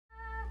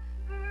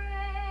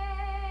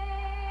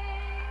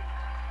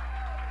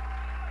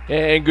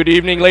And good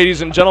evening,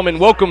 ladies and gentlemen.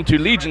 Welcome to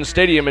Legion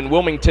Stadium in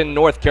Wilmington,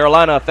 North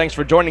Carolina. Thanks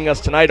for joining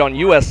us tonight on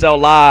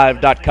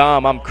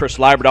USLLive.com. I'm Chris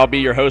Liebert. I'll be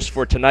your host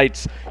for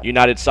tonight's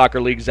United Soccer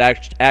League's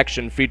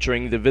action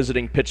featuring the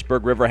visiting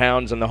Pittsburgh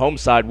Riverhounds and the home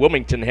side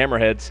Wilmington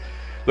Hammerheads.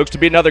 Looks to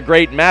be another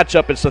great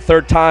matchup. It's the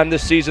third time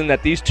this season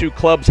that these two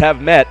clubs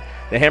have met.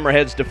 The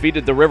Hammerheads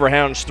defeated the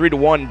Riverhounds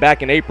 3-1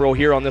 back in April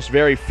here on this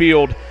very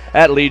field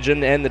at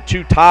Legion, and the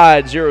two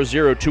tied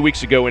 0-0 2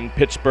 weeks ago in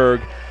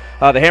Pittsburgh.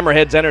 The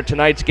Hammerheads entered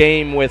tonight's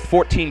game with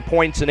 14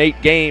 points in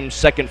 8 games,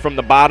 second from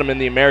the bottom in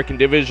the American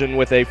Division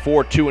with a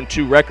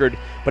 4-2-2 record,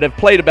 but have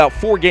played about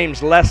 4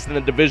 games less than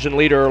the division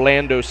leader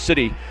Orlando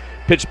City.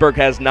 Pittsburgh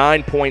has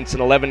 9 points in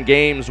 11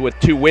 games with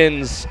 2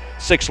 wins,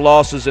 6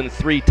 losses, and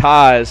 3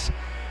 ties.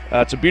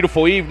 It's a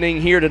beautiful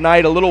evening here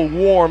tonight, a little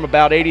warm,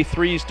 about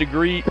 83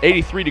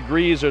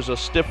 degrees. There's a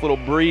stiff little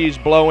breeze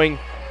blowing,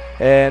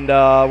 and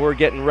we're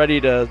getting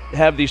ready to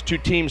have these two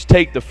teams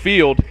take the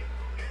field.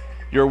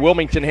 Your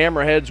Wilmington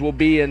Hammerheads will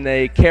be in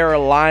a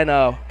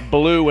Carolina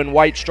blue and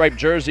white striped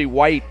jersey,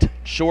 white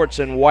shorts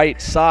and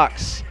white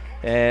socks.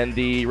 And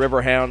the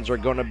Riverhounds are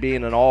going to be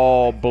in an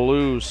all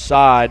blue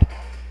side.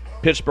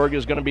 Pittsburgh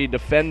is going to be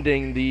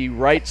defending the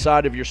right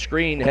side of your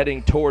screen,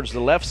 heading towards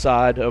the left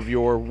side of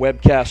your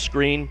webcast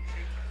screen.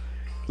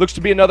 Looks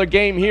to be another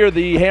game here.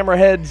 The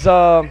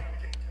Hammerheads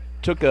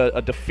took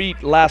a defeat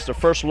the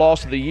first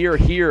loss of the year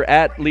here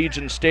at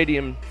Legion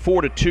Stadium,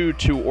 4-2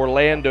 to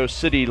Orlando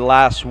City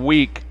last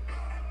week.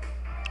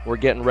 We're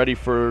getting ready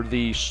for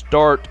the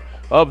start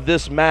of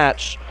this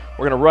match.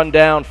 We're going to run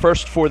down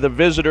first for the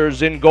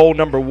visitors. In goal,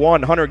 number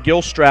 1, Hunter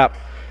Gilstrap.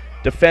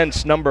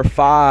 Defense, number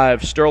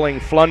 5, Sterling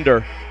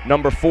Flunder.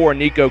 Number 4,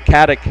 Nico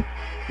Kadek.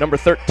 Number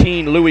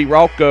 13, Louis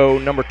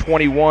Ralco. Number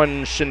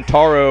 21,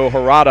 Shintaro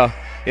Harada.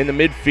 In the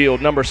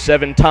midfield, number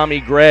 7, Tommy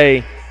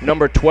Gray.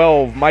 Number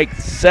 12, Mike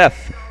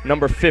Seth.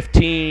 Number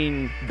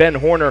 15, Ben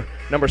Horner.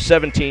 Number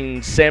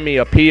 17, Sammy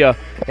Apia.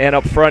 And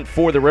up front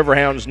for the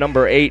Riverhounds,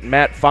 number 8,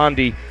 Matt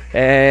Fondy.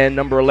 And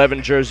number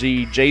 11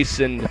 jersey,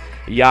 Jason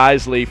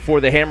Yisley.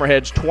 For the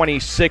Hammerheads,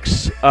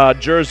 26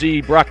 jersey,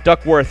 Brock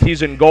Duckworth.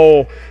 He's in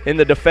goal. In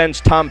the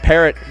defense, Tom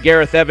Parrott.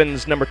 Gareth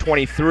Evans, number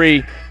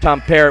 23.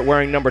 Tom Parrott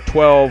wearing number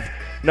 12.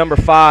 Number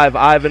 5,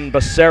 Ivan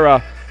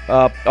Becerra.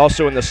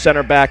 Also in the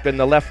center back. In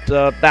the left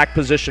back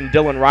position,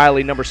 Dylan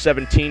Riley, number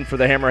 17 for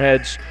the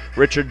Hammerheads.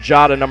 Richard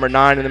Jota, number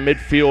 9 in the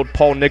midfield.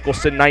 Paul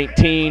Nicholson,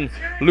 19.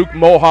 Luke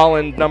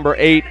Mulholland, number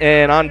 8.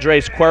 And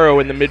Andres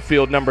Cuero in the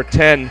midfield, number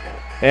 10.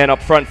 And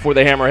up front for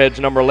the Hammerheads,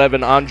 number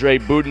 11, Andre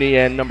Budny,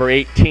 and number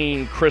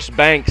 18, Chris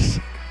Banks.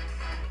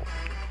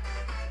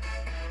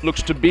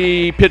 Looks to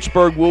be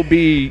Pittsburgh will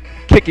be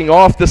kicking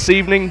off this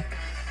evening.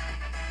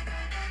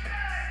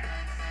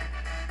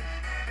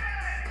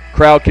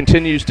 Crowd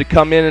continues to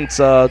come in. It's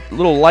a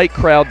little light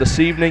crowd this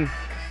evening.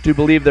 Do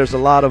believe there's a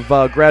lot of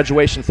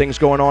graduation things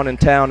going on in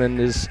town and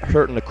is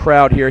hurting the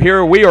crowd here.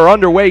 Here we are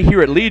underway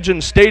here at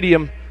Legion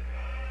Stadium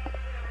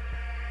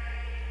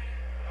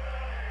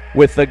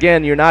with,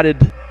 again,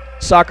 United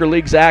Soccer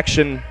League's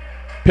action,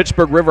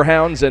 Pittsburgh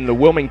Riverhounds and the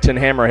Wilmington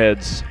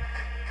Hammerheads.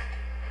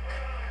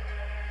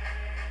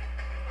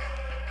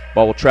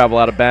 Ball will travel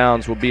out of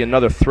bounds. Will be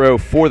another throw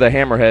for the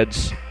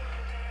Hammerheads.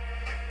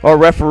 Our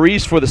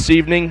referees for this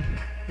evening,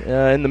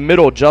 in the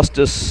middle,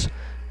 Justice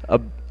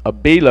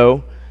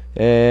Abelo,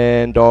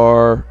 and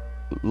our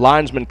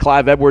linesmen,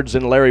 Clive Edwards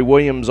and Larry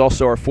Williams,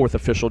 also our 4th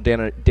official,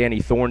 Danny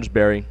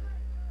Thornsberry.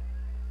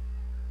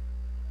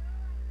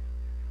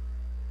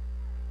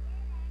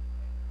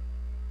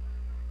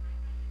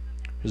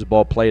 Here's a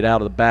ball played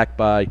out of the back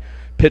by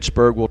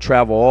Pittsburgh. Will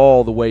travel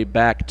all the way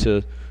back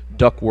to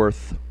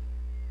Duckworth.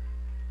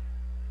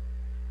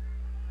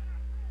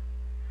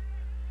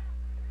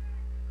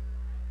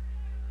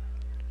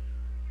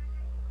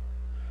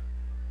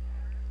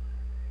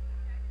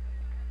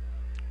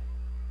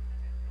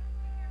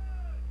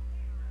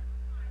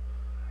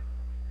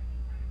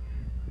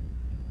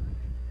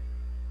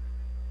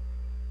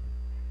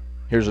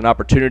 Here's an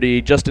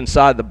opportunity just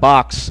inside the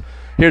box.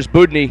 Here's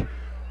Budny.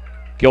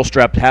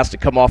 Gilstrap has to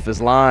come off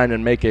his line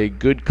and make a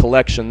good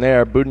collection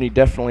there. Budny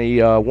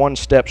definitely one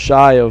step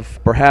shy of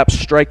perhaps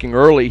striking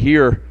early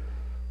here.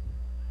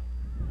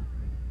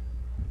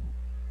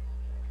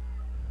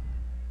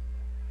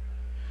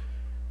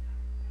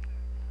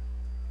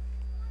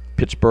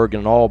 Pittsburgh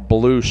in an all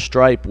blue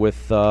stripe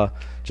with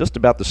just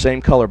about the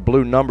same color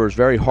blue numbers.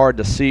 Very hard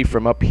to see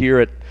from up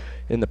here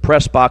in the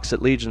press box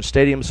at Legion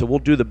Stadium, so we'll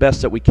do the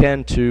best that we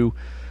can to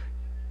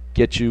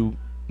get you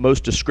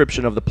most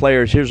description of the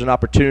players. Here's an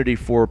opportunity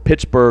for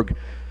Pittsburgh.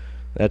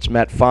 That's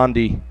Matt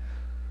Fondy.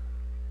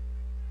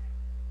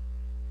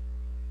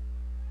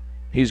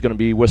 He's going to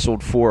be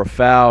whistled for a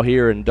foul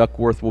here, and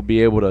Duckworth will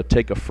be able to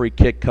take a free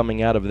kick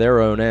coming out of their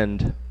own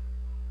end.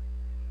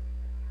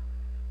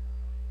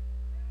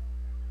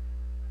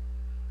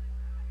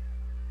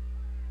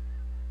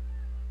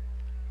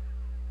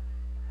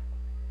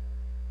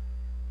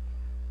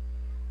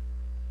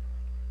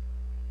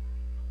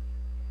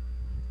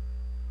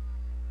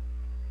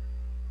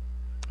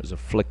 There's a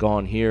flick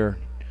on here.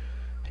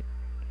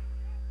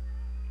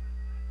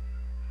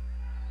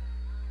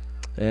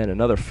 And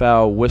another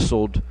foul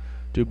whistled.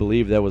 Do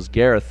believe that was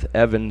Gareth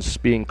Evans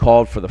being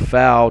called for the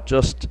foul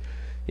just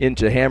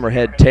into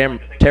Hammerhead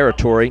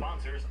territory.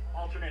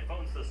 Alternate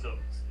phone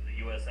systems,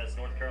 the USS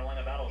North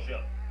Carolina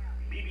battleship,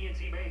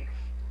 BB&T Bank,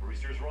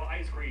 Brewster's Raw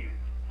Ice Cream,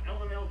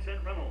 L&L Tent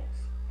Rentals,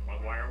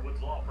 McGuire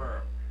Woods Law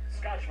Firm,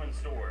 Scotchman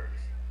Stores,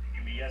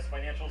 UBS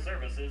Financial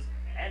Services,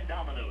 and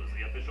Domino's,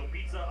 the official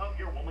pizza of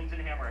your Wilmington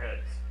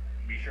Hammerheads.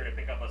 Be sure to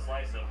pick up a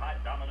slice of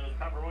hot Domino's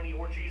pepperoni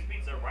or cheese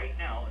pizza right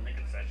now in the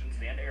concession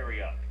stand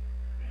area.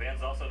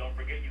 Fans, also don't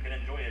forget you can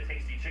enjoy a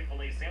tasty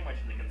Chick-fil-A sandwich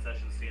in the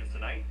concession stands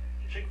tonight.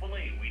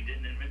 Chick-fil-A, we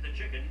didn't invent the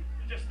chicken,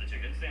 just the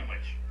chicken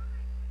sandwich.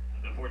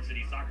 The Fort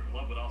City Soccer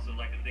Club would also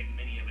like to thank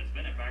many of its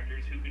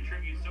benefactors who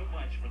contribute so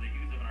much for the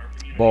youth of our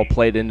community. Ball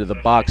played into the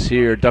box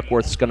here.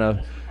 Duckworth's going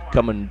to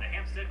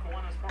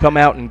come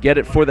out and get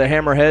it for the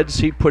Hammerheads.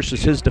 He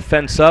pushes his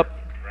defense up.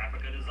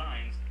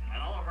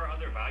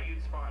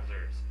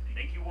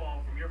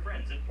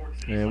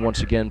 And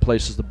once again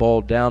places the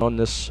ball down on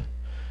this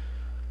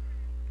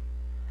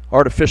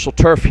artificial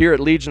turf here at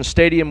Legion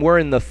Stadium. We're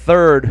in the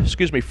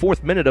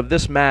fourth minute of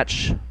this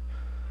match.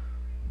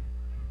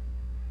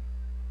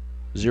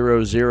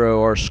 0-0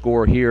 our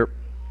score here.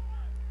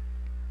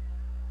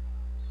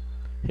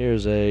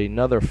 Here's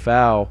another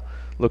foul.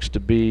 Looks to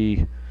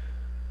be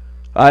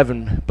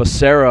Ivan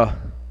Becerra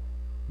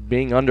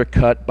being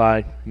undercut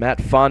by Matt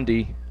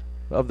Fondy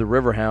of the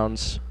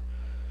Riverhounds.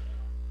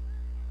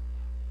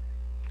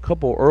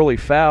 Couple early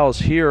fouls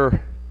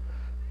here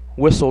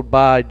whistled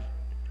by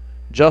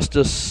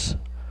Justice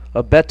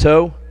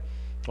Abeto,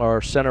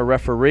 our center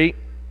referee.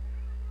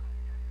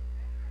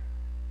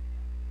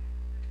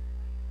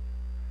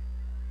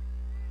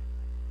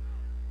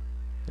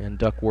 And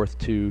Duckworth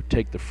to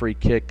take the free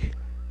kick.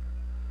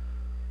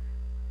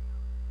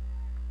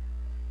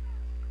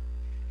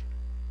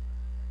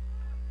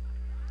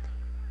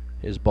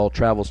 His ball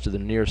travels to the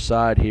near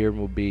side here and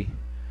will be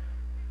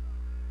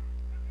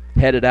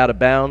headed out of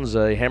bounds.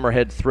 A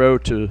Hammerhead throw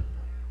to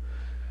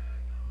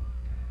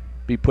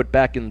be put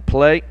back in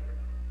play.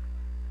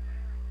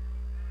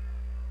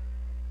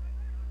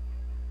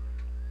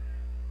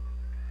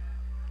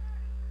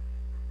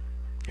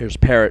 Here's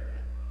Parrott.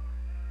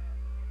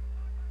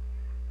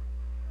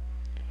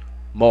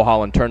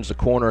 Mulholland turns the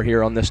corner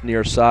here on this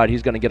near side.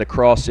 He's going to get a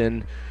cross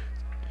in.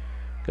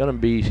 Going to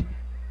be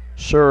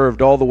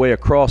served all the way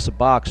across the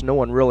box. No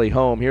one really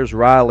home. Here's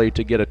Riley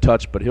to get a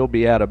touch, but he'll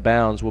be out of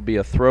bounds. Will be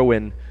a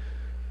throw-in.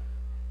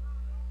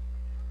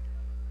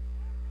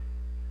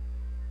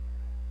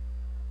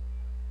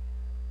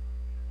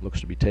 Looks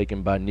to be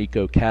taken by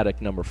Nico Caddick,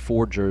 number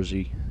 4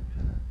 jersey.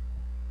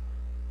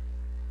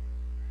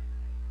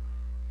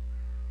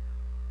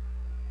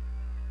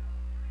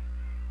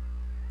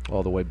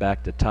 All the way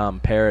back to Tom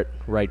Parrott,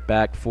 right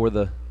back for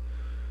the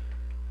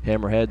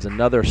Hammerheads.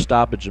 Another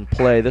stoppage in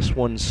play. This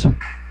one's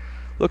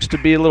looks to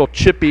be a little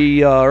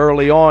chippy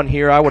early on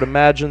here. I would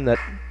imagine that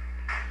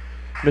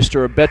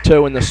Mr.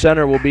 Abeto in the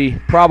center will be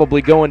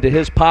probably going to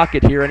his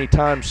pocket here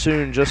anytime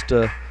soon just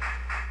to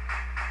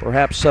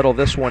perhaps settle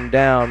this one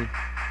down.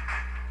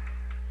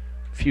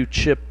 Few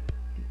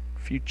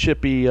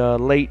chippy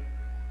late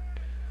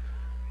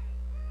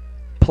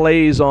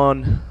plays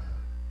on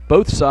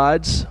both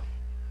sides.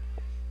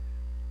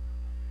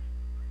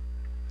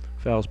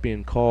 Foul's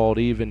being called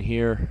even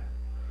here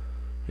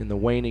in the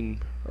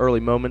waning early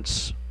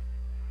moments.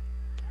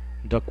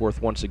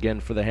 Duckworth once again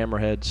for the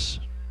Hammerheads.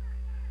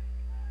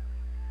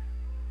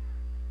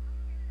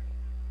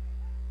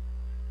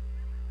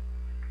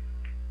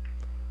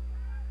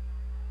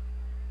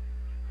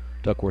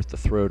 Duckworth to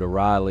throw to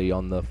Riley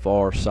on the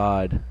far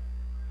side.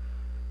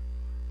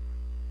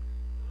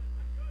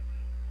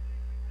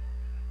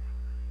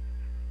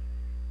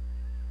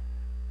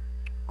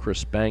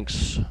 Chris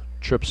Banks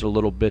trips a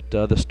little bit.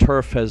 This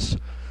turf has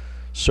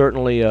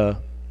certainly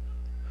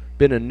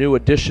been a new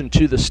addition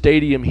to the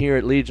stadium here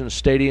at Legion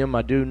Stadium.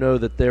 I do know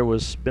that there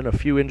was been a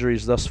few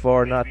injuries thus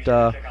far.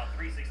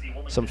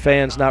 Some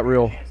fans,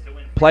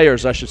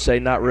 players I should say,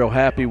 not real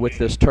happy with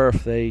this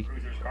turf.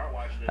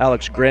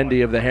 Alex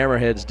Grendy of the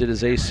Hammerheads did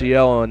his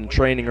ACL in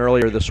training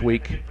earlier this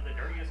week.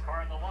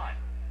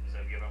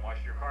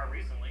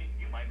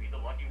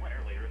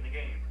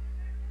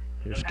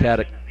 Here's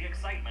Caddick. The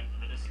excitement,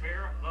 the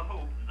despair, the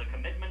hope, the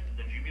commitment,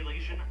 the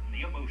jubilation,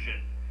 the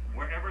emotion.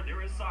 Wherever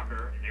there is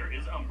soccer, there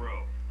is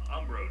Umbro.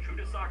 Umbro, true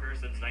to soccer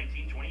since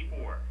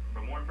 1924.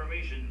 For more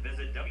information,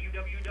 visit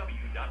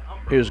www.umbro.com.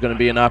 Here's going to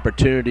be an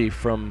opportunity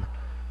from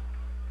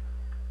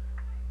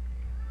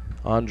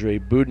Andre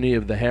Budny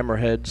of the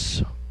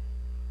Hammerheads.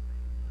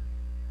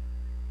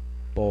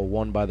 Ball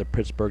won by the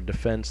Pittsburgh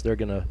defense. They're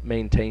going to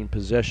maintain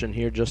possession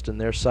here just in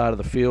their side of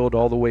the field,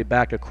 all the way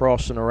back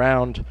across and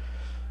around.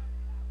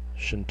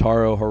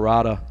 Shintaro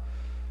Harada.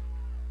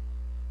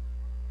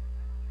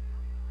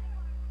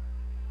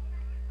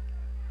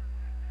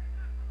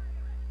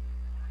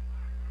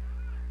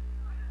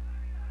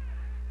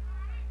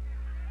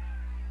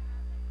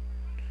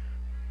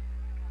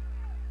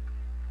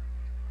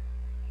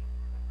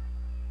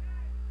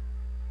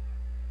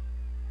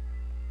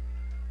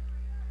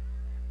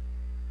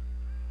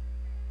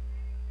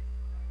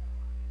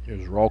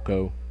 Here's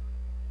Rolko.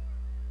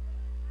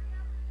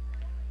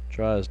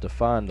 Tries to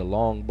find a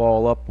long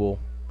ball up. Will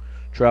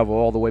travel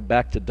all the way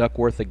back to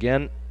Duckworth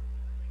again.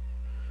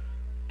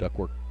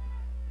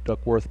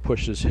 Duckworth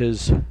pushes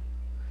his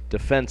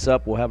defense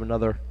up. We'll have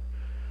another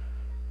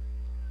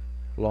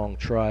long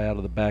try out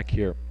of the back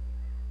here.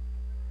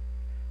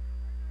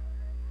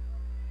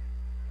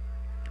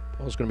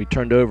 Ball's going to be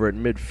turned over at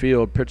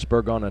midfield.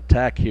 Pittsburgh on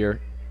attack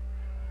here.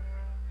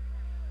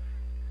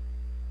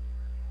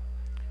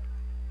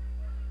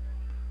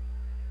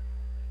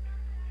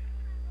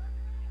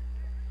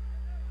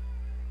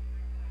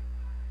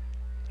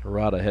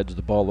 Harada heads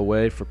the ball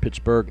away for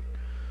Pittsburgh.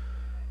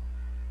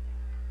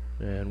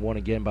 And one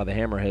again by the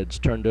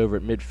Hammerheads. Turned over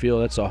at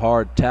midfield. That's a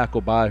hard tackle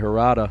by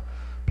Harada.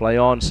 Play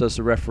on, says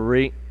the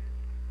referee.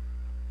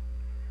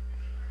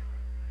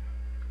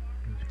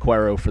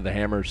 Quero for the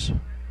Hammers.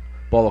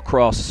 Ball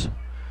across.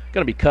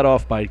 Going to be cut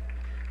off by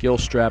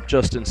Gilstrap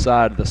just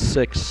inside the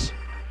 6.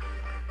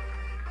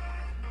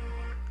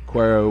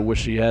 Quero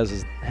wish he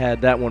has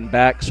had that one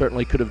back.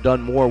 Certainly could have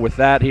done more with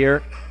that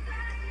here.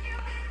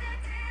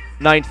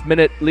 9th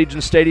minute, Legion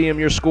Stadium,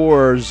 your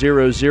score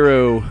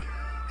 0-0.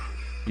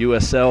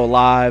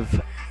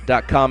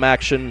 USLLive.com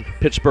action.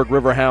 Pittsburgh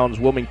Riverhounds,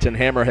 Wilmington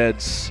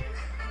Hammerheads.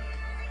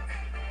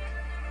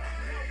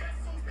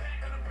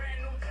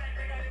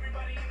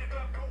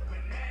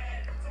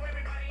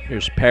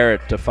 Here's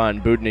Parrott to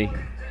find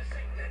Budny.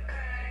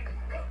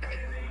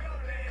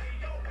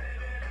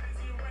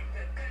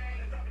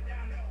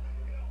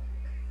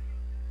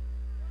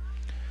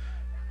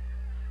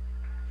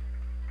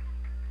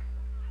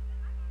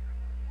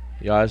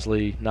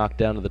 Yosley knocked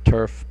down to the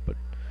turf, but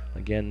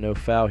again, no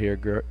foul here.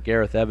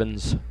 Gareth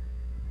Evans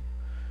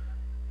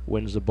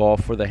wins the ball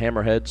for the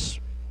Hammerheads.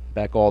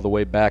 Back all the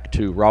way back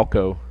to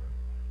Ralco.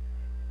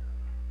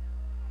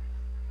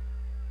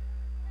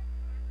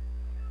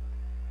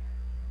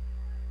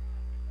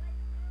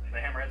 The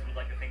Hammerheads would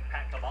like to thank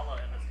Pat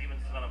Kabala and the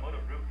Stevenson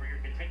Automotive Group for your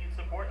continued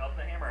support of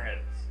the Hammerheads.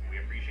 We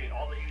appreciate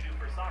all that you do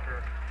for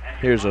soccer.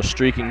 Here's a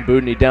streaking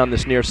Budny down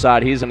this near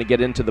side. He's going to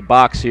get into the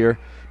box here.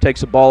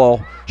 Takes a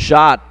ball,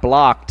 shot,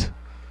 blocked,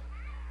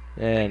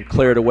 and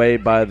cleared away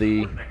by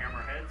the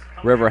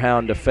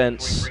Riverhound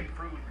defense.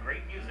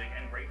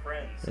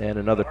 And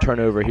another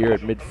turnover here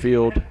at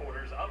midfield.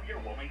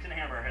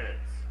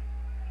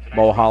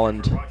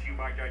 Mulholland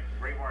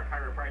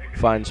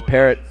finds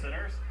Parrott.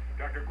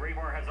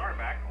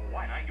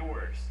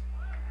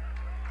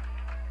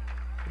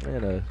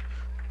 And a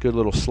good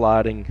little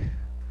sliding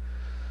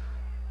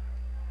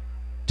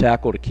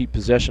tackle to keep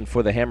possession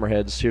for the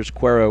Hammerheads. Here's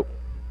Quero.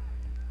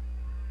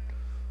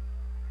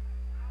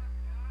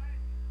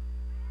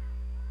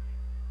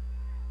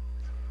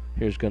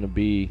 Here's going to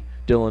be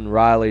Dylan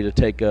Riley to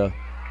take a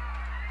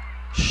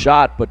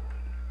shot, but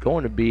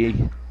going to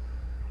be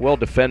well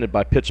defended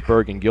by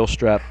Pittsburgh, and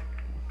Gilstrap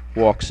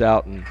walks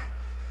out and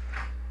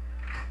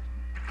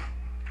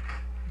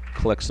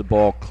collects the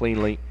ball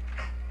cleanly.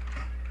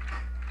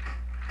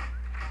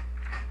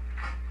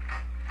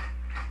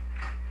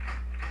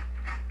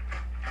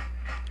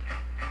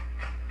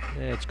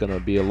 It's going to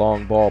be a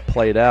long ball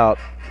played out,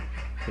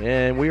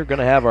 and we are going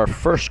to have our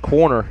first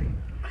corner.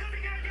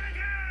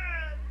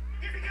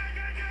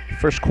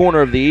 First corner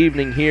of the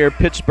evening here.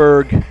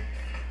 Pittsburgh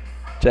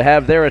to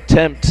have their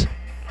attempt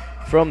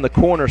from the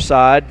corner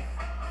side.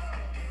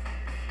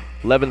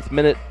 11th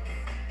minute.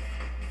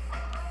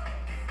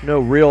 No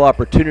real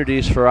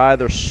opportunities for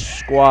either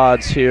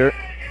squads here.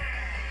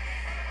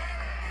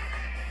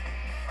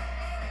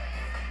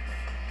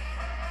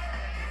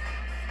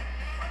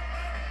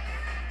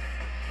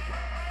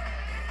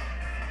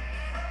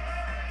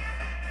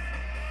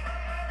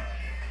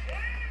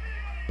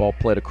 Ball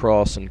played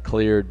across and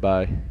cleared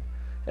by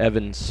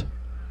Evans.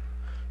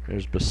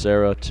 There's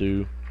Becerra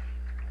to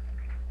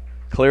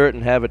clear it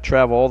and have it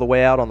travel all the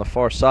way out on the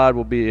far side.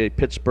 Will be a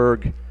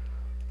Pittsburgh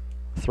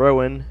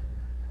throw-in.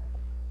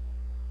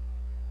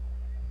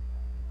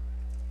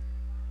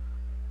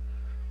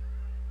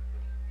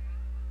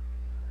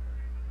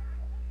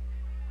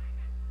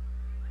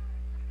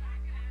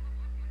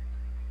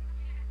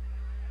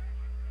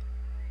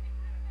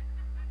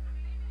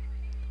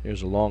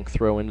 Here's a long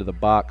throw into the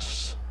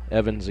box.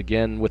 Evans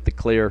again with the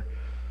clear.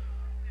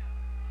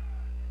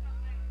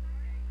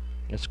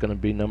 It's going to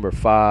be number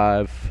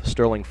 5,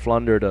 Sterling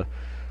Flunder, to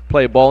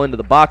play a ball into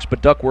the box,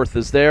 but Duckworth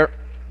is there.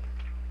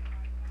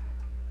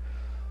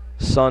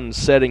 Sun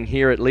setting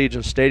here at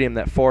Legion Stadium,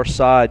 that far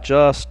side,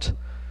 just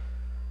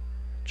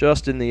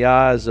in the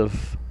eyes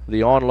of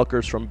the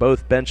onlookers from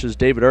both benches.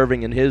 David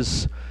Irving and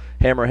his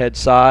Hammerhead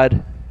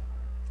side,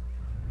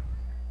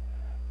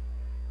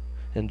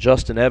 and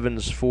Justin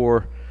Evans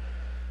for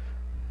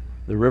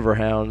the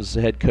Riverhounds,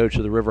 the head coach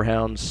of the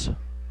Riverhounds,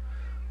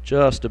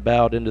 just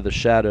about into the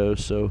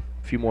shadows. So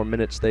a few more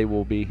minutes, they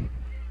will be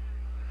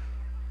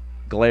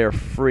glare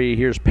free.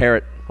 Here's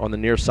Parrott on the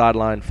near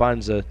sideline,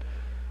 finds a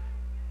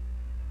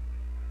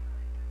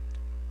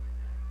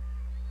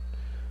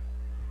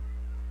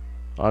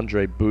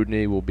Andre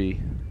Budny will be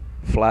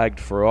flagged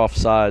for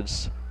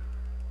offsides.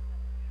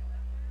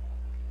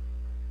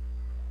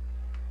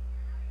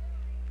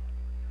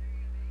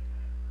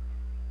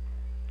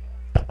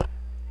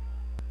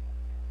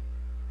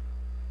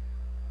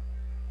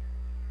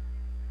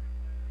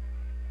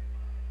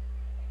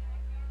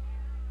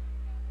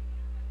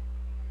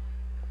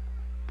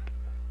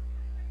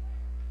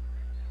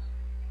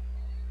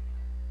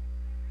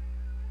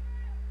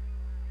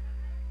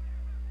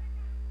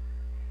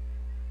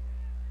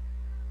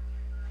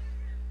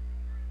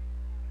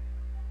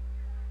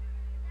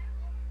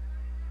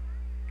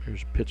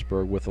 Here's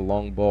Pittsburgh with a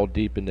long ball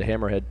deep into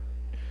Hammerhead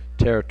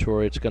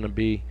territory. It's going to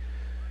be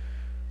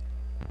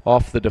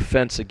off the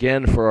defense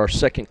again for our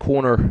second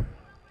corner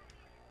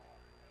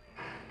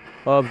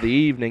of the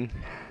evening.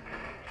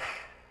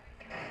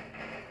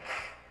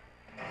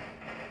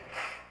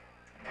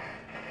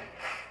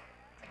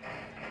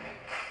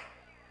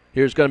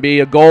 Here's going to be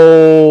a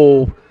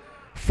goal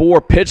for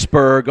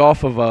Pittsburgh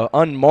off of an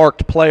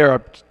unmarked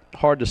player.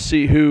 Hard to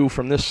see who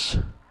from this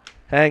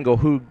angle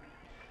who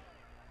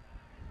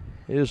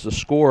is the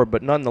scorer,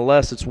 but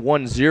nonetheless it's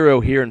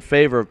 1-0 here in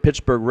favor of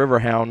Pittsburgh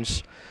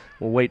Riverhounds.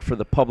 We'll wait for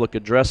the public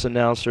address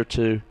announcer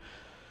to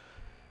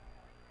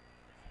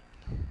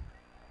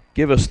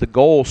give us the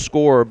goal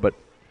score, but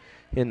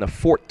in the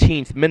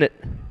 14th minute,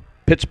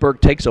 Pittsburgh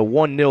takes a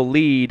 1-0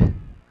 lead.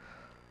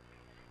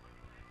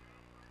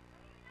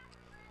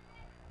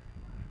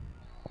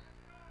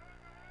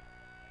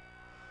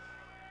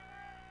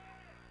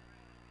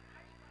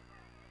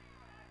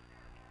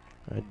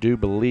 I do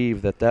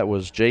believe that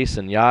was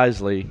Jason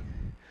Yisley,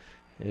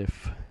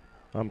 if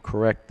I'm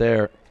correct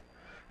there.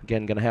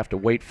 Again, going to have to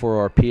wait for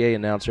our PA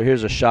announcer.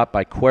 Here's a shot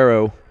by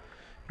Cuero,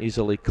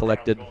 easily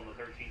collected.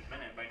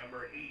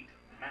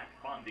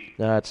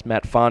 It's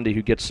Matt Fondy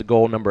who gets the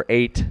goal, number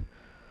 8.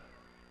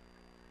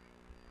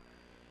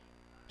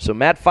 So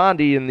Matt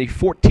Fondy in the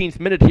 14th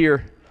minute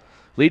here,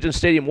 Legion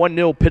Stadium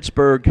 1-0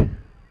 Pittsburgh.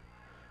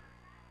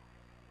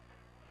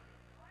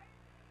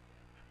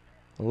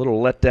 A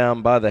little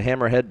letdown by the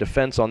Hammerhead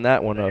defense on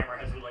that one. An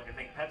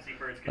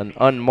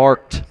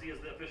unmarked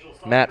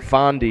Matt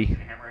Fondy.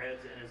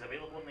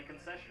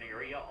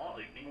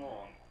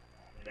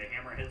 The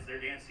Hammerheads, their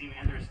dance team,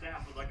 and their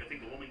staff would like to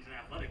thank the Wilmington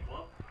Athletic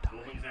Club. The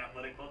Wilmington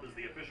Athletic Club is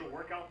the official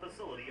workout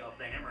facility of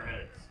the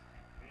Hammerheads.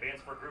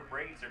 Fans for group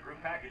rates or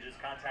group packages,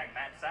 contact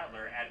Matt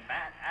Sadler at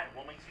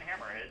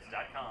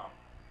matt@wilmingtonhammerheads.com.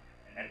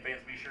 And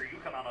fans, be sure you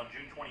come out on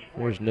June 24th.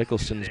 There's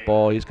Nicholson's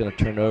ball. He's going to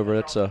turn over.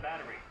 It's a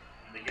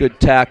good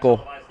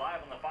tackle.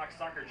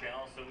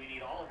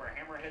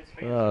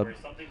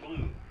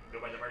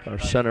 Our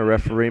center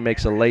referee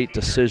makes a late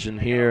decision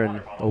here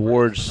and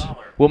awards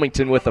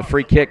Wilmington with a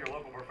free kick.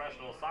 Local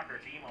professional soccer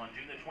team on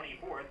June the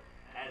 24th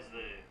as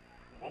the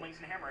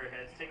Wilmington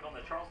Hammerheads take on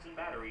the Charleston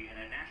Battery in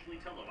a nationally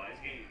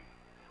televised game.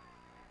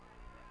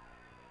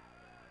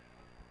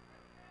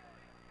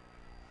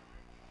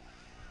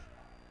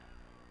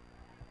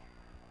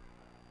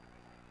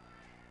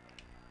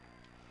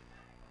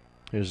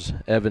 Here's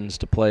Evans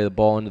to play the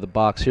ball into the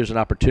box. Here's an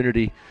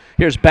opportunity.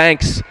 Here's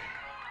Banks.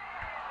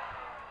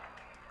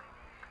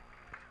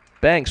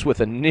 Banks with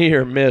a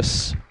near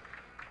miss.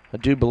 I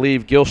do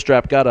believe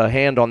Gilstrap got a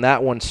hand on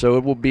that one, so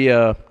it will be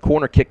a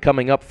corner kick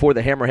coming up for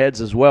the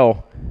Hammerheads as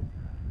well.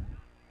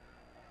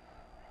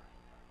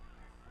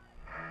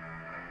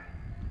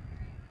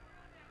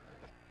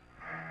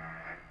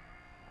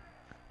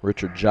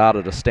 Richard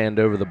Jota to stand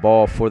over the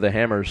ball for the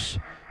Hammers.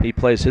 He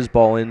plays his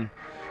ball in.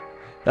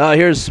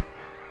 Here's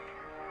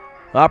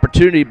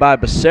opportunity by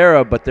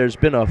Becerra, but there's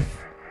been a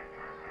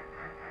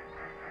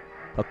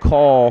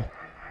call.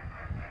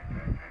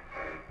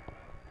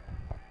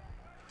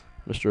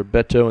 Mr.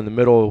 Beto in the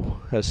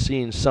middle has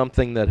seen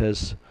something that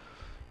has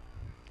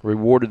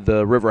rewarded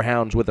the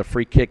Riverhounds with a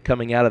free kick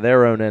coming out of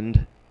their own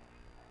end.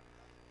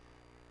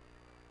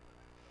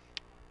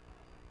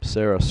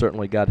 Becerra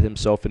certainly got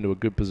himself into a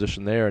good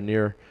position there, a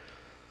near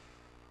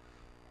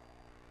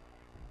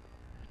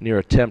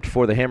attempt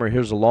for the Hammer.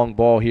 Here's a long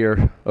ball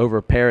here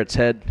over Parrott's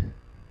head.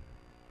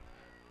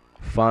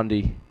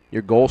 Fondy,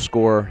 your goal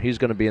scorer, he's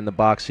going to be in the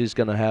box. He's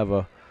going to have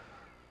a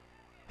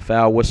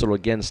foul whistle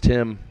against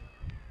him.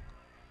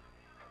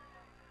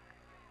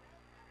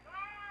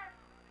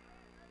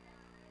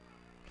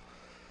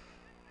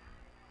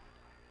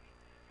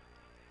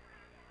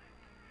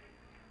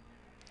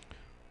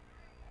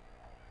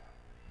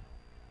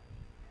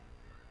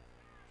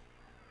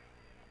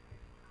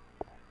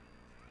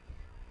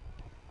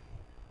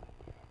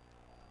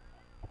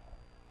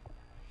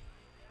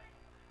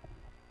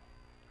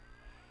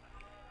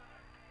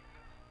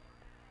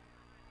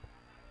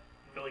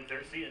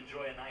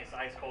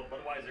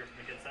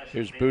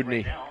 Here's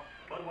Budney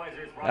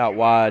out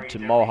wide to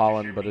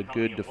Mulholland, but a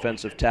good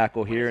defensive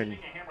tackle here, and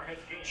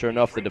sure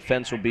enough, the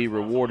defense will be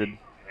rewarded.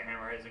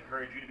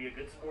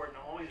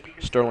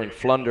 Sterling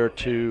Flunder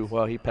to,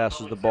 well, he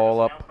passes the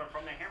ball up.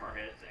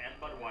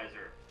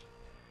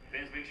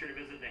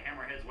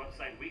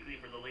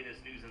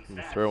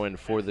 And throw in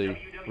for the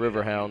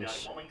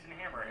Riverhounds.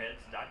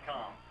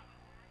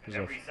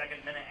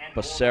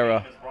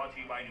 Becerra.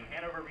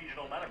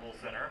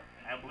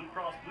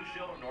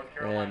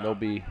 And they'll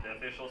be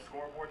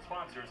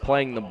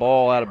playing the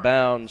ball out of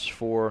bounds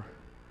for, I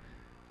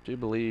do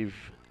believe,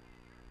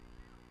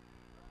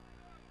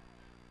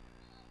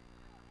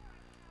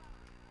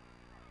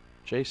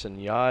 Jason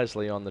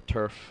Yisley on the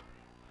turf.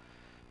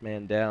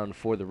 Man down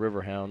for the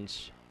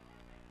Riverhounds.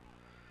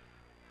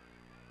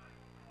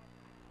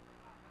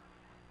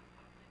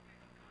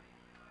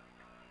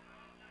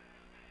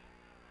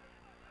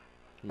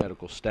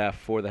 Medical staff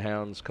for the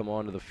Hounds come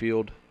onto the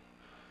field.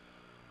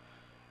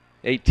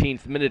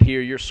 18th minute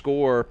here, your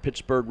score,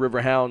 Pittsburgh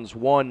Riverhounds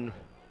 1,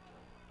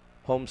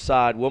 home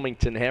side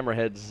Wilmington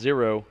Hammerheads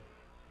 0.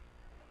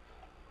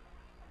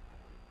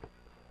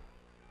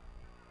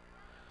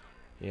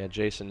 Yeah,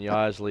 Jason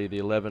Yisley, the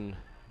 11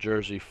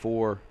 jersey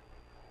 4.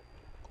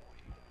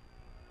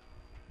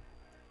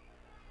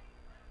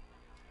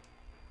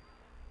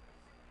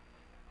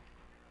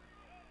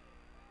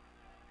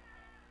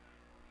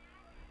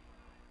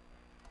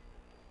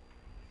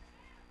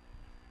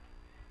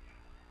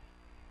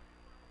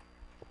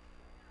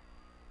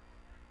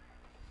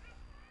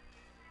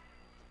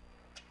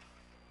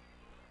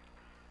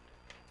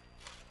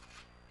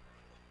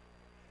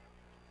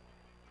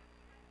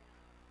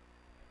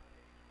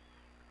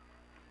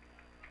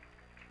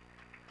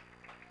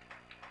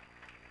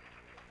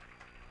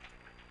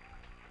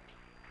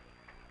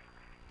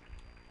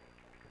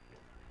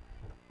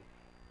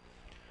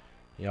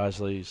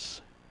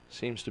 Yisley's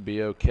seems to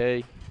be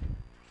okay.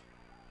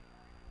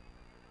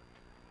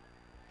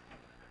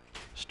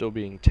 Still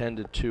being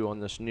tended to on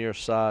this near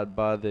side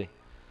by the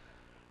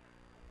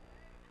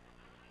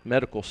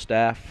medical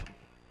staff.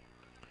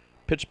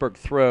 Pittsburgh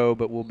throw,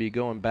 but will be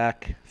going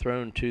back,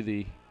 thrown to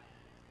the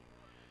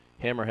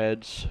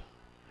Hammerheads,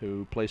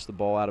 who placed the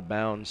ball out of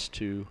bounds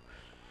to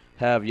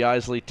have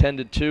Yisley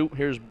tended to.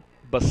 Here's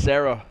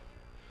Becerra.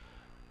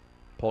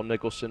 Paul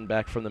Nicholson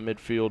back from the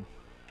midfield.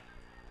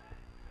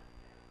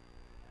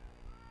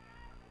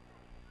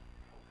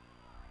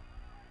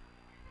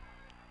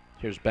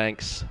 Here's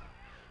Banks.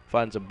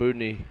 Finds a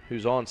Budney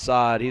who's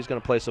onside. He's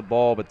going to place a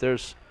ball, but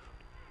there's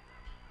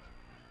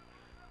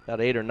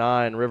about 8 or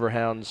 9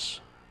 Riverhounds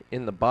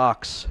in the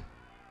box.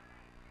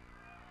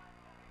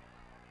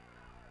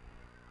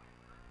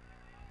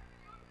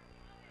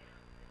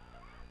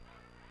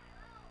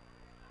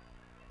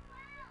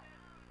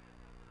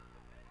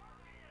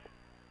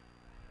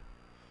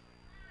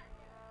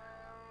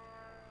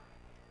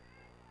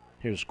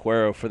 Here's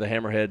Cuero for the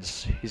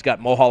Hammerheads. He's got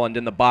Mulholland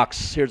in the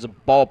box. Here's a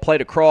ball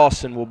played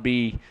across and will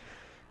be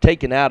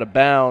taken out of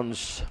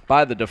bounds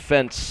by the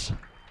defense.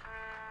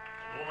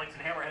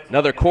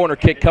 Another corner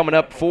kick coming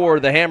up for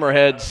the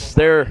Hammerheads.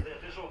 They're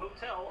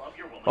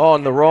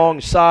on the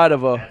wrong side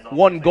of a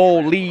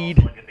 1-goal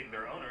lead.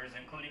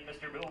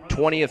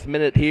 20th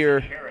minute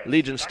here,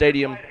 Legion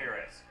Stadium.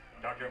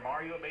 Dr.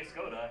 Mario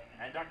Bascoda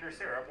and Dr.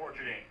 Sarah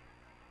Borcherding.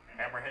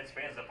 Hammerheads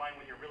fans, to find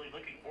what you're really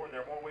looking for,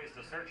 there are more ways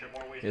to search and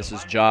more ways this to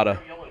is find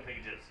Jada. Yellow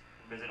Pages.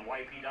 Visit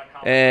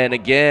yp.com. And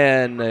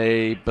again,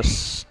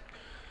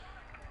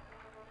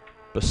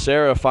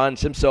 Becerra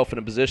finds himself in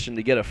a position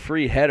to get a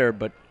free header,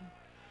 but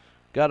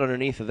got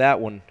underneath of that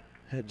one.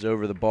 Heads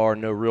over the bar.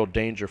 No real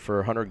danger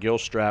for Hunter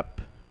Gilstrap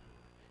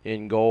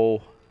in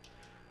goal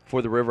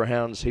for the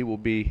Riverhounds. He will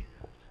be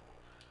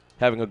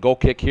having a goal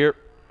kick here.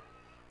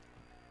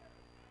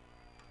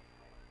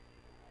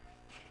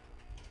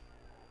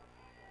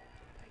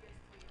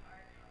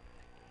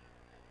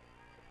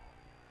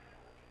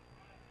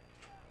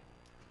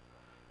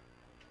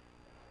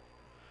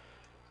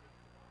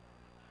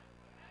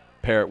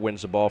 Parrott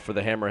wins the ball for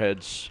the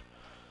Hammerheads.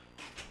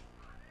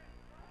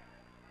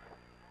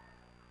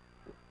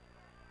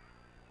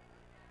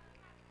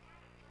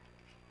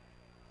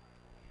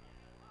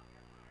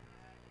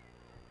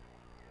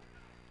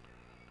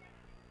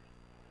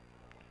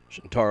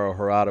 Shintaro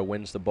Harada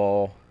wins the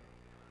ball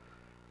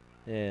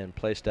and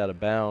placed out of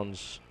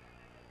bounds.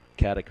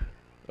 Caddick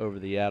over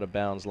the out of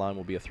bounds line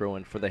will be a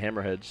throw-in for the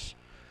Hammerheads.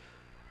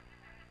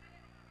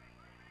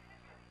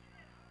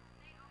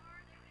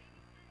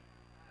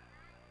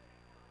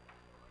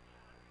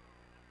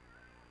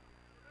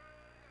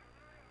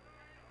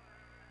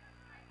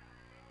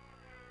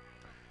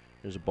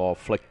 There's a ball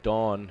flicked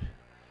on.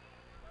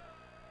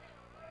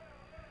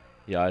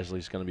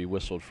 Yisley's going to be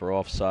whistled for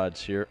offsides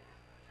here.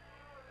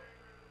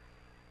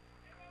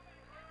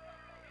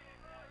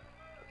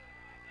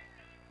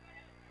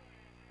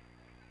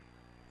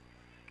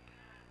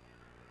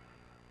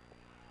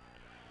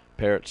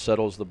 Parrott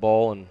settles the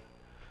ball and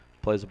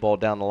plays the ball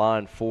down the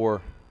line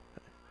for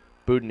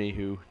Budney,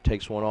 who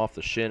takes one off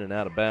the shin and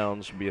out of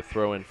bounds. Will be a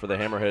throw-in for the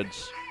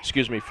Hammerheads.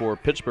 Excuse me, for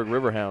Pittsburgh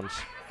Riverhounds.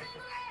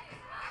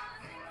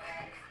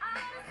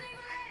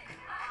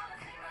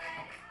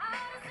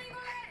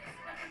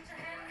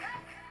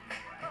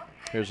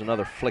 Here's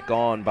another flick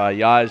on by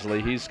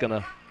Yisley. He's going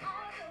to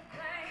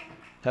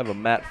have a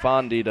Matt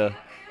Fondy to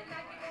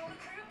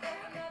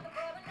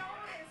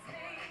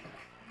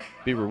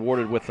be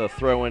rewarded with a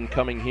throw-in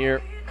coming here.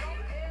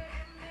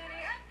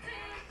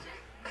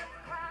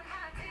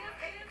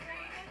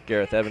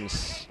 Gareth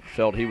Evans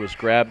felt he was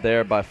grabbed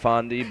there by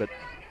Fondy, but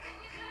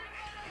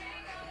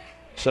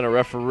center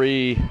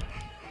referee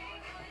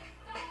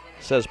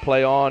says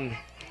play on.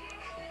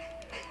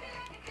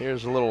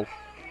 Here's a little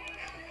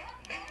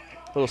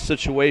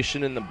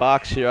situation in the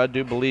box here. I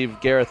do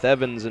believe Gareth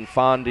Evans and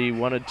Fondy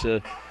wanted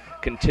to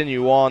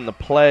continue on the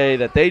play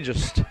that they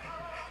just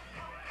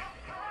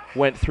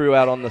went through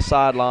out on the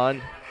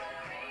sideline.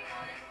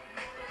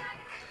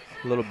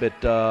 A little bit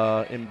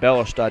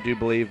embellished, I do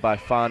believe, by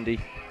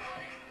Fondy.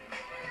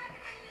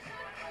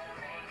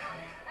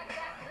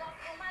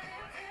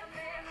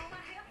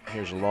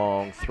 Here's a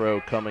long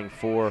throw coming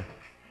for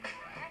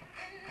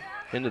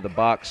into the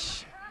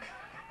box.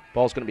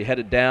 Ball's going to be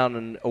headed down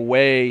and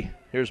away.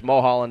 Here's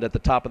Mulholland at the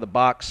top of the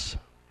box.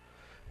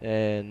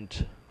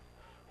 And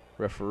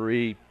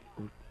referee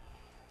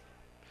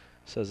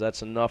says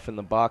that's enough in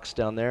the box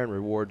down there and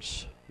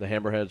rewards the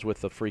Hammerheads with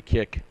the free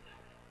kick.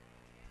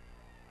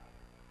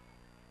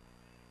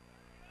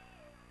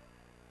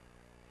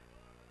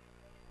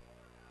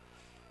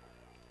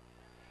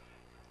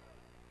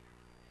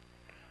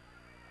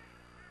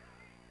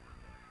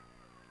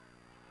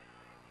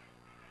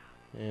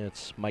 And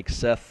it's Mike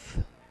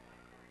Seth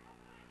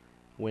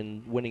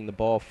winning the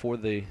ball for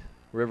the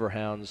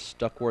Riverhounds.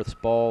 Duckworth's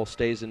ball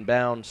stays in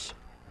bounds.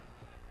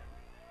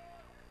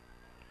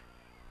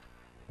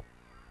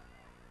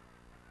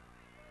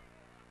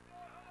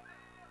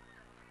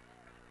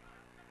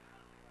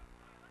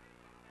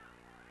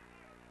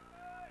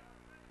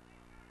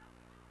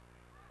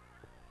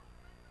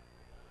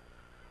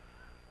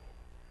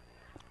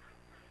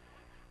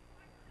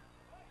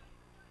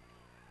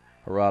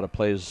 Harada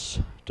plays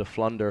to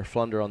Flunder.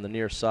 Flunder on the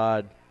near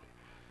side.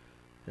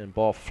 And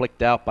ball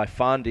flicked out by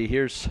Fondy.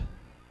 Here's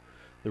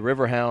the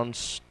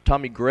Riverhounds.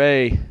 Tommy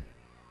Gray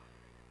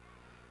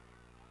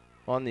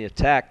on the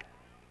attack.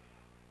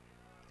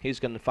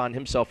 He's going to find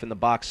himself in the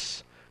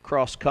box.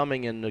 Cross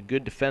coming and a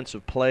good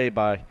defensive play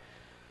by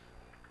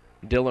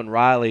Dylan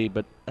Riley,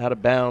 but out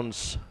of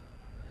bounds.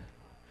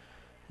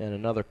 And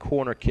another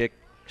corner kick.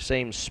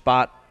 Same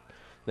spot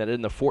that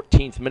in the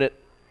 14th minute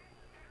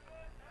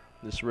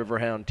this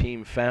Riverhound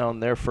team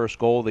found their first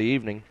goal of the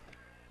evening.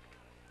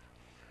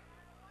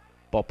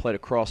 Ball played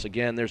across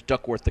again. There's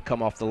Duckworth to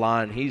come off the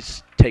line. He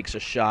takes a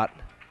shot.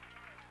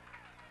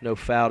 No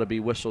foul to be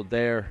whistled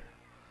there.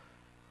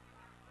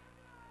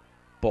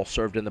 Ball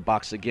served in the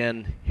box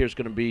again. Here's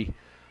going to be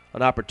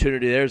an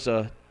opportunity. There's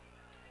a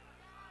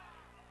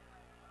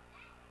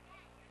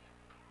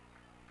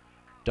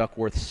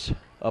Duckworth's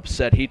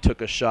upset. He took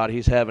a shot.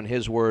 He's having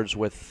his words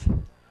with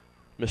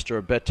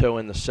Mr. Abeto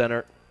in the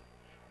center.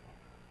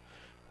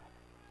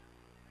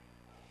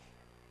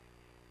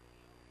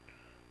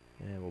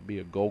 And it will be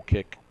a goal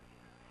kick.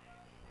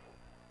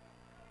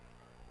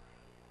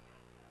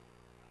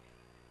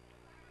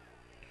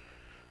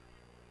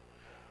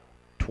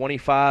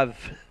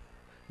 "25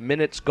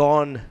 minutes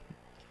gone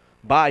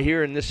by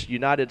here in this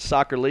United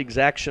Soccer League's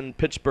action.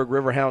 Pittsburgh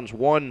Riverhounds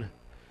 1.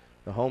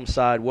 The home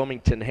side,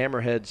 Wilmington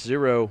Hammerheads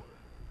 0.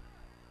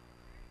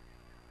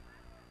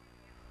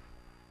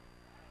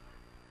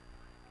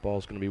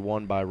 Ball's going to be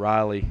won by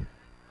Riley.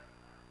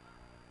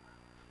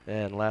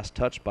 And last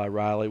touch by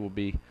Riley will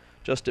be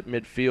just at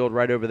midfield,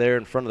 right over there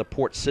in front of the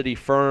Port City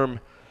Firm.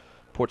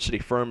 Port City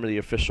Firm, the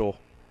official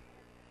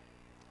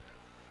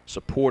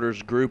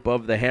supporters group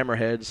of the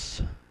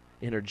Hammerheads.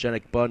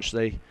 Energetic bunch.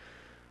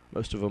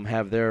 Most of them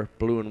have their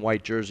blue and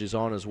white jerseys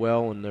on as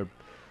well, and they're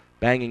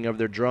banging of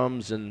their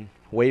drums and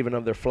waving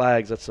of their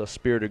flags. That's a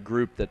spirited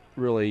group that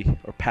really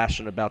are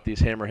passionate about these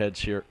Hammerheads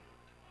here.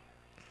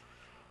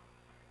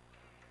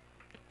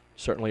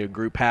 Certainly a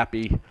group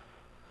happy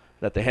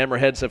that the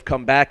Hammerheads have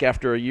come back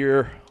after a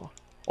year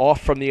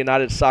off from the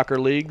United Soccer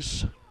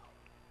Leagues.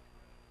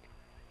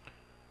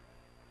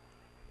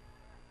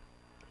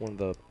 One of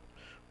the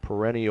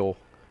perennial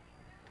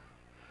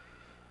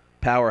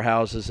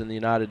powerhouses in the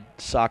United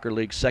Soccer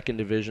League second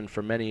division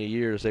for many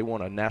years. They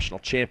won a national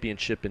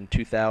championship in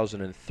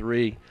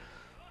 2003.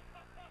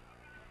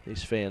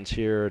 These fans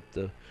here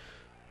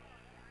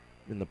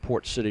in the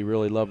Port City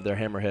really love their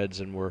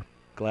Hammerheads, and we're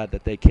glad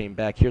that they came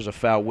back. Here's a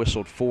foul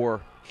whistled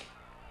for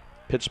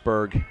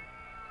Pittsburgh.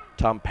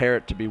 Tom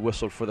Parrott to be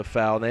whistled for the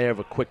foul. They have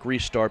a quick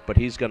restart, but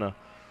Mr.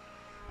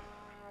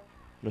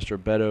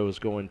 Beto is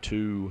going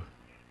to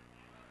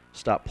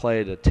stop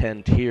play to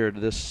tend here to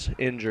this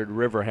injured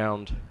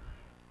Riverhound.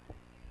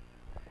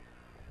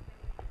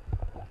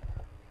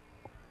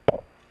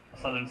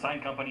 Southern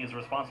Sign Company is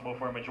responsible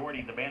for a majority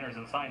of the banners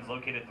and signs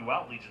located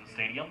throughout Legion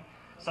Stadium.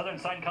 Southern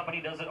Sign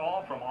Company does it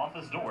all, from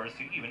office doors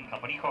to even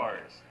company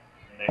cars.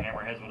 The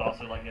Hammerheads would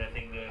also like to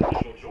thank the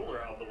official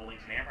jeweler of the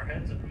Wilmington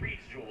Hammerheads, Reed's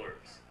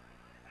Jewelers.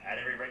 At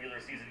every regular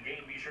season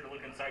game, be sure to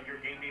look inside your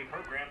game day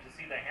program to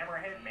see the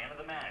Hammerhead man of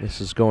the match. This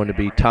is going to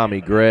be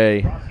Tommy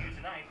Gray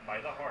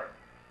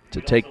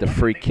to take the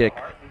free kick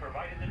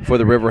for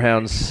the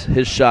Riverhounds.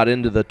 His shot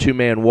into the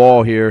two-man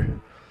wall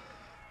here.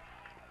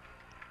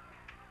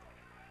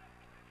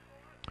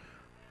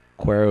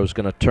 Cuero's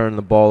going to turn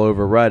the ball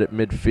over right at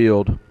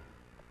midfield.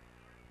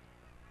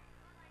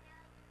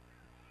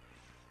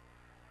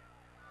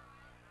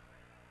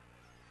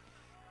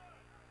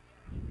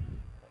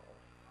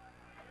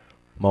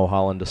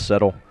 Mulholland to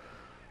settle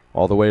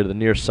all the way to the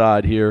near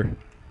side here.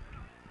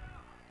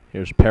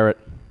 Here's Parrott.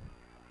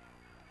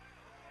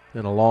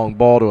 And a long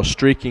ball to a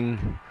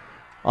streaking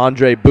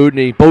Andre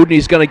Budny.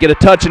 Budny's going to get a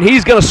touch, and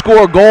he's going to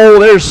score a goal.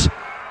 There's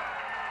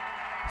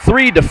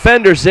 3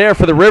 defenders there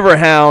for the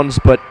Riverhounds,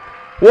 but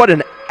what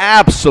an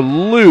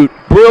absolute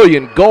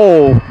brilliant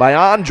goal by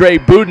Andre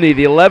Budny,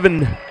 the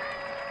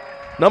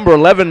number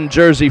 11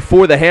 jersey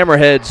for the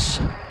Hammerheads.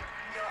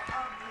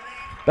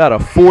 About a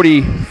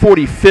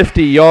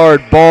 50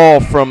 yard ball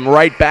from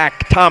right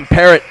back. Tom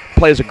Parrott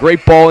plays a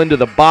great ball into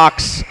the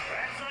box.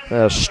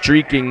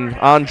 Streaking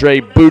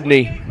Andre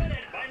Budny.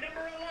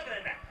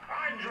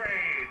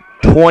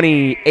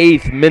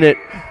 28th minute,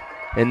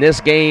 and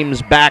this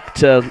game's back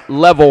to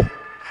level.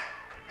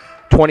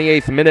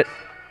 28th minute.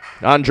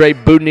 Andre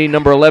Budny,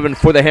 number 11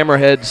 for the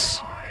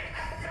Hammerheads.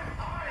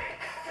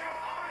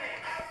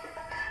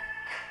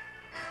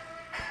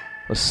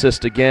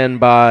 Assist again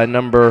by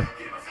number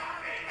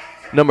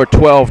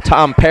 12,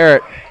 Tom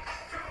Parrott.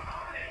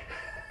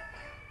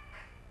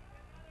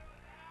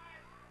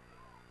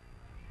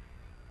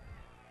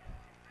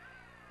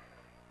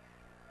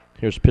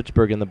 Here's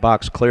Pittsburgh in the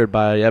box, cleared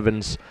by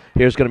Evans.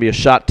 Here's going to be a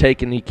shot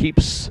taken. He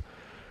keeps.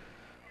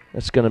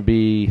 That's going to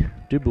be,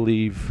 I do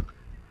believe,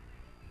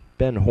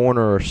 Ben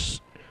Horner.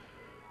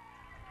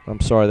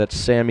 I'm sorry, that's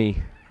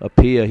Sammy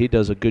Apia. He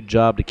does a good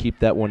job to keep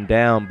that one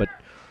down, but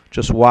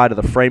just wide of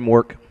the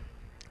framework.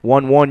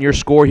 1-1 your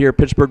score here.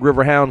 Pittsburgh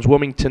Riverhounds,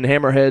 Wilmington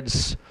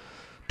Hammerheads,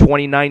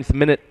 29th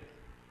minute.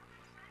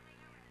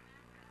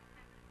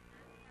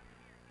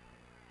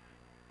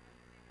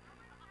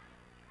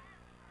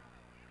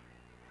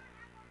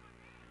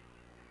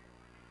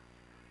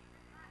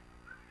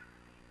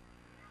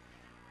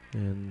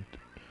 And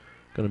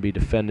going to be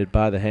defended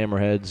by the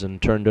Hammerheads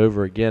and turned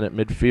over again at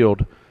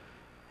midfield.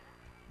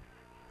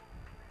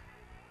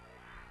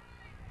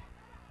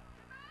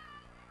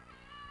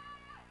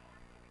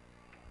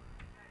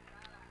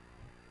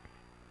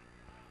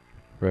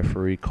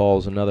 Referee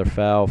calls another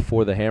foul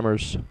for the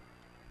Hammers.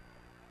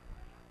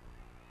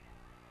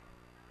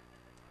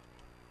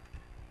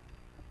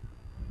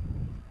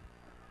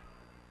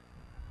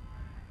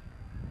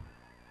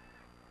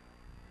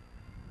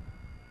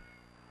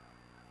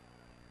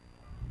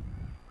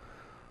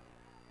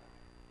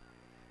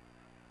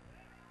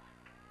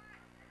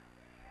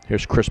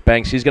 Here's Chris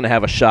Banks. He's going to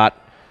have a shot.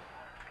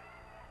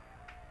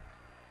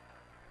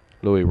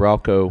 Louis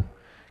Ralco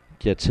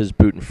gets his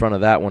boot in front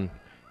of that one.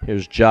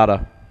 Here's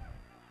Jada.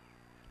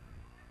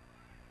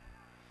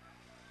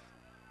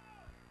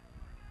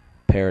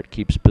 Parrott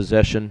keeps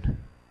possession.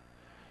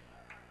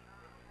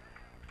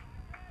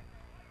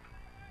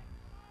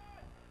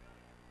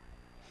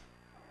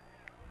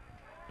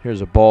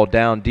 Here's a ball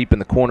down deep in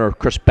the corner.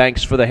 Chris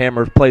Banks for the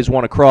Hammers plays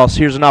one across.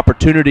 Here's an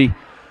opportunity.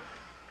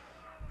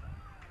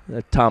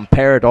 Tom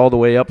Parrott all the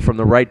way up from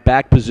the right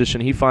back position.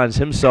 He finds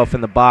himself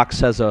in the box,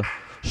 has a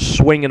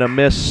swing and a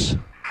miss.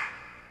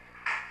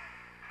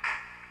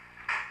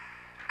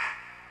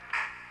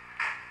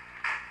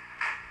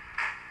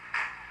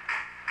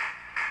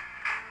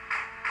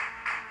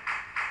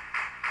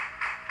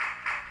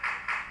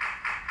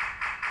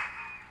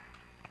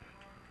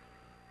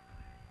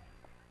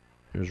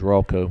 Here's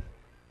Ralco.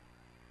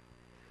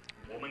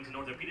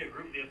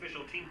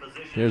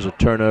 Here's a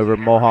turnover,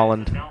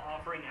 Mulholland.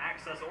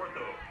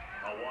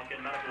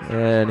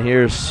 And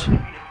here's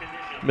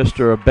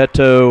Mr.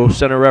 Abeto,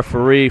 center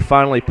referee,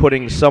 finally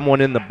putting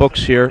someone in the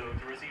books here.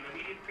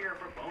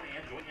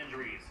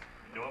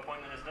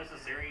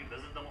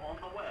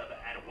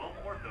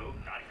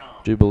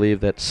 Do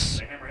believe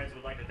that's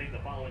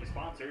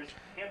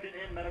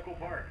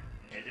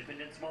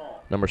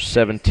number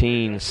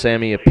 17,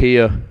 Sammy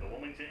Apia.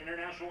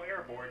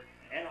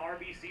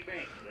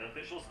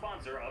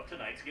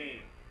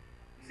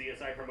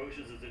 CSI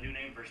Promotions is the new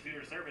name for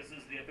Studer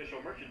Services, the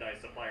official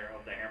merchandise supplier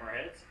of the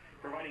Hammerheads,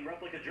 providing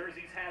replica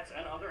jerseys, hats,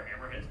 and other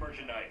Hammerheads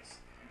merchandise.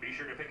 Be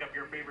sure to pick up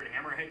your favorite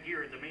Hammerhead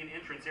gear at the main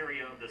entrance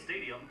area of the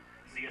stadium.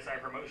 CSI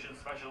Promotions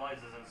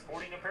specializes in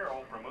sporting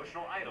apparel,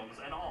 promotional items,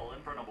 and all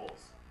imprintables.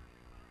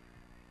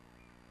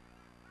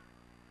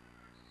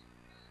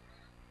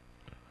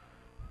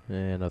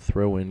 And a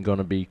throw-in going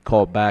to be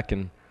called back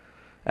and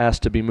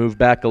asked to be moved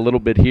back a little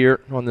bit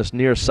here on this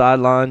near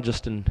sideline,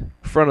 just in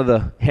front of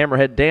the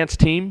Hammerhead dance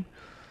team.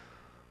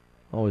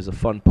 Always a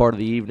fun part of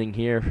the evening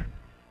here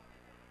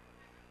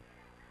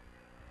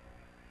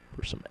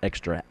for some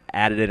extra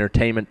added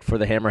entertainment for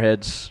the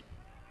Hammerheads.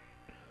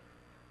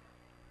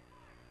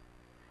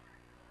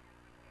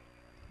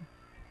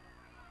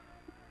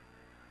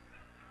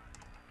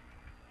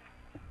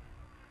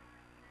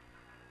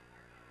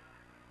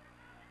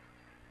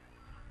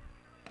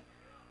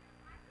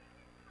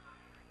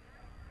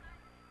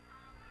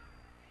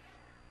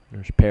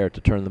 There's Parrott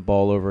to turn the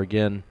ball over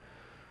again.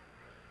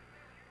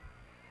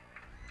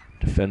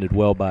 Defended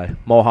well by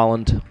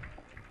Mulholland.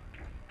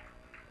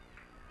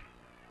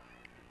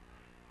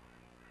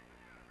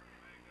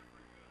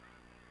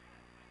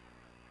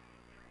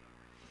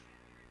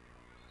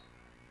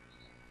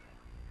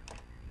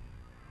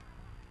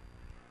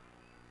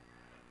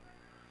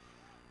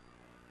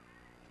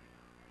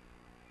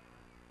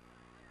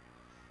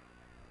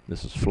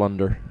 This is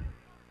Flunder.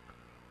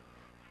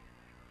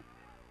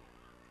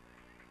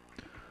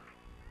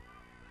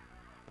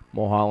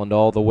 Mulholland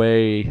all the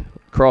way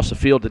across the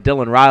field to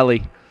Dylan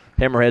Riley.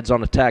 Hammerheads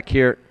on attack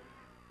here.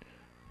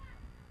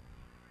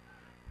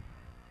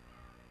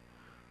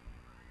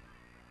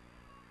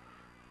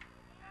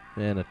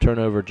 And a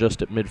turnover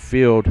just at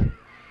midfield.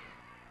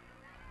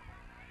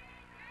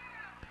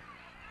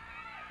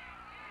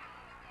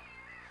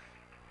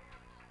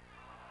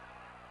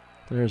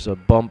 There's a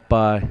bump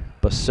by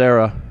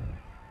Becerra.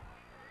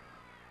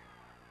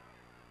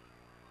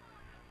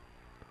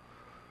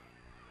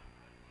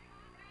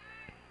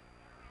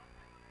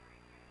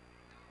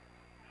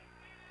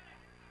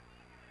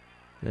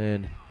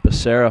 And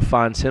Becerra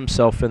finds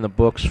himself in the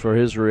books for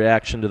his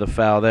reaction to the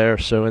foul there.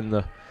 So in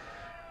the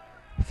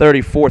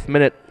 34th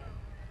minute,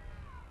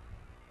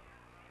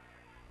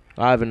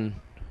 Ivan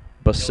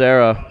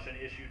Becerra Caution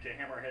issued to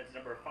Hammerheads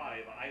number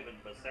 5, Ivan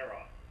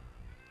Becerra.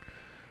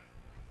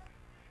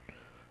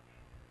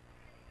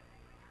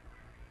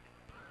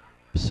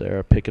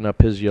 Becerra picking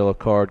up his yellow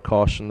card.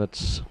 Caution,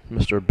 that's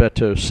Mr.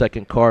 Beto's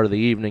second card of the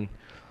evening.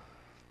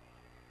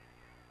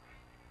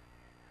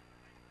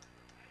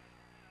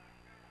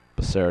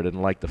 Becerra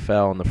didn't like the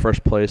foul in the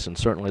first place and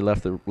certainly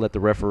let the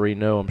referee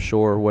know, I'm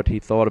sure, what he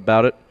thought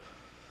about it.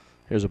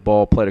 Here's a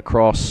ball played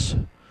across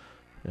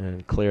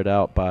and cleared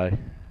out by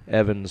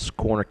Evans.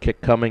 Corner kick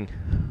coming.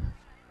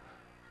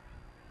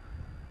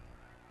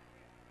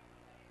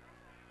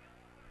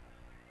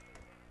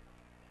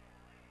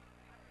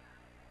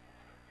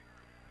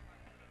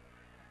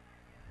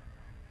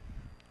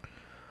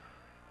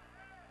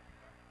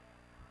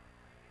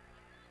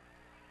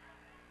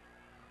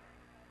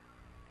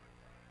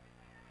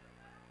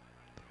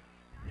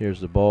 Here's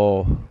the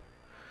ball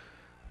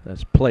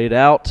that's played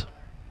out.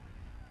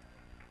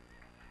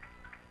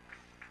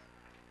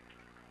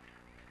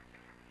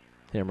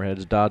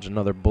 Hammerheads dodge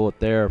another bullet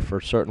there for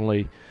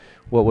certainly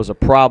what was a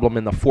problem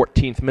in the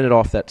 14th minute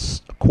off that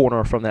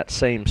corner from that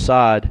same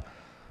side.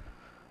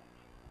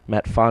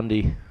 Matt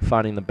Fondi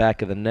finding the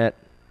back of the net.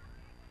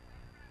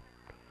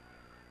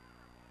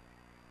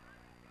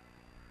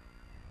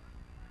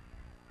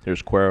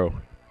 Here's Cuero.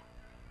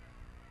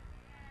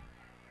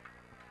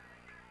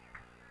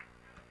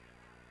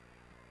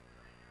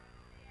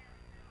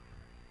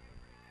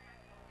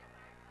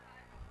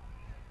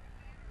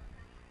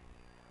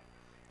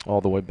 All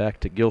the way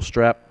back to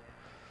Gilstrap.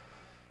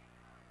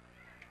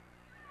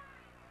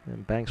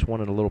 And Banks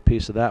wanted a little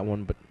piece of that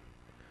one, but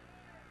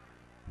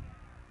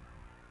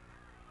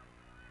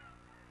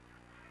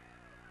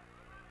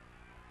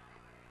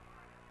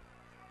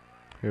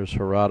here's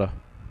Harada.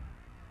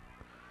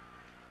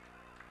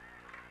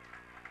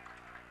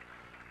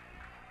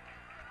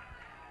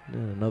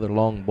 And another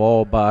long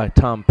ball by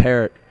Tom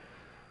Parrott.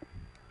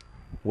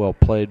 Well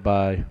played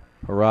by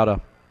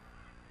Harada.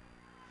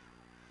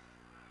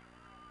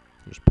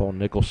 Here's Paul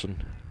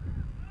Nicholson.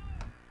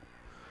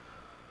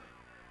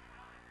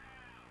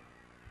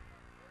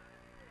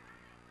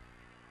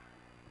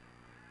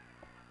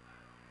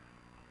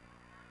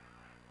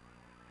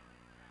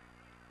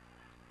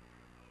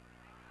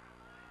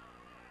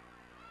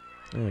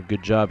 Yeah,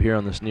 good job here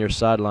on this near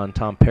sideline.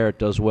 Tom Parrott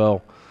does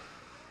well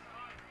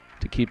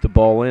to keep the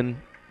ball in.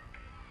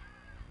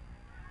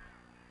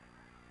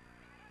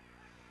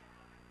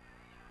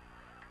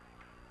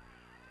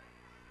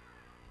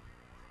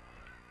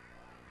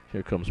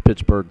 Here comes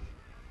Pittsburgh.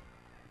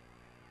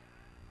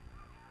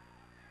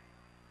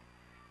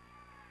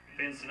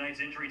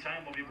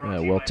 Yeah,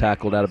 well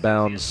tackled out of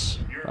bounds.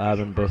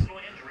 Ivan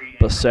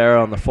Becerra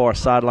on the far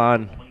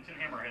sideline.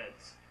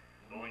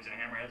 Wilmington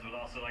Hammerheads would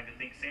also like to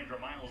thank Sandra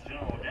Miles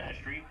General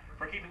Dentistry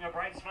for keeping a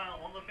bright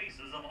smile on the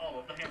faces of all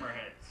of the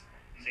Hammerheads.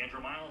 Sandra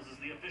Miles is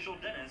the official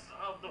dentist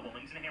of the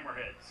Wilmington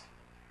Hammerheads.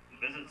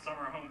 Visit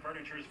Summer Home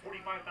Furniture's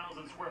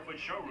 45,000 square foot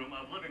showroom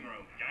of living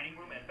room, dining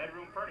room, and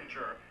bedroom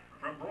furniture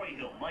from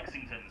Broyhill,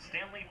 Lexington,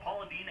 Stanley,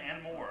 Paula Dean,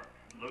 and more.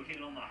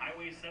 Located on the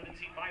Highway 17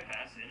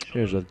 bypass in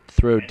Here's a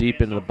throw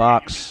deep into the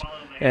box,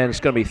 and it's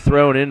going to be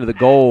thrown into the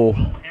goal.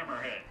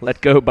 Let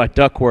go by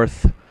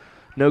Duckworth.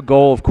 No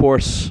goal, of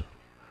course,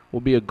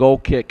 will be a goal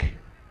kick.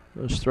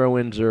 Those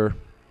throw-ins are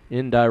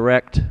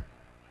indirect.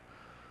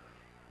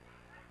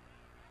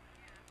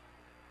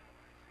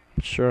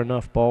 Sure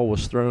enough, ball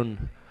was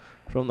thrown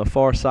from the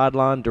far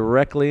sideline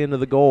directly into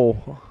the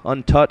goal,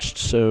 untouched,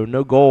 so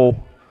no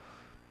goal.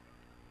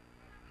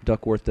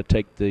 Duckworth to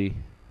take the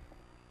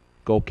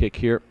goal kick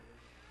here.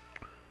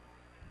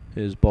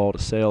 His ball to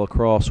sail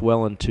across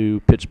well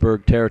into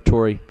Pittsburgh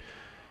territory.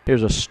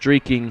 Here's a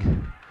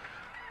streaking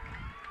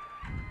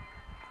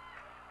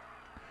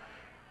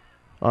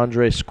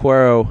Andres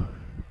Cuero,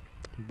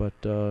 but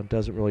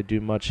doesn't really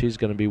do much. He's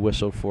going to be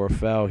whistled for a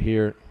foul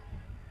here.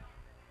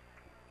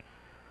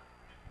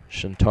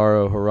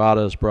 Shintaro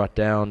Harada is brought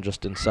down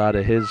just inside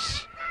of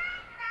his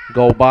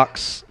goal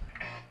box.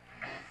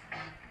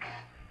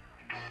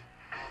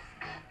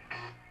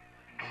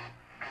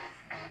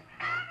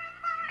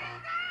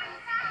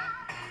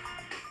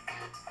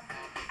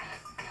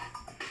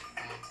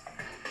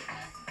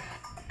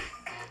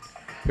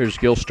 Here's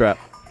Gilstrap.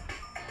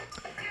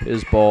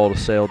 His ball to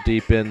sail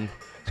deep in.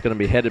 It's going to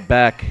be headed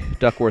back.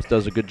 Duckworth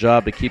does a good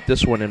job to keep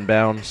this one in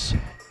bounds.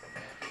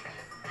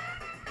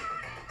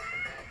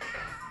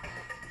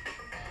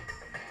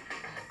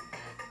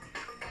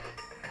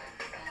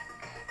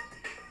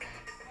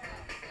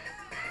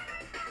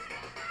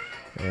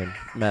 And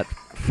Matt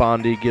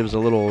Fondi gives a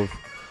little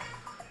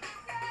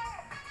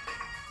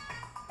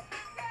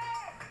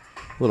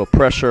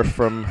pressure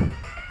from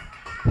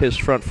his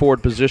front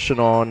forward position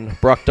on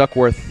Brock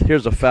Duckworth.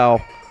 Here's a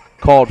foul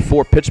called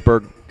for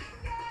Pittsburgh.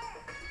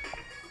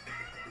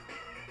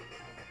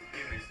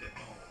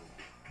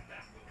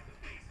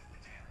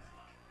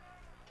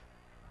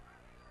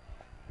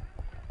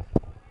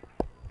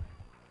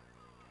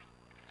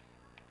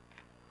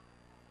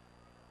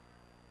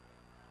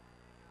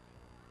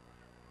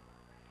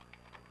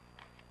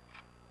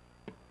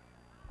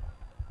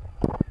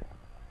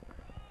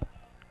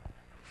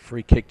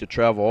 Free kick to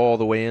travel all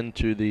the way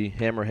into the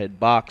Hammerhead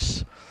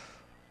box,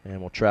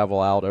 and will travel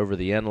out over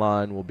the end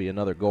line. Will be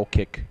another goal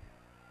kick.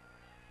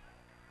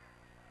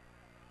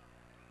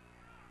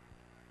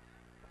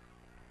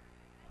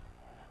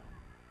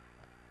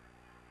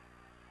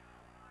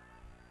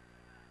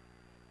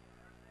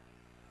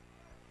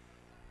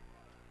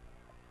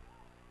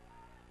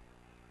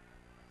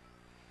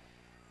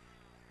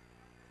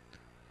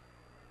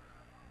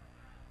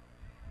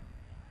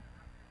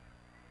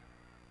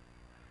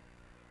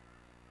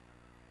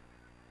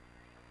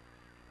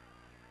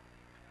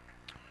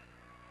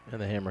 And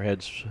the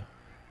Hammerheads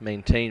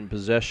maintain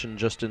possession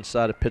just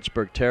inside of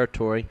Pittsburgh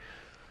territory.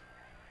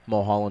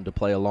 Mulholland to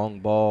play a long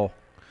ball.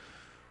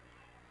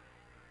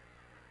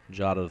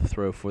 Jota to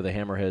throw for the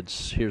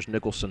Hammerheads. Here's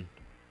Nicholson.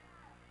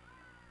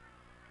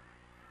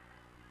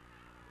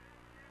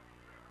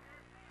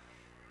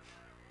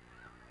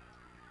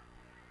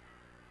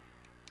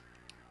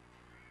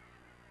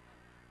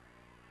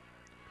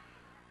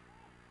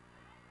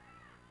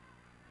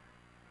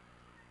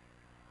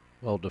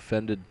 Well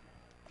defended.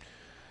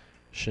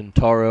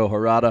 Shintaro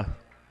Harada.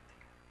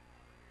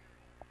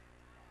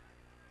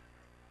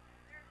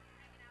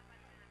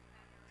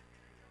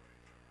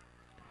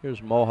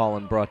 Here's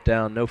Mulholland brought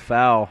down. No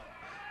foul.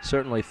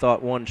 Certainly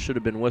thought one should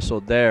have been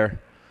whistled there.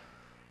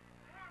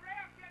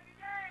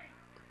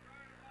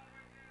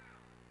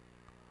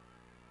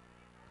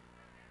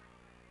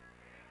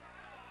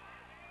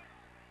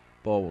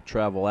 Ball will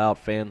travel out.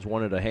 Fans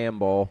wanted a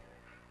handball.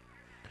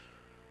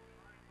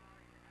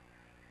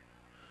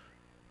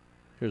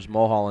 Here's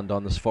Mulholland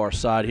on this far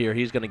side here.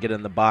 He's going to get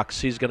in the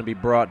box. He's going to be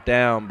brought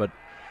down, but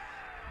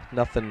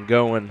nothing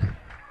going.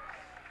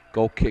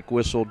 Goal kick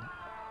whistled.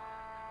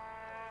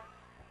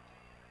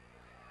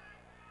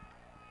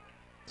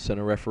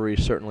 Center referee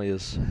certainly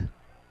has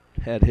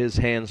had his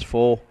hands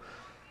full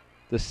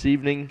this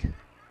evening.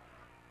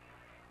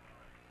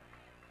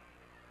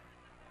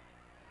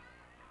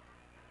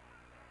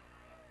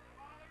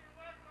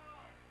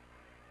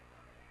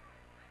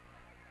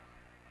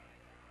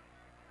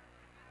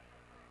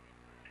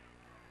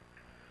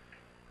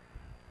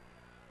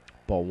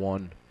 Ball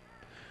won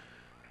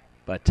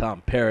by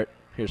Tom Parrott.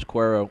 Here's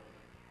Cuero.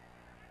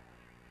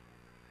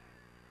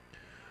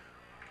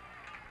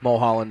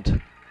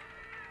 Mulholland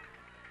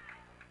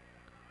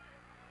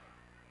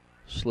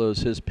slows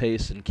his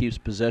pace and keeps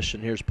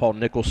possession. Here's Paul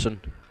Nicholson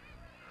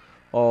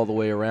all the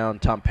way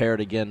around. Tom Parrott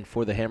again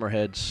for the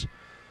Hammerheads.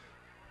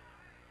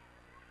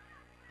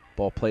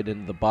 Ball played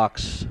into the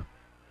box.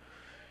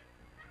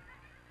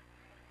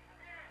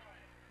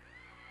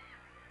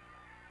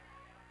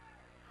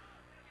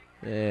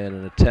 And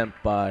an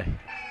attempt by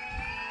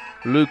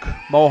Luke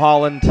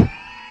Mulholland.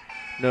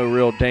 No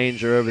real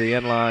danger over the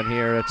end line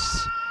here.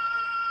 It's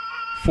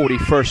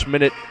 41st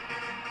minute.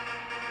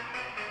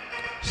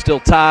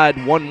 Still tied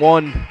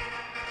 1-1.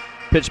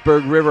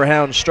 Pittsburgh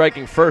Riverhounds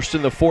striking first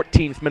in the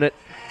 14th minute.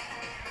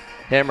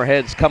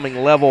 Hammerheads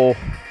coming level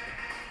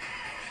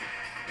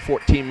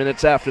 14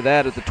 minutes after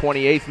that at the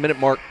 28th minute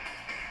mark.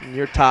 And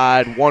you're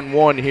tied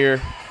 1-1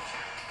 here.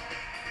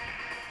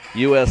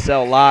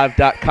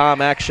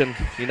 USLLive.com action,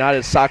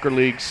 United Soccer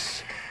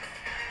Leagues.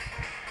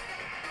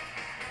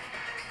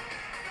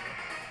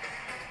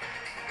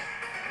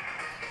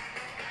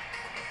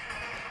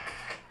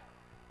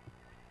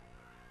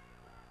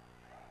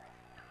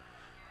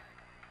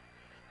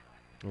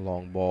 A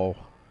long ball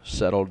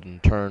settled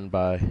and turned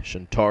by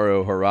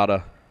Shintaro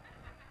Harada.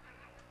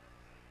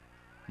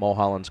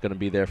 Mulholland's going to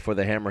be there for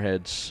the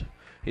Hammerheads.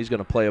 He's going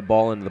to play a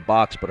ball into the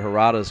box, but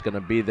Harada's going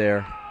to be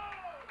there.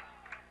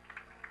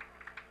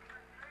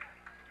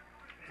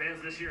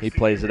 He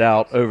plays it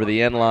out over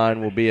the end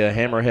line. Will be a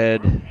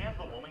Hammerhead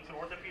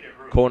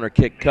corner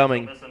kick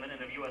coming.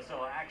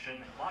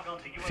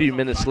 A few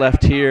minutes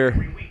left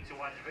here.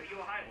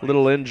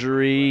 Little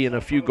injury and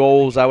a few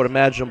goals. I would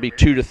imagine will be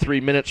 2 to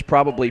 3 minutes.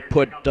 Probably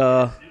put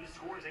up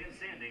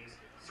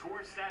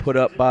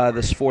by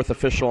this fourth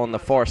official on the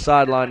far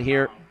sideline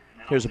here.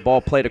 Here's a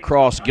ball played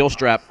across.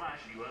 Gilstrap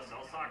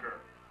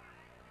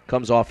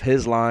comes off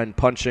his line,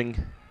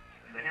 punching.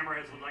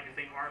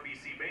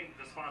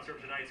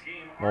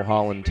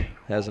 Mulholland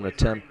has an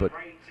attempt, but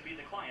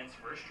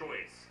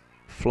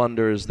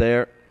Flunder is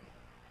there.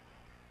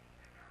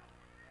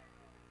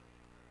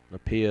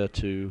 Napia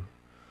to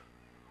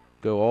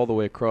go all the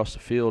way across the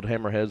field.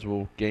 Hammerheads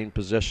will gain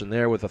possession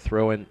there with a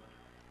throw-in.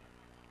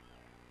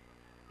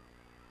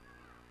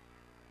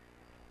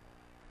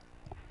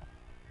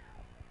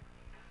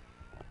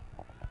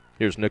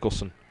 Here's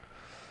Nicholson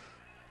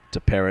to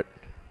Parrott.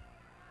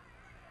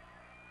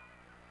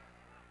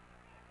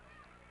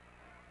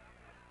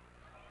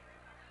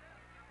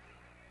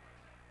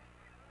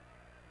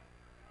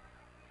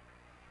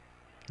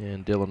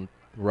 And Dylan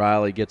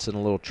Riley gets in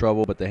a little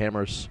trouble, but the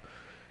Hammers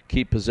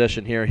keep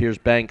possession here. Here's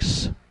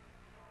Banks.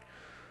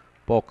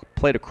 Ball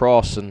played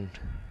across and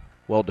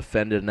well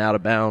defended and out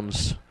of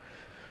bounds.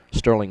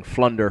 Sterling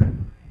Flunder.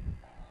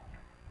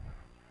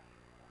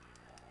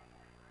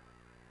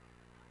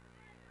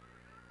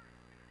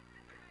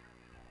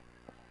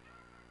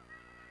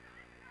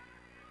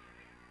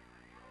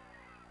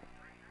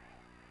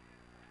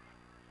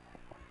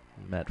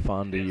 Matt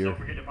Fondy, your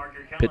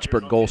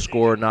Pittsburgh goal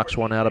scorer, knocks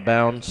one out of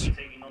bounds.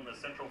 Taking on the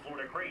Central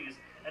Florida Craze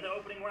in the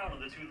opening round of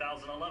the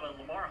 2011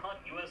 Lamar Hunt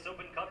U.S.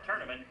 Open Cup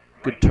Tournament.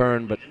 Good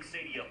turn, but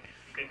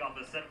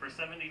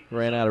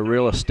ran out of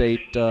real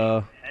estate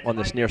on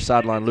this near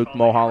sideline. Luke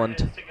Mulholland.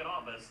 Ticket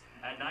office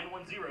at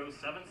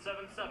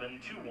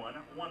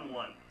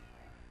 910-777-2111.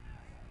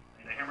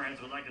 The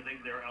Hammerheads would like to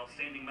thank their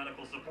outstanding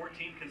medical support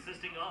team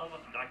consisting of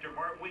Dr.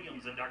 Bart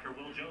Williams and Dr.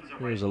 Will Jones.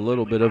 There's a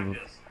little bit of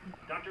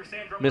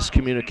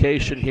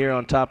miscommunication here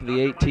on top of the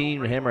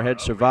 18. The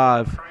Hammerheads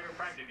survive.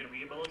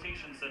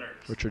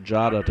 Richard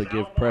Jada to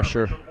give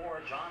pressure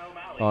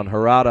on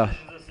Harada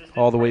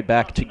all the way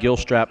back to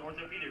Gilstrap.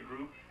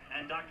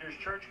 And Doctors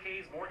Church,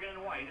 Case, Morgan,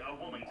 and White of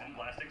Wilmington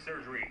Plastic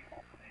Surgery.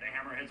 The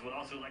Hammerheads would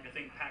also like to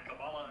thank Pat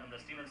Kabbalah and the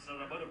Stevenson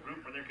Automotive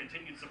Group for their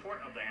continued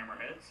support of the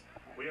Hammerheads.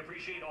 We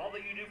appreciate all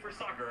that you do for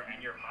soccer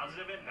and your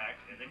positive impact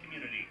in the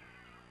community.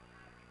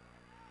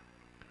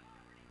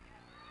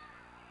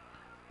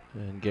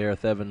 And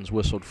Gareth Evans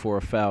whistled for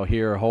a foul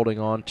here, holding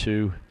on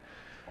to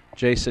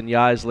Jason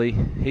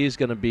Yisley. He's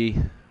going to be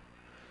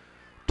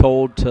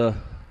told to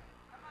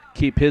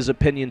keep his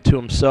opinion to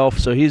himself,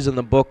 so he's in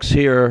the books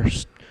here.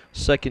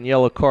 Second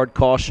yellow card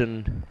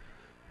caution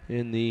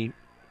in the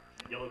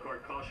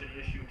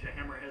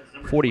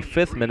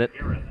 45th minute.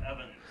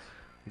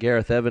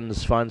 Gareth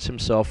Evans finds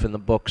himself in the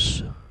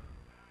books.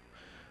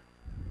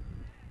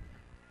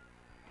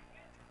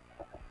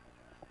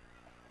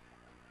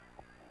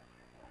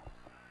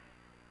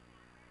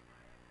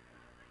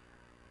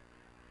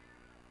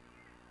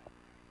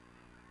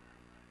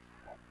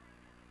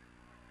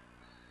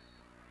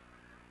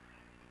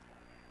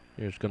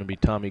 Here's going to be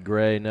Tommy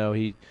Gray. No,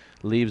 he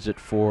leaves it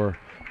for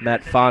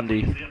Matt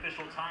Fondy.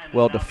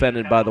 Well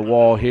defended by the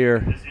wall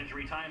here.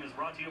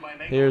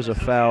 Here's a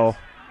foul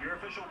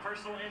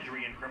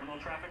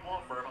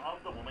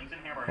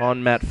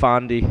on Matt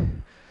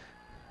Fondy.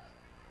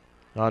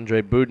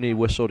 Andre Budny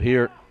whistled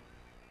here.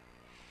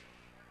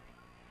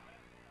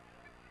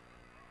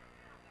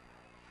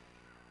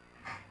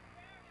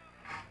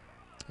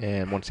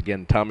 And once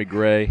again, Tommy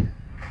Gray.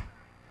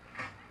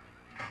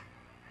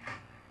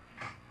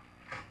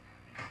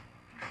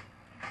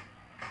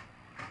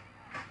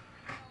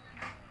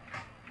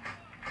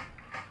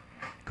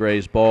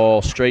 Gray's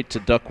ball straight to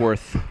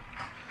Duckworth.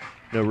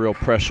 No real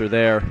pressure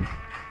there.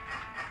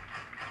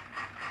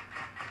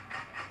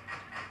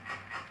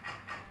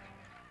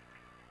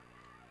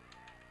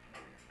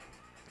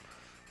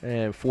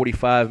 And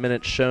 45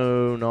 minutes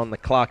shown on the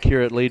clock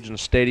here at Legion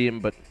Stadium,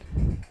 but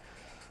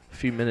a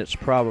few minutes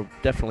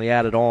definitely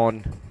added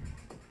on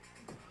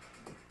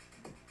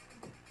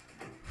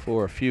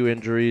for a few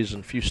injuries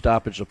and a few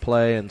stoppage of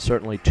play, and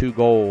certainly 2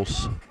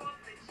 goals.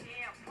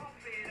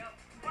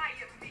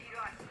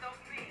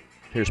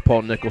 Here's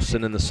Paul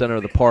Nicholson in the center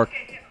of the park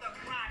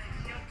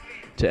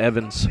to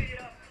Evans.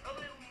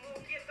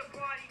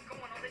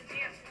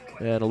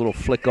 And a little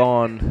flick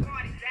on.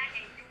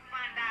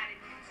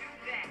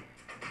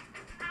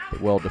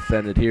 But well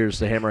defended. Here's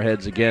the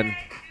Hammerheads again.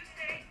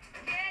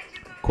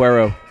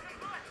 Cuero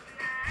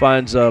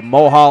finds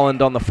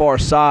Mulholland on the far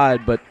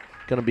side, but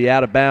going to be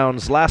out of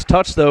bounds. Last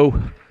touch,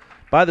 though,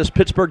 by this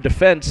Pittsburgh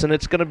defense, and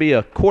it's going to be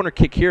a corner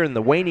kick here in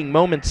the waning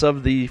moments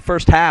of the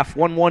first half.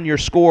 1-1 your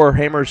score.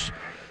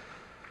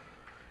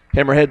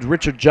 Hammerheads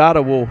Richard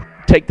Jada will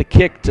take the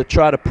kick to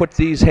try to put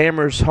these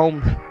Hammers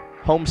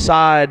home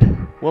side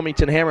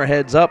Wilmington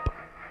Hammerheads up.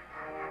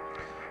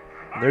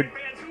 They're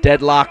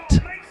deadlocked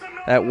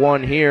at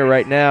 1 here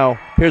right now.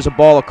 Here's a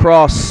ball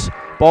across.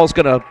 Ball's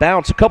going to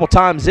bounce a couple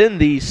times in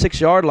the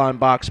 6-yard line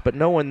box, but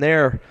no one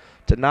there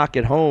to knock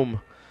it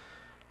home.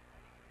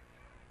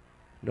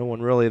 No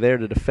one really there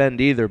to defend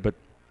either, but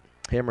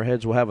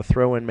Hammerheads will have a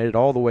throw-in. Made it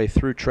all the way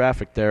through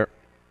traffic there.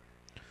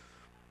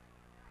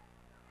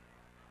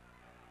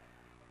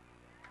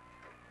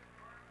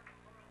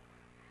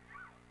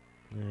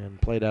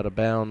 And played out of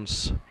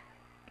bounds.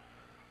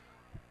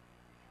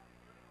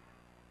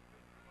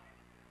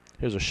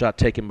 Here's a shot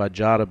taken by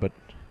Jada, but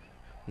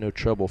no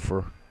trouble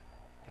for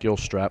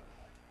Gilstrap.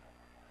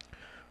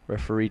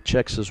 Referee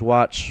checks his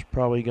watch.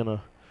 Probably going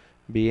to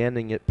be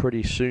ending it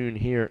pretty soon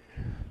here.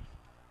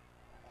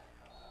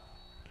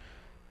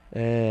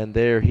 And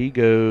there he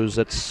goes.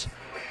 That's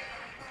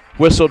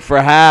whistled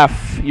for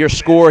half. Your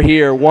score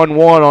here,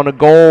 1-1 on a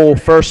goal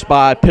first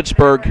by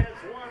Pittsburgh.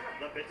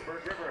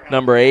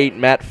 Number 8,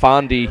 Matt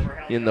Fondy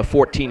in the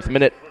 14th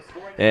minute.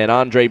 And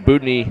Andre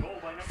Budny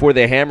for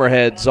the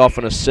Hammerheads off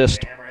an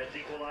assist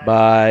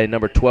by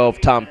number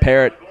 12, Tom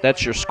Parrott.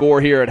 That's your score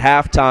here at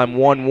halftime,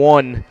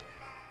 1-1.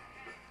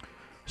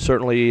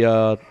 Certainly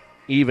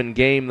even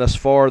game thus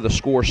far. The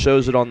score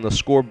shows it on the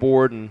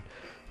scoreboard, and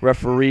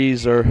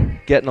referees are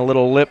getting a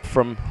little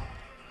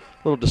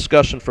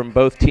discussion from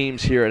both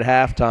teams here at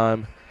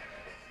halftime.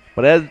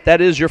 But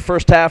that is your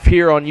first half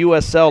here on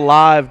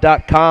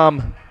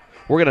USLLive.com.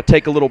 We're going to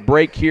take a little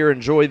break here,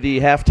 enjoy the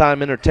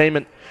halftime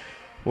entertainment.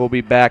 We'll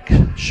be back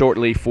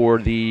shortly for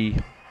the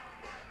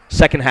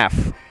second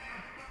half.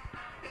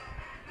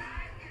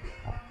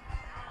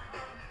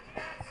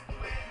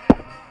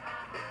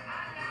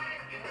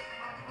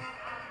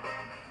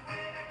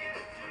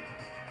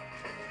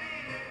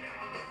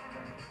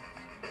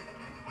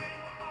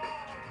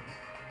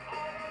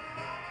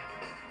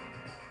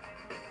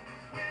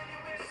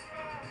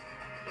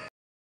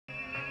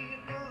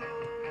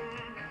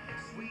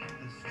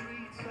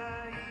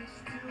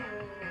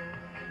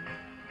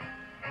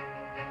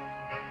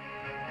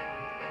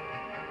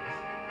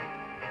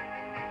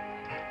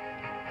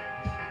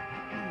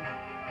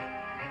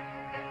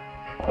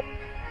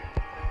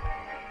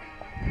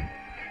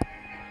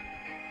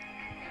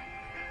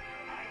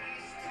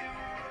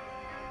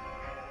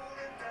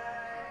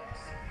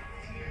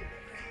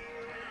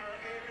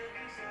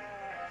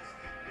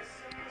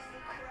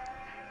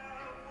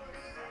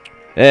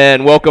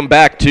 And welcome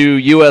back to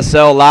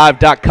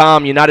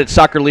USLLive.com. United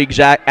Soccer League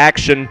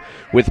action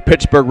with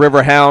Pittsburgh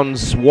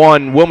Riverhounds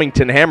 1,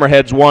 Wilmington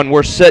Hammerheads 1.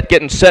 We're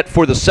getting set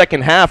for the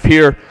second half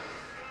here.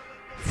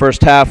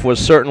 First half was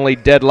certainly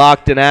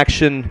deadlocked in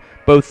action.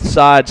 Both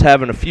sides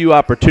having a few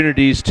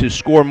opportunities to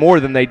score more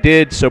than they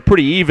did, so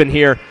pretty even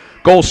here.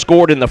 Goal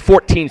scored in the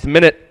 14th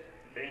minute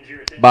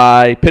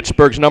by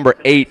Pittsburgh's number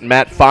 8,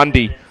 Matt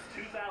Fondi.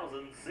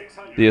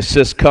 The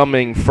assist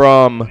coming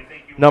from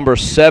number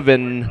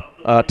 7,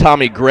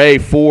 Tommy Gray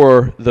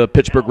for the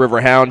Pittsburgh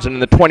Riverhounds. And in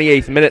the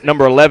 28th minute,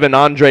 number 11,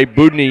 Andre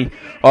Budny,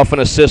 off an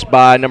assist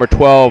by number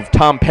 12,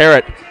 Tom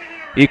Parrott,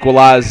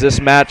 equalized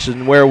this match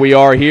and where we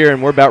are here.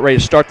 And we're about ready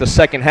to start the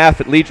second half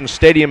at Legion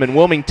Stadium in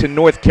Wilmington,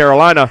 North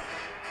Carolina.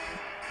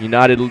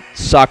 United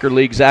Soccer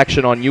League's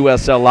action on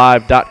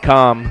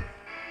USLLive.com.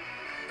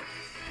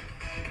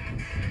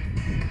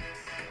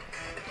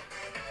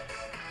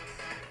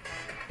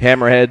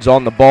 Hammerheads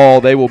on the ball.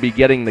 They will be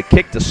getting the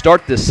kick to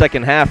start this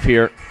second half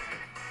here.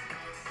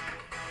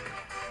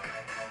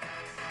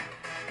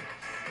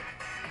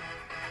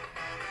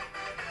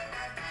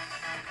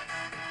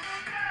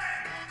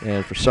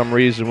 And for some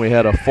reason we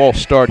had a false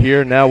start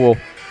here. Now we'll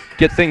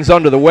get things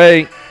under the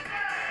way.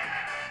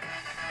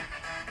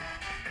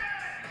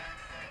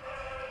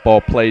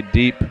 Ball played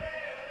deep.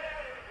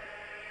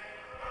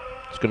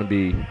 It's going to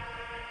be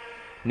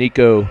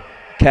Nico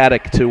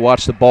Caddick to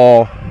watch the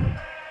ball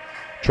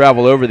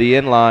travel over the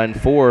inline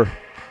for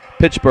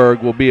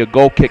Pittsburgh. Will be a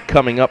goal kick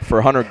coming up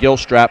for Hunter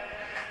Gilstrap.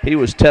 He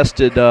was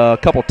tested a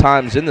couple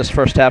times in this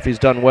first half. He's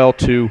done well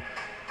to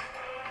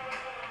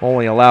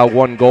only allow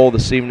one goal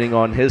this evening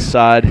on his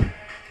side.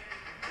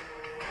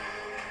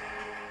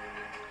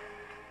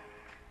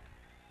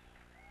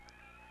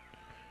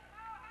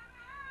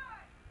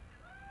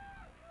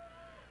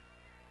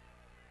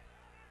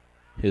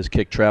 His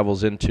kick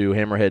travels into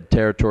Hammerhead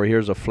territory.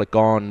 Here's a flick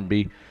on,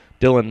 be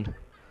Dylan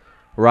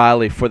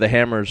Riley for the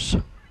Hammers.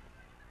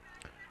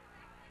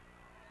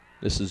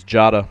 This is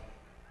Jota.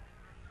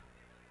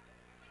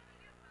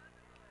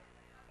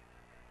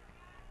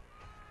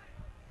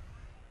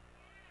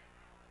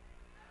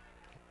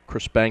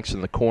 Chris Banks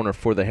in the corner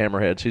for the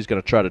Hammerheads. He's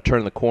going to try to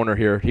turn the corner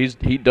here.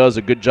 He does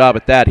a good job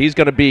at that. He's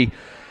going to be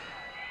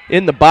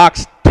in the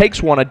box,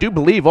 takes one, I do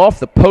believe, off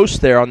the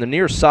post there on the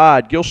near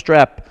side.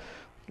 Gilstrap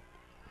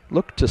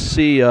looked to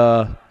see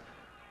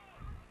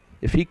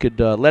if he could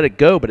let it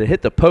go, but it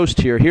hit the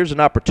post here. Here's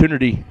an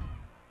opportunity.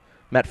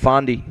 Matt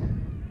Fondi.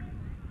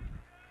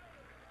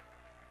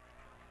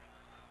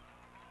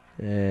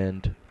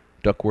 And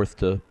Duckworth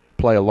to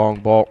play a long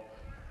ball.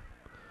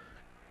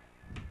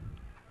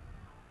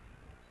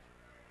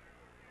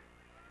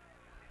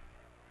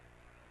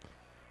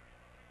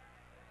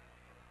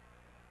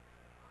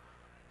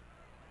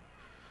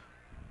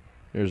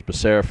 Here's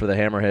Becerra for the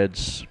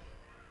Hammerheads.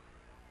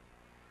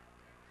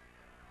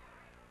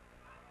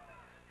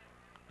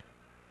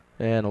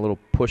 And a little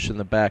push in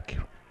the back.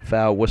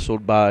 Foul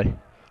whistled by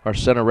our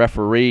center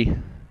referee,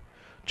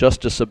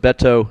 Justice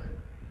Abeto.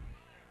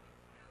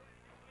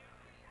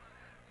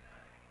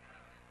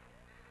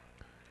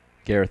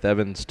 Gareth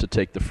Evans to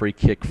take the free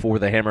kick for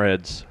the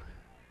Hammerheads.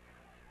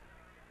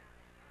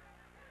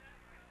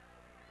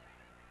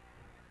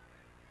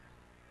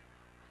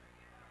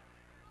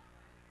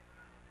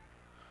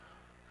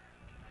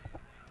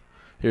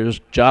 Here's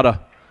Jota.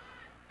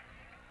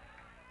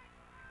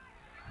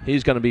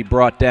 He's going to be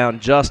brought down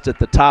just at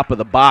the top of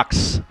the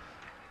box.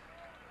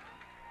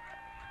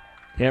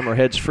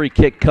 Hammerhead's free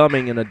kick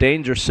coming in a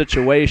dangerous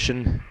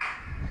situation.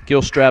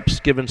 Gilstrap's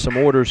given some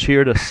orders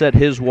here to set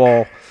his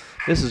wall.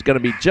 This is going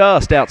to be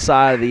just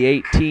outside of the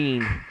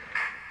 18.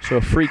 So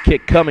a free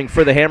kick coming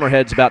for the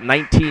Hammerheads about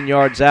 19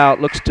 yards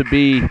out. Looks to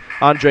be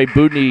Andre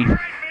Budny.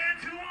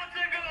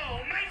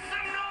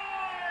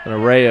 An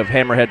array of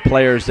Hammerhead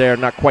players there.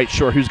 Not quite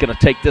sure who's going to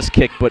take this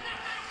kick, but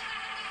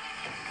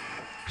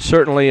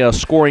certainly a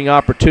scoring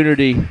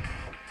opportunity.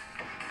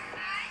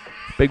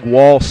 Big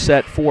wall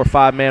set, 4 or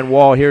 5 man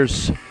wall.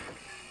 Here's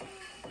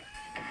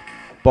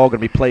ball going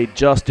to be played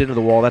just into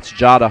the wall. That's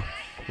Jada.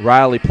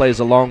 Riley plays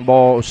a long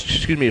ball, a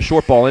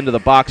short ball into the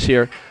box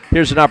here.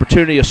 Here's an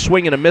opportunity, a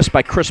swing and a miss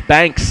by Chris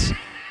Banks.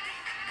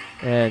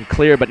 And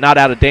clear, but not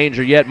out of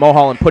danger yet.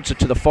 Mulholland puts it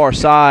to the far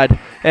side.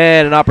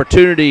 And an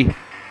opportunity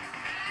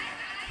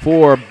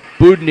for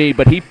Budny,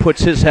 but he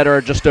puts his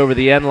header just over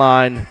the end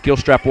line.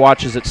 Gilstrap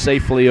watches it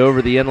safely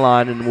over the end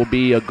line, and will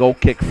be a goal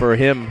kick for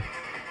him.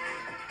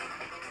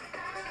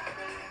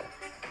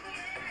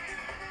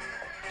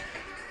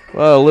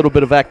 Well, a little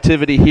bit of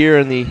activity here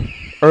in the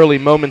early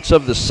moments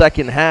of the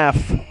second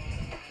half.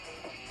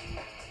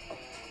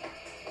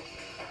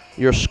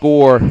 Your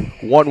score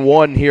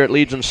 1-1 here at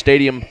Legion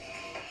Stadium.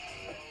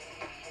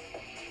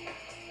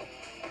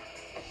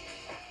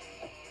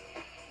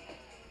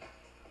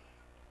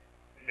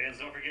 Fans,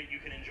 don't forget you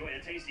can enjoy a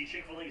tasty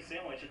Chick-fil-A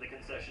sandwich at the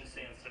concession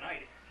stands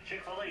tonight.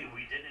 Chick-fil-A,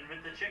 we didn't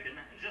invent the chicken,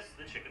 just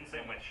the chicken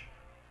sandwich.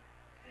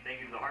 Thank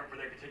you to the Heart for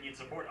their continued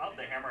support of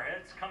the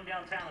Hammerheads. Come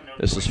downtown and know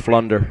this is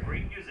Flunder.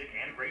 Great music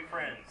and great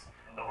friends.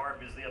 The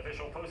Harp is the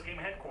official post-game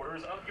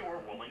headquarters of your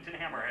Wilmington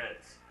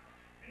Hammerheads.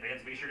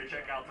 Fans, be sure to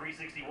check out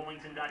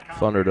 360wilmington.com.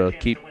 Flunder to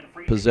keep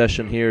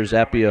possession here.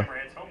 Zappia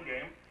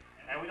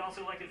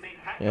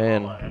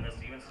and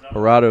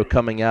Parado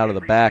coming out of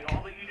the back.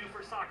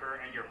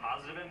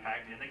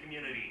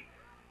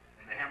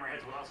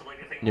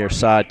 Near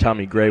side,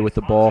 Tommy Gray with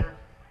the ball.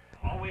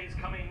 Always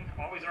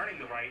earning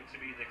the right to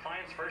be the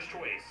client's first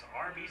choice,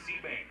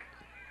 RBC Bank.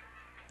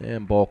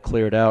 And ball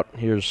cleared out.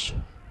 Here's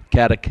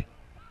Caddick.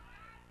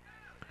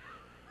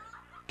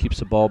 Keeps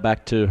the ball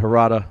back to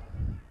Harada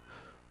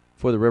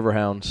for the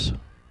Riverhounds.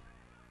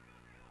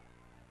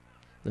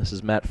 This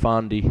is Matt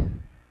Fondy.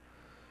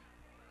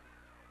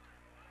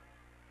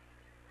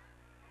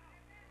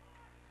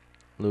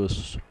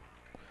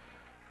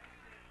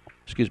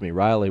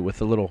 Riley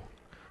with a little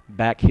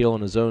back heel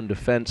in his own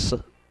defense.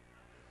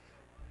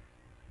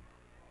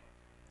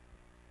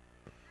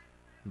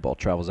 Ball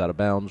travels out of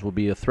bounds. Will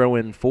be a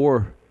throw-in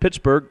for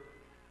Pittsburgh.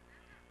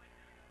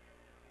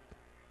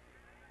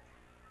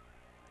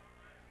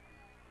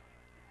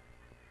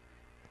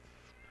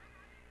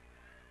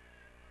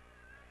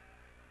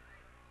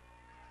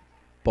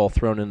 Ball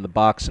thrown in the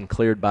box and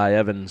cleared by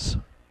Evans.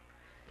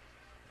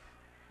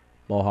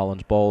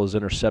 Mulholland's ball is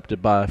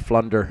intercepted by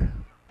Flunder.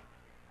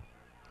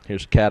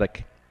 Here's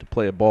Caddick to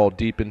play a ball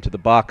deep into the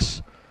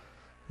box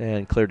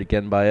and cleared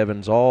again by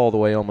Evans all the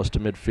way almost to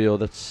midfield.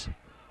 That's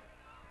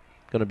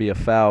going to be a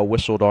foul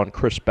whistled on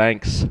Chris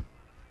Banks.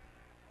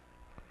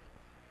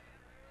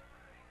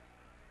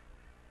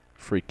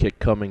 Free kick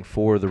coming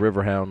for the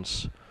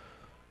Riverhounds.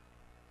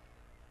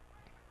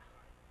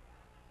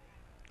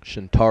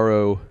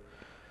 Shintaro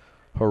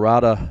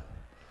Harada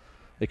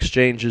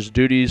exchanges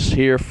duties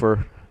here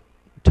for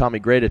Tommy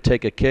Gray to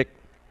take a kick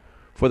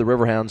for the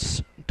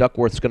Riverhounds.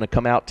 Duckworth's going to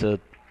come out to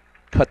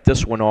cut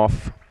this one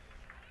off.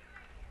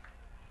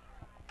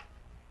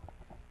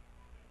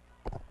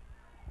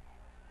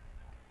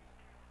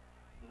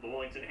 The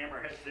Wilmington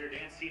Hammerheads, their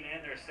dance team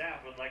and their staff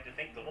would like to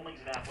thank the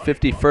Wilmington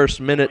Athletic 51st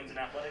minute.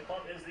 Wilmington Athletic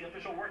Club is the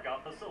official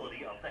workout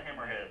facility of the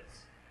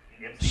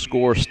Hammerheads.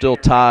 Score still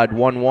tied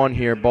 1-1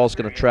 here. Ball's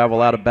going to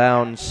travel out of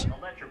bounds.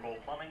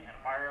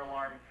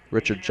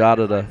 Richard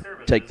Jada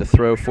to take the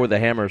throw for the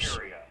Hammers.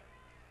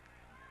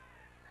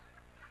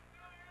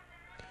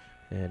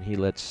 And he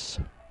lets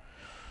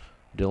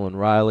Dylan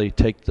Riley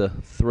take the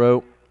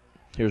throw.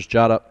 Here's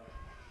Jada.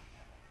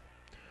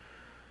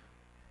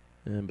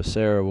 And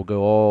Becerra will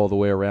go all the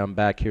way around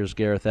back. Here's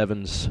Gareth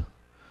Evans.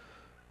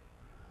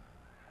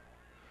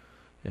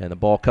 And the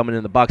ball coming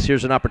in the box.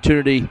 Here's an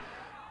opportunity.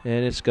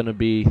 And it's going to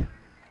be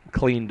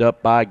cleaned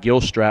up by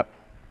Gilstrap.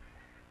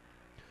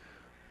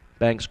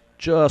 Banks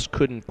just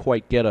couldn't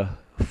quite get a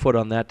foot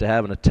on that to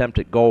have an attempt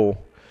at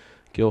goal.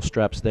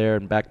 Gilstrap's there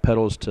and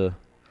backpedals to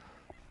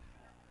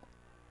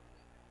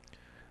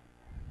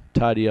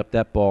tidy up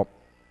that ball.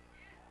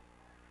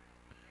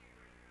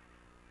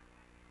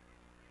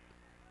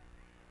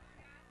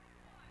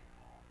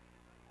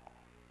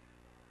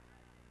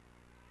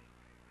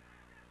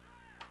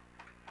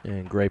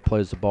 And Gray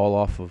plays the ball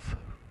off of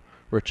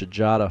Richard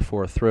Jada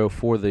for a throw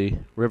for the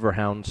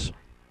Riverhounds.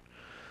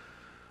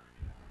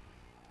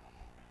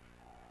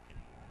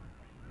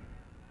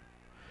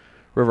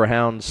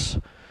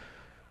 Riverhounds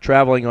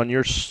traveling on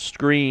your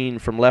screen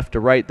from left to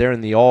right. They're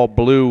in the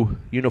all-blue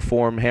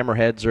uniform.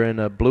 Hammerheads are in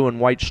a blue and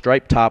white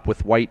striped top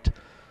with white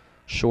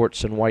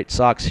shorts and white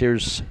socks.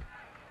 Here's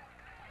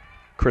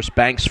Chris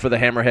Banks for the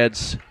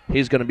Hammerheads.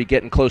 He's going to be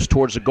getting close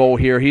towards the goal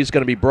here. He's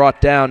going to be brought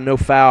down. No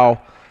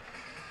foul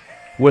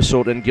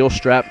whistled, and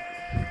Gilstrap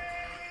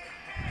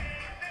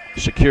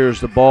secures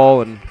the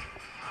ball and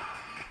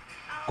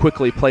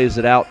quickly plays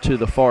it out to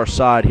the far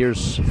side.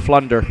 Here's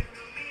Flunder.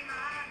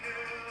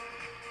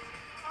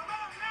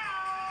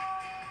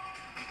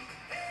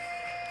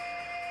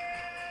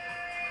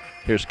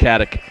 Here's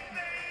Caddick.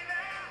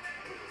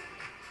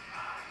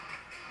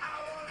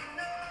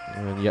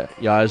 And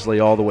Yaisley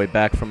all the way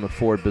back from the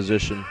forward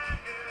position.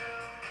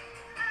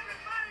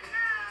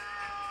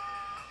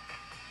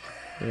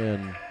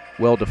 And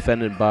well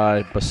defended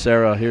by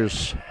Becerra.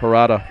 Here's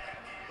Harada.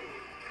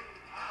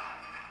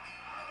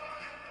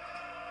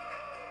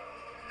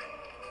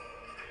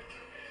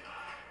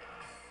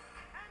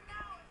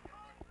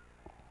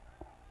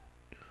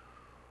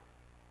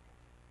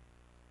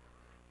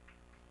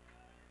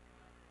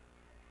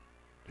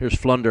 Here's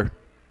Flunder.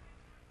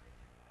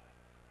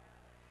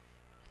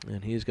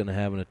 And he's going to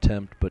have an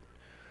attempt, but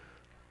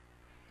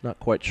not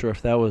quite sure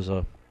if that was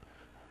a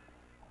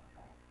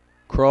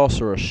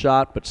cross or a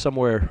shot, but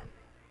somewhere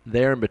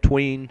there in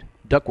between.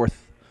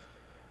 Duckworth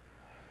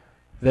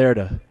there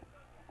to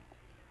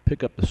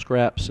pick up the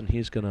scraps, and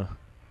he's going to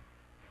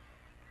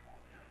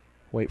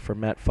wait for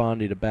Matt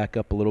Fondy to back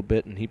up a little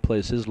bit, and he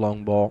plays his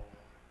long ball.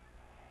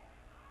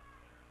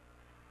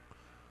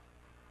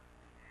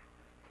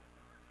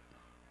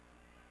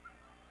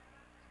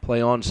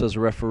 Play on, says the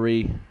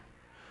referee.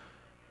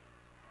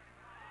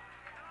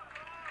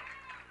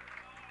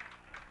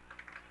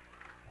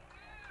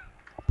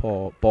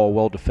 Ball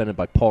well defended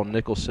by Paul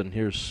Nicholson.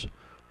 Here's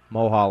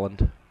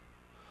Mulholland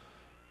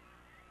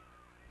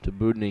to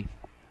Budny.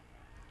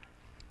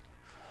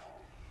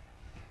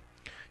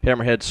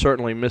 Hammerhead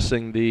certainly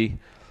missing the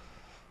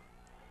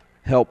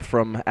help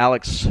from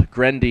Alex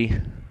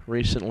Grendy.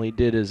 Recently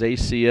did his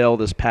ACL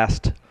this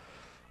past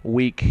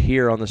week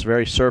here on this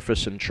very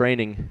surface in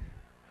training.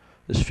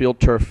 This field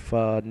turf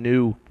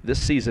new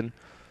this season.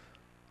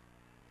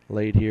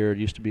 Laid here. It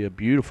used to be a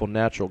beautiful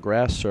natural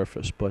grass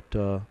surface,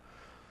 but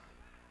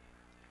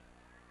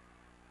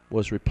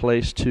was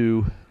replaced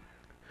to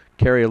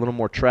carry a little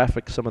more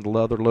traffic. Some of the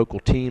other local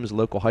teams,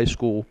 local high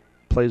school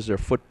plays their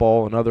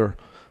football and other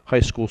high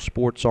school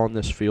sports on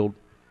this field.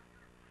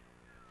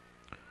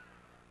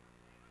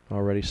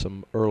 Already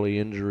some early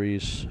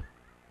injuries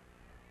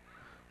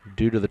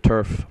due to the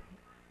turf.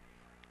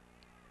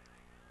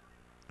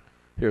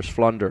 Here's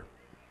Flunder.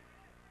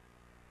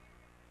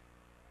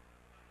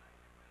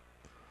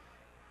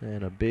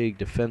 And a big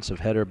defensive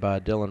header by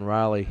Dylan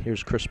Riley.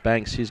 Here's Chris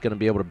Banks. He's going to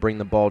be able to bring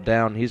the ball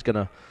down. He's going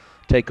to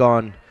take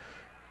on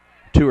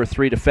 2 or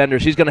 3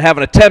 defenders. He's going to have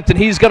an attempt, and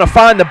he's going to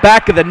find the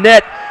back of the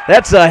net.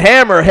 That's a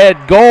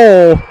Hammerhead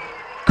goal.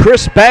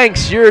 Chris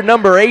Banks, your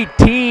number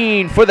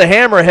 18 for the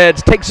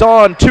Hammerheads, takes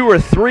on 2 or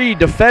 3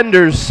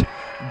 defenders,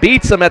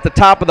 beats them at the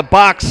top of the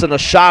box, and a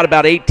shot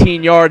about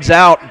 18 yards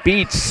out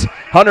beats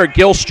Hunter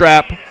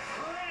Gilstrap.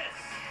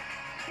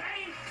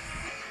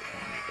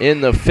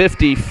 In the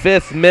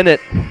 55th minute,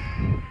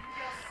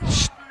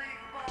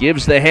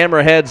 gives the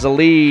Hammerheads a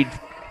lead.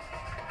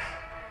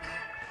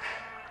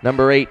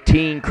 Number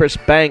 18, Chris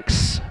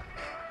Banks.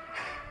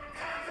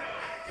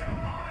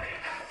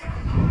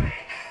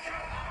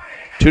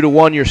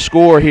 2-1 your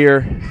score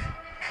here.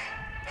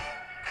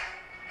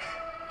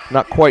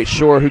 Not quite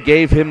sure who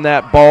gave him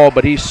that ball,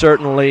 but he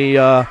certainly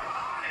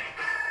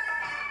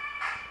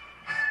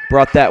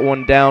brought that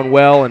one down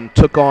well and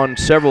took on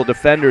several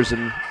defenders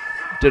and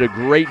did a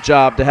great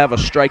job to have a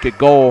strike at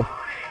goal.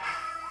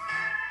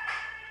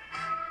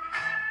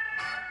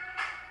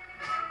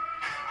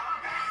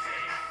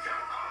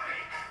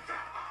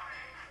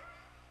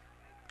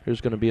 Here's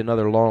going to be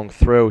another long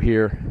throw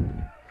here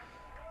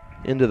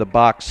into the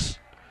box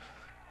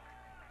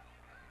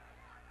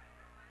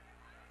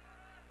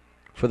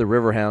for the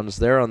Riverhounds.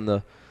 They're on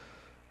the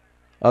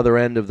other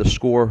end of the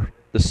score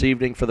this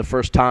evening for the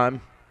first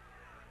time.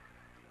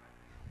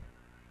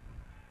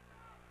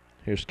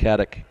 Here's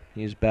Caddick.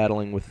 He's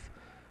battling with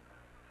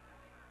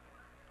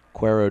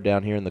Cuero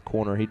down here in the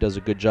corner. He does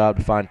a good job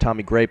to find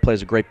Tommy Gray,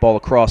 plays a great ball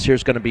across.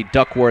 Here's going to be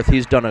Duckworth.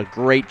 He's done a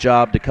great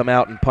job to come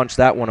out and punch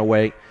that one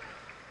away.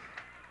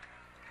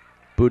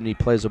 Budny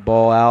plays a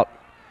ball out.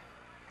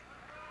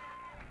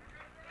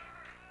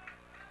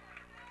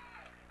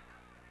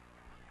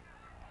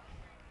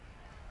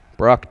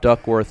 Brock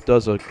Duckworth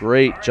does a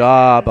great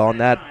job on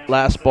that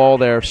last ball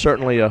there.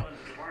 Certainly a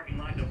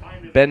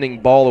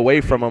bending ball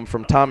away from him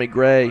from Tommy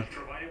Gray.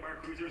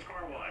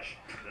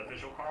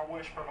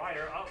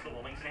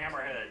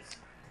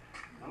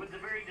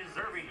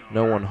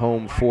 No one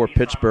home for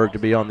Pittsburgh to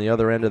be on the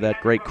other end of that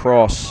great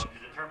cross.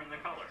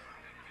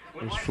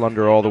 There's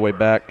Flunder all the way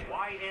back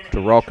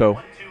to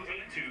Rocco.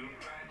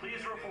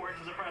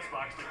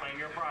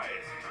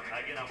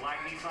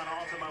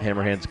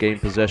 Hammerheads gain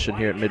possession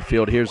here at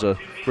midfield. Here's a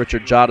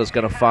Richard Jada's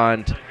going to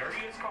find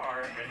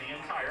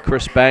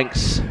Chris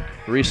Banks,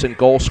 recent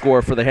goal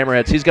scorer for the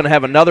Hammerheads. He's going to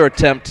have another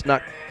attempt,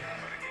 not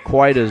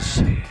quite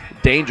as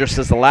dangerous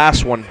as the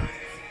last one.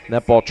 And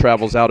that ball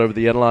travels out over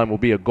the end line. Will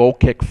be a goal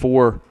kick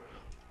for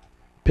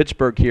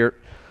Pittsburgh here.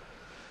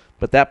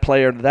 But that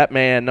player, that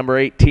man, number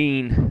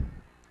 18,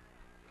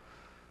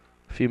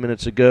 a few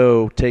minutes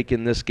ago,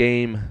 taking this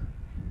game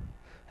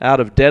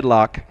out of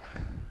deadlock.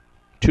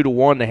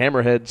 2-1 the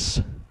Hammerheads.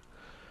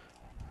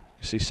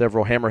 You see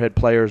several Hammerhead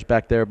players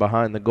back there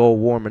behind the goal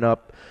warming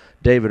up.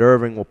 David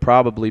Irving will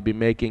probably be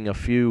making a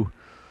few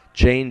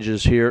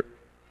changes here.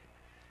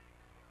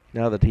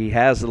 Now that he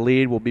has the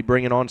lead, we'll be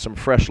bringing on some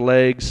fresh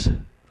legs.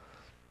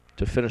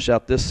 to finish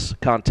out this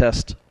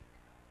contest.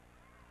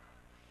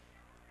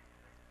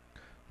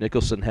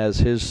 Nicholson has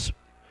his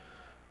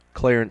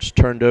clearance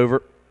turned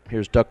over.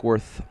 Here's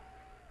Duckworth.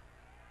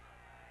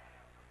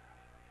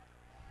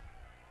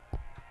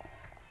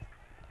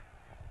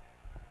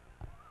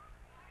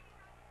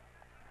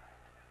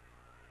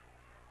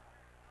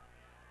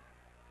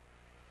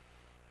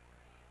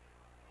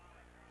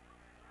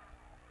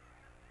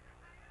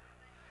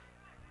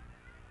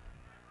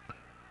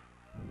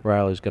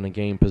 Riley's going to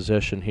gain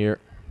possession here.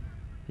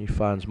 He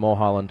finds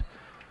Mulholland.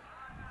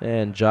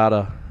 And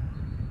Jada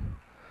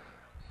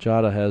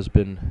has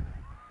been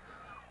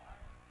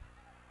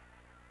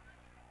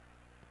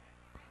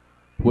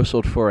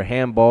whistled for a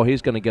handball.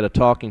 He's going to get a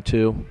talking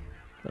to.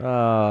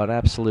 An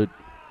absolute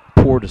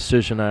poor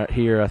decision out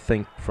here, I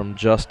think, from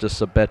Justice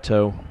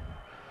Abeto.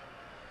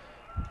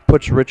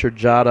 Puts Richard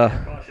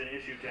Jada Caution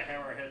issued to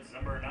Hammerheads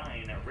number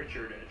 9,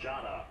 Richard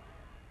Jada.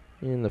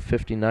 in the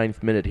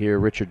 59th minute here.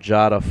 Richard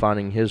Jada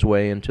finding his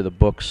way into the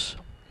books.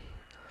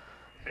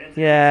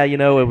 Yeah, you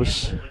know, it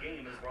was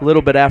a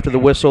little bit after the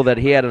whistle that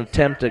he had an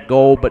attempt at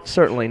goal, but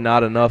certainly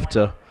not enough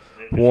to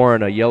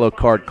warrant a yellow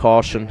card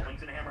caution.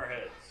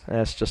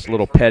 That's just a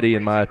little petty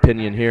in my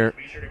opinion here.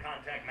 Be sure to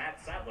contact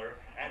Matt Sadler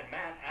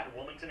at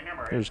Wilmington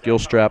Hammerheads. Here's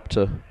Gilstrap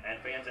to And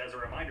fans, as a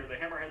reminder, the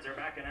Hammerheads are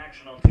back in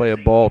action on play a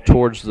Tuesday ball evening.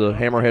 towards the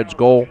Hammerheads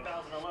goal.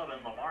 2011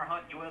 Lamar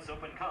Hunt US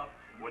Open Cup,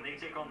 when they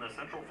take on the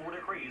Central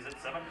Florida Craze at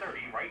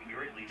 7:30 right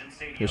here at Legion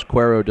Stadium. Here's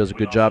Cuero, does a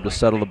good job to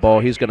settle the ball.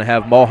 He's going to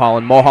have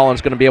Mulholland.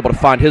 Mulholland's going to be able to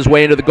find his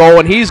way into the goal,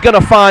 and he's going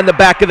to find the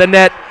back of the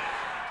net.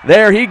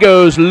 There he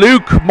goes,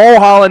 Luke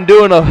Mulholland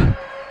doing a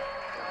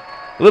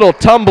little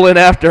tumbling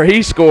after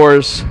he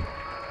scores.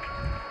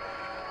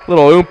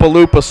 Little Oompa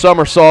Loompa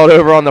somersault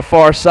over on the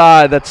far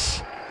side.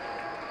 That's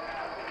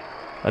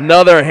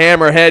another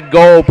Hammerhead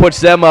goal,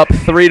 puts them up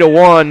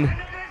 3-1.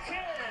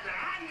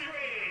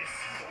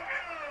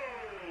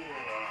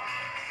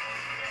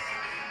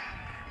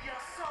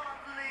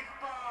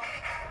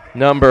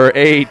 Number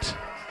 8,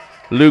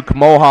 Luke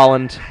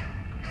Mulholland.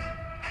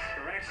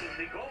 Correction,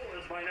 the goal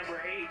is by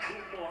number 8,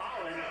 Luke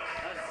Mulholland.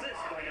 Assist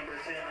by number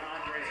 10,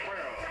 Andres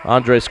Cuero.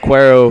 Andres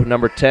Cuero,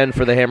 number 10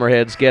 for the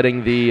Hammerheads,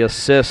 getting the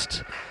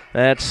assist.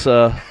 That's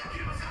a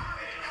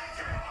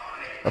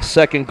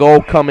second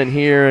goal coming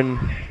here in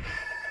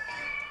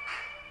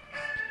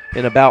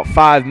about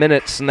 5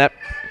 minutes, and that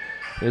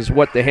is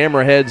what the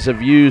Hammerheads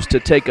have used to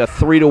take a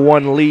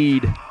 3-1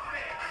 lead.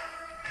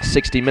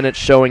 60 minutes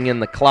showing in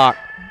the clock.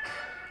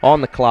 On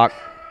the clock,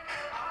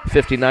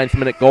 59th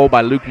minute goal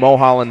by Luke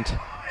Mulholland.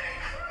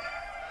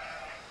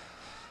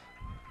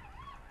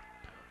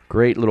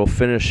 Great little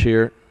finish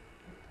here.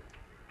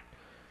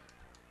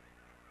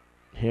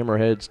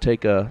 Hammerheads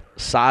take a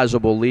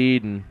sizable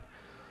lead, and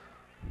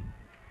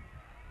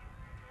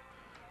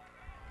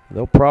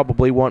they'll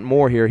probably want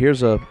more here.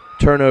 Here's a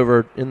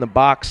turnover in the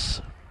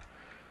box.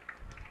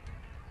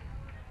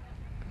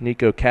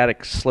 Nico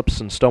Caddick slips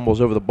and stumbles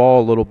over the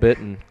ball a little bit,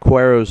 and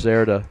Cuero's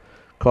there to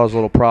cause a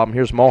little problem.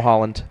 Here's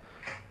Mulholland.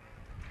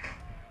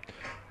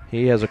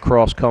 He has a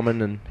cross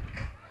coming and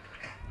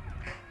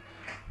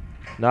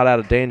not out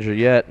of danger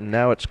yet, and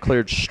now it's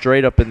cleared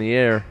straight up in the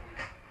air.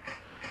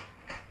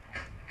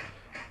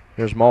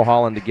 There's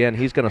Mulholland again.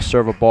 He's going to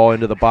serve a ball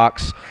into the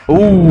box.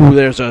 Ooh,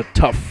 there's a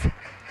tough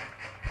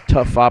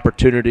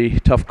opportunity,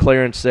 tough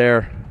clearance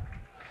there,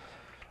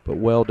 but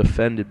well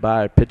defended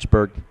by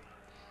Pittsburgh. I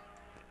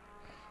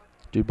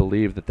do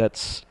believe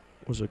that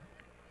was a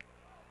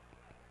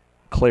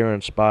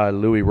clearance by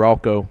Louis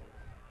Ralco.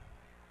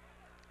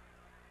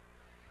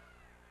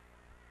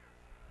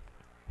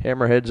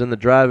 Hammerheads in the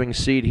driving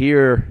seat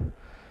here,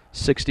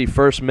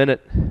 61st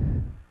minute.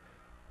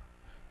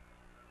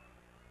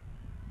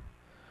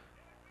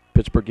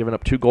 Pittsburgh giving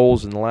up 2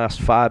 goals in the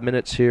last 5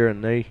 minutes here,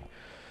 and they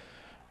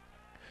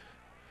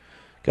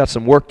got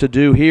some work to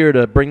do here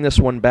to bring this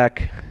one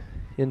back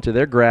into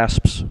their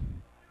grasps.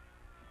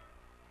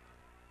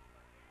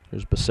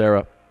 Here's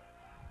Becerra.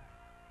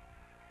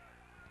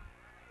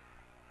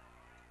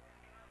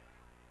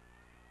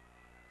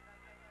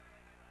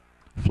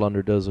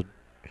 Flunder does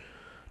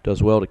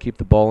well to keep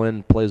the ball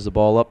in, plays the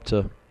ball up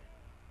to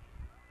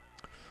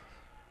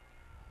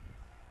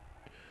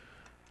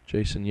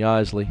Jason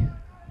Yisley.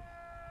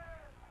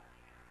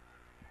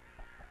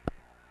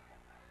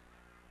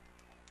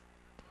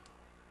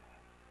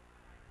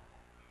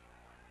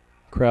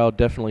 Crowd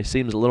definitely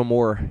seems a little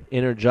more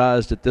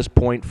energized at this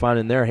point,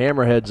 finding their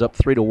Hammerheads up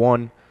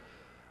 3-1.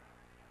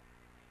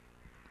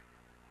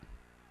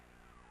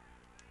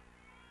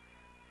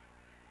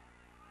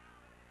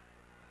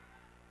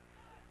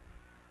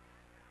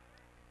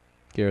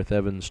 Gareth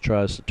Evans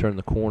tries to turn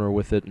the corner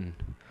with it and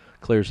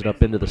clears it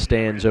up into the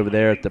stands over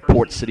there at the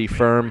Port City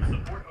Firm.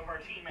 Support of our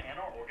team and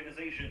our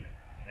organization.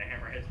 The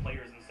Hammerheads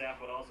players and staff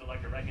would also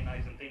like to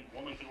recognize and thank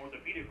Wilmington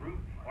Orthopedic Group,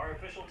 our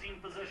official team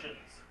physicians.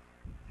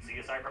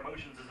 CSI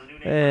Promotions is the new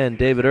name. And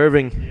David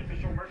Irving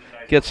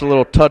gets a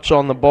little touch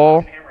on the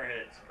ball.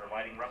 Hammerheads,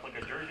 providing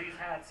replica jerseys,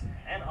 hats,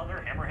 and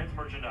other Hammerheads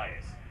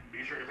merchandise.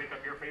 Be sure to pick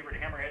up your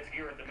favorite Hammerheads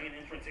gear at the main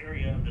entrance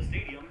area of the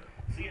stadium.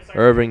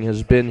 Irving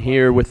has been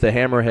here with the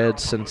Hammerheads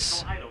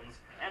since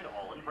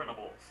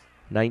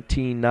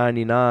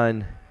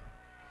 1999.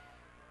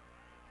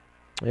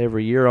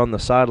 Every year on the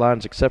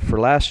sidelines except for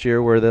last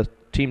year where the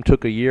team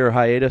took a year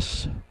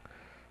hiatus.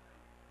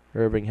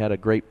 Irving had a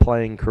great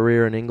playing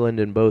career in England,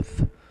 in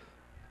both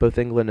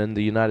England and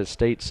the United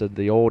States at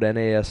the old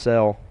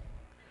NASL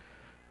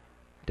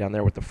down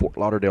there with the Fort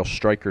Lauderdale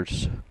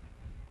Strikers.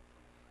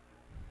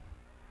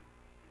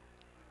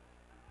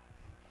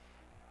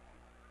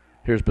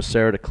 Here's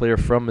Becerra to clear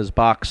from his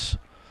box.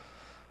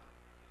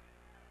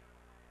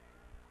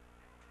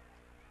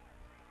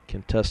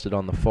 Contested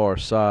on the far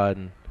side.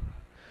 And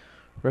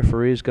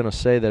referee's going to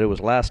say that it was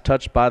last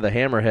touched by the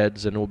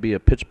Hammerheads and it will be a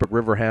Pittsburgh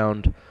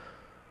Riverhound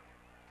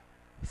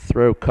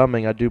throw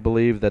coming. I do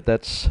believe that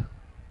that's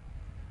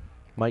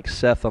Mike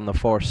Seth on the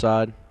far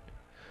side.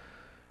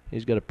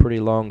 He's got a pretty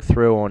long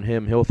throw on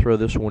him. He'll throw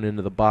this one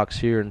into the box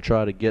here and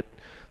try to get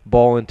the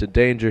ball into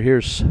danger.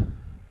 Here's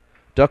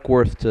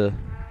Duckworth to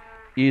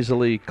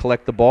easily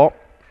collect the ball.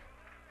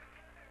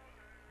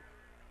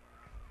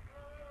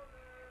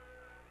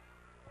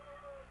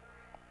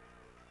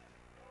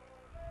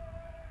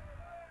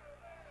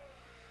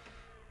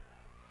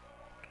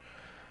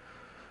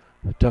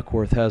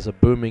 Duckworth has a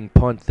booming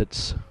punt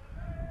that's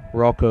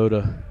Rocco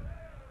to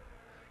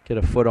get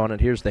a foot on it.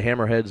 Here's the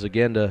Hammerheads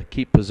again to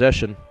keep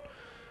possession.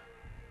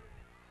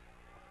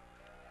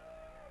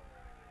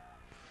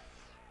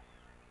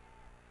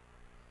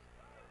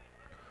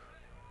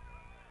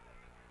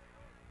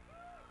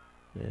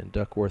 And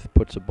Duckworth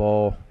puts a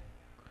ball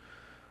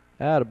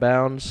out of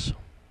bounds.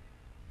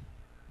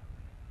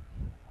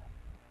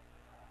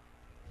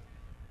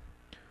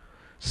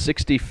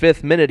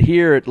 '65th minute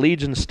here at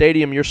Legion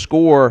Stadium. Your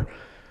score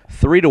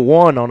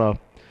 3-1 on a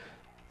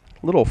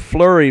little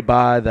flurry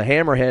by the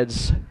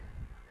Hammerheads.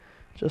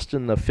 Just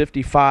in the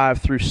 55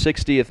 through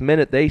 60th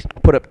minute, they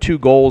put up 2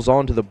 goals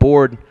onto the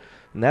board,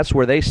 and that's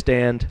where they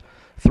stand.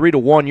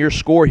 3-1, your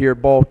score here.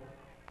 Ball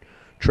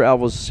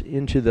travels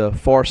into the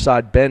far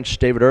side bench.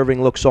 David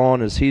Irving looks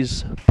on as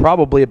he's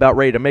probably about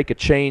ready to make a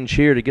change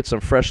here to get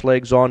some fresh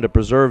legs on to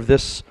preserve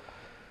this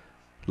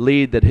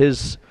lead that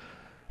his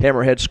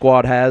Hammerhead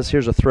squad has.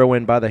 Here's a throw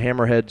in by the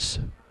Hammerheads.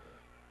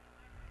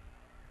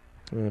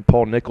 And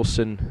Paul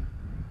Nicholson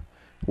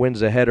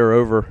wins a header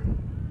over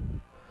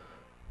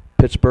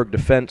Pittsburgh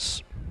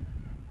defense.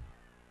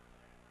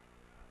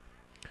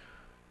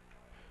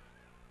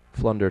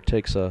 Flunder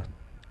takes a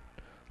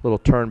little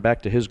turn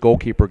back to his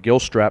goalkeeper,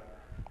 Gilstrap.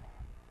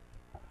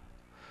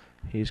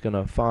 He's going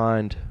to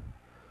find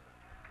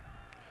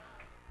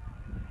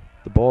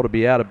the ball to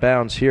be out of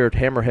bounds here at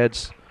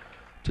Hammerheads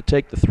to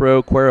take the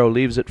throw. Cuero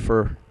leaves it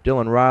for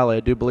Dylan Riley.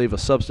 I do believe a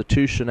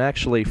substitution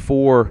actually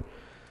for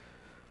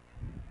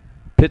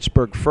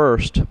Pittsburgh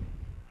first.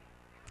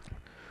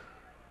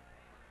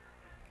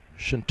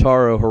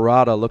 Shintaro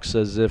Harada looks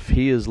as if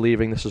he is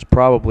leaving. This is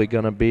probably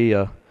going to be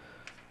a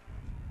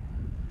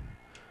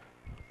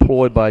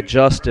ploy by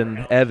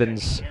Justin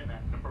Evans.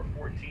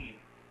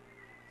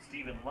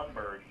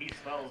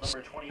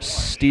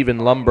 Steven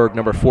Lundberg,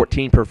 number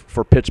 14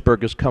 for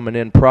Pittsburgh, is coming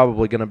in.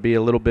 Probably going to be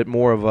a little bit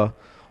more of a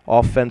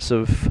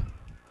offensive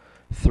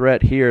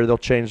threat here. They'll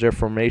change their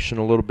formation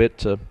a little bit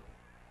to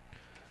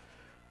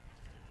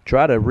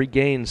try to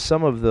regain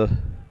some of the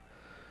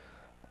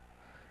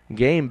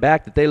game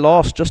back that they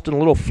lost just in a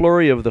little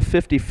flurry of the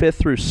 55th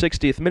through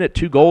 60th minute.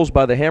 2 goals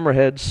by the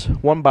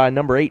Hammerheads, one by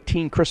number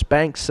 18 Chris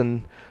Banks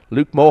and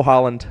Luke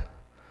Mulholland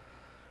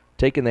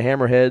taking the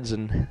Hammerheads,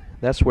 and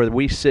that's where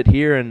we sit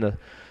here in the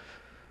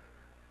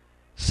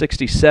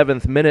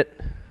 67th minute.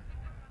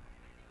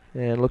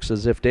 And looks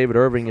as if David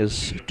Irving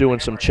is doing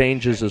some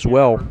changes as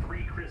well.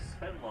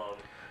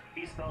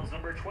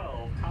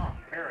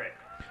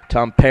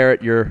 Tom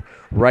Parrott, your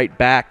right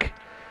back.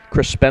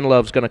 Chris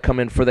Spenlove's going to come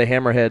in for the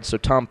Hammerheads. So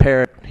Tom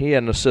Parrott, he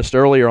had an assist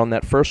earlier on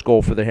that first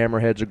goal for the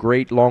Hammerheads. A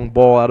great long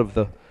ball out of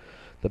the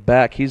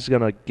back. He's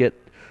going to get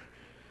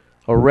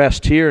a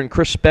rest here. And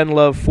Chris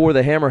Spenlove for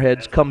the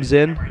Hammerheads comes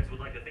in.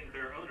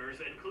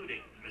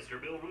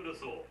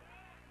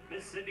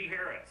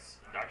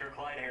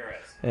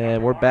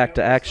 And we're back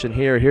to action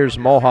here. Here's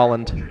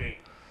Mulholland,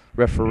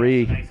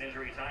 referee.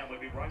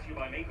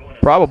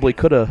 Probably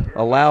could have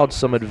allowed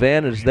some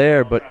advantage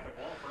there, but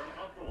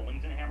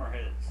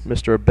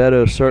Mr.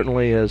 Abeto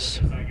certainly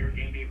has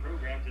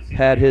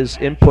had his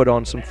input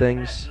on some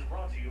things.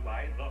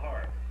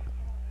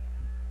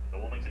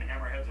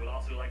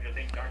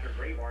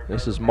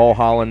 This is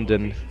Mulholland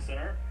and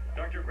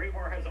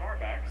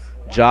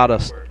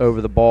Jada over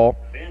the ball.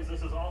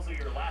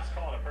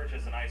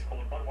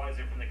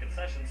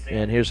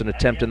 And here's an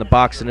attempt in the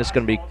box, and it's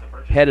going to be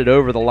headed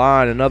over the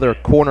line. Another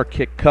corner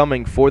kick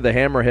coming for the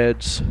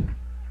Hammerheads.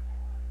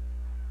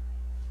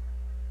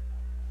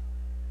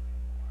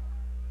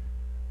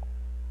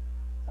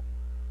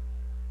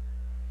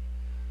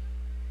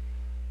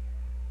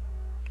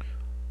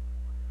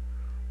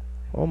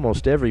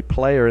 Almost every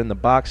player in the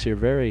box here,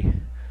 very,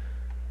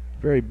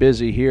 very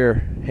busy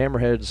here.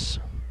 Hammerheads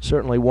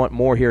certainly want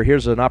more here.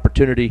 Here's an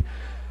opportunity,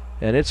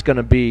 and it's going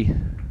to be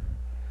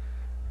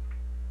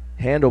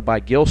handled by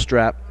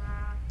Gilstrap.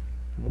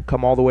 We'll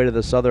come all the way to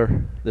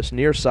this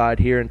near side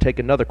here and take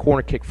another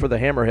corner kick for the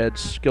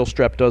Hammerheads.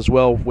 Gilstrap does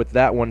well with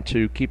that one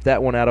to keep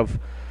that one out of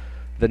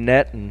the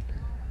net and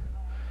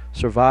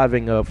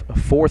surviving a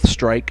fourth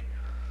strike.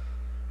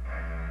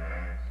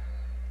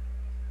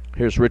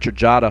 Here's Richard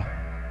Jota.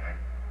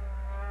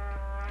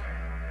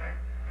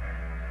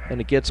 And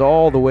it gets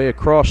all the way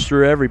across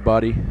through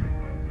everybody.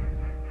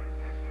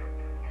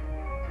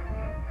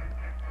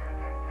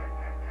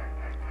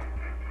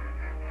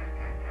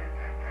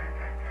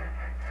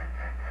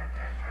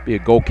 Be a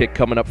goal kick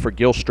coming up for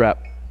Gilstrap.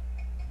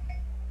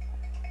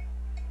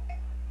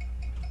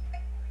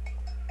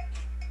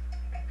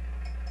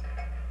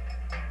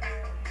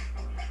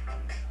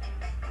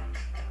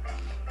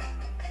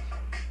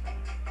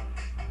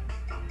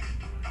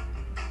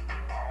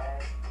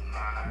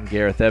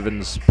 Gareth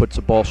Evans puts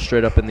the ball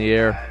straight up in the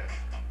air.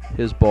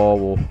 His ball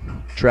will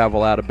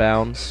travel out of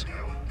bounds.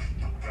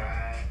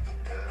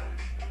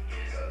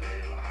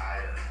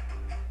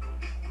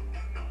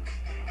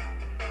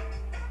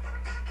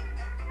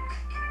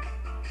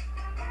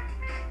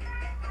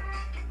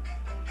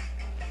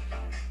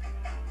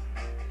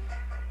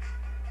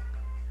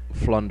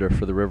 Flunder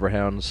for the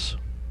Riverhounds.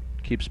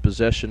 Keeps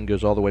possession,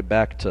 goes all the way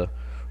back to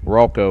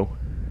Ralco.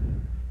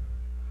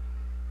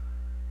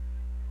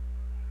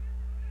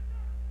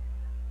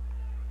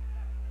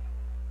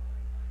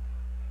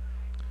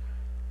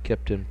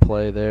 Kept in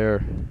play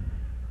there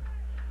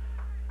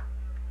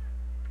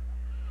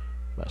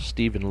by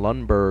Stephen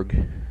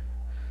Lundberg.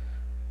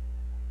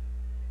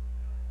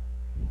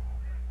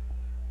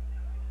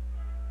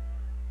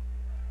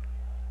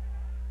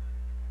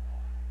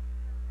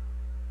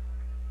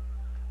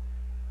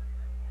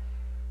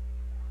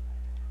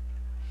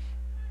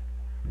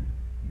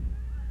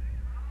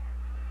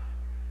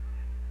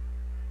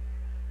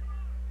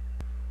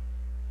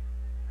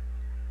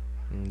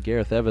 And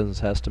Gareth Evans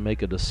has to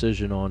make a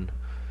decision on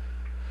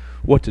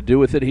what to do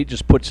with it. He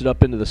just puts it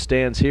up into the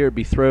stands here. It'd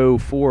be throw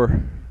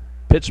for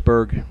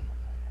Pittsburgh.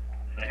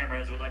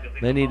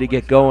 They need to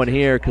get going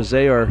here because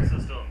they are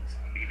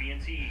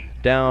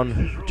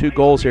down 2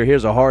 goals here.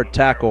 Here's a hard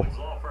tackle.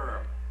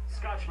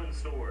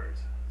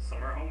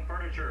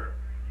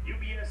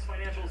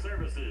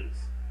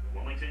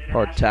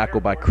 Hard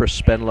tackle by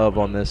Chris Spenlove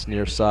on this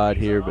near side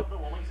here, but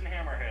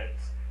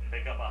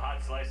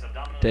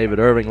David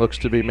Irving looks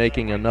to be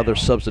making another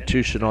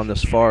substitution on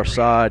this far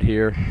side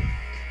here.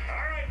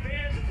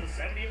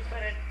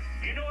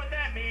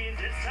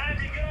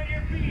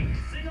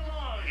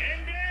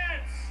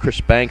 Chris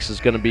Banks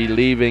is going to be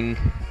leaving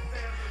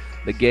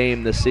the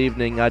game this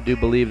evening. I do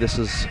believe this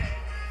is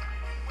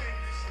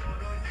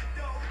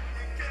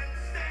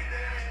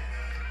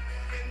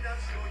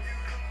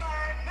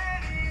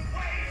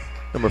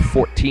number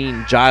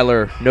 14,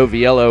 Jyler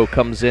Noviello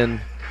comes in.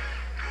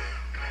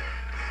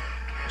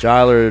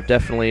 Jyler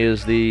definitely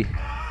is the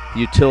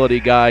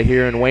utility guy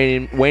here in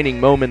waning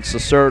moments. So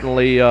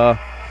certainly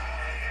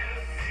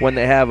when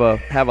they have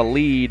a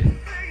lead,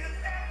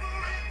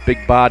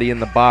 big body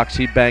in the box,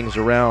 he bangs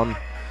around.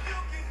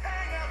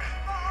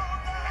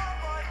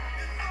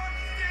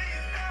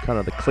 Kind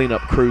of the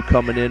cleanup crew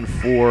coming in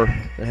for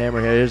the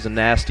Hammerhead. Here's a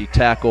nasty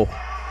tackle.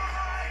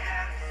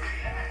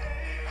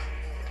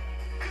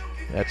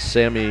 That's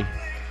Sammy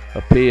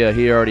Apia.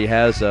 He already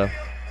has a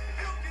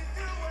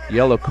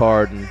yellow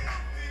card and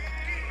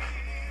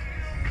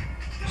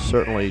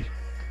certainly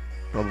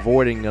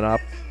avoiding an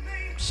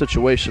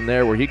situation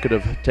there where he could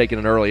have taken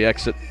an early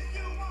exit.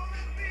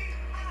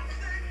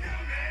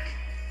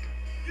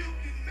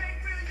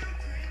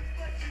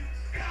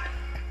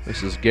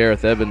 This is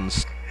Gareth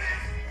Evans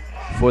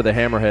for the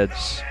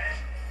Hammerheads.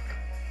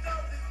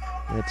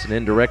 It's an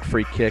indirect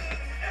free kick.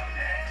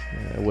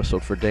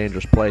 Whistled for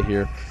dangerous play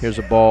here. Here's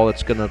a ball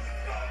that's going to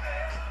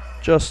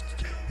just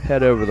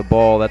head over the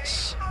ball.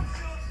 That's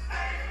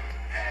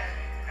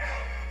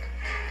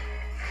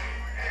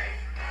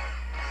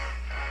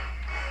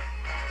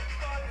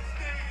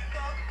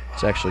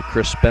it's actually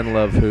Chris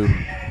Spenlove who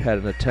had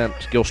an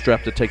attempt,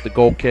 Gilstrap, to take the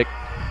goal kick.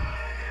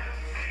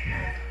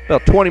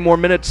 About 20 more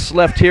minutes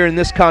left here in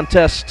this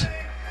contest.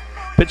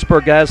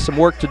 Pittsburgh has some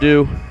work to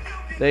do.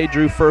 They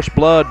drew first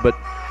blood, but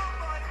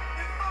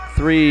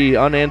 3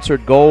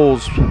 unanswered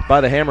goals by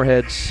the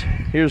Hammerheads.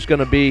 Here's going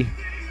to be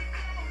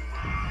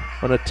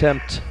an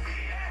attempt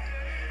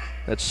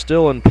that's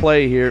still in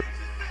play here.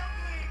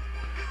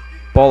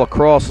 Ball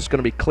across. It's going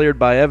to be cleared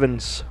by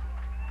Evans.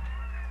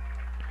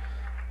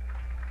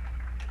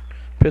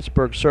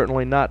 Pittsburgh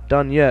certainly not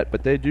done yet,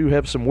 but they do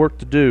have some work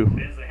to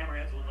do.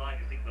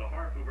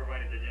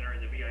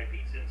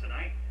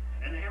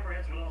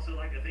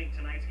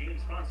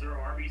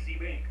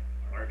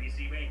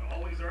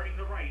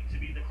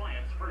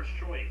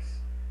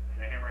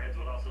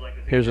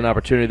 Here's an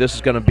opportunity. This is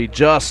going to be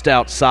just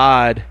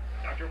outside.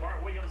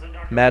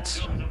 Matt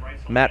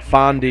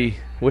Fondy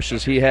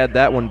wishes he had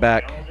that one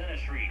back.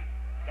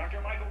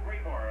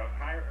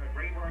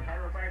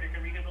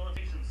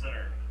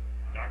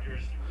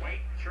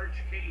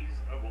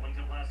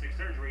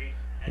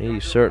 He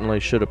certainly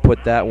should have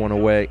put that one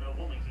away.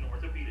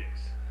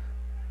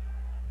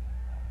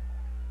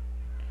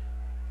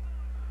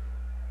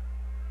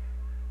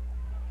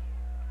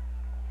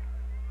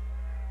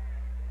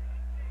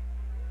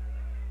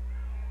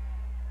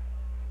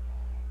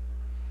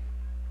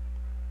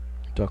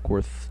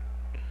 Duckworth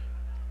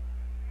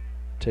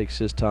takes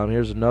his time.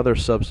 Here's another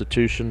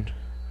substitution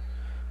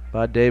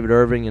by David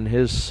Irving in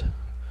his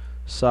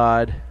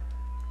side.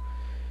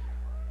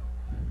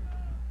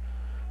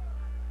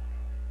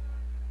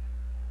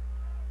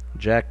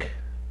 Jack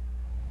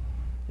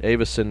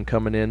Avison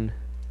coming in.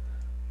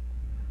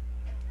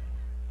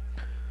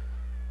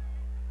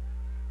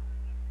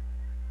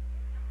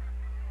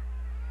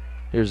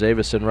 Here's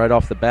Avison right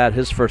off the bat.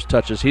 His first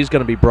touches. He's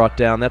going to be brought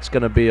down. That's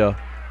going to be a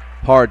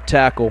hard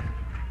tackle.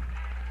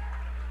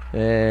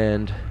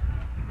 And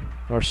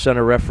our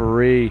center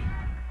referee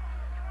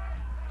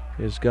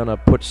is going to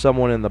put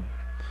someone in the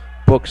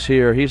books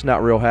here. He's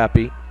not real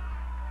happy.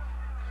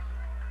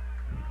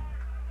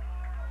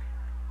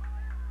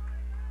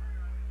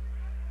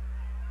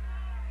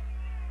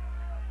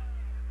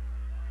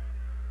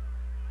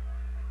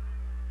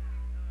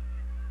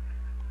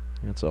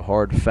 It's a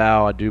hard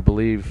foul, I do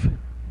believe.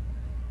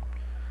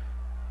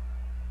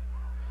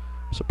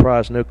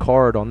 Surprised no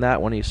card on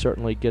that one. He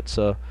certainly gets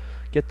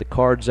get the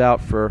cards out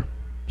for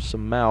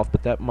some mouth,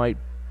 but that might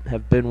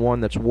have been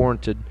one that's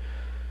warranted.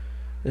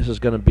 This is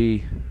going to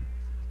be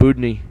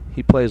Budney.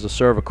 He plays a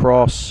serve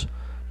across,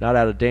 not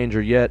out of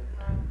danger yet.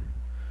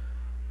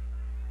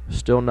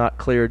 Still not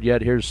cleared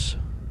yet. There's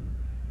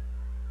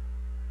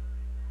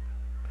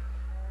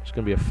going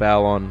to be a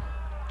foul on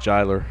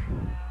Giler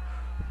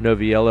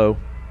Noviello.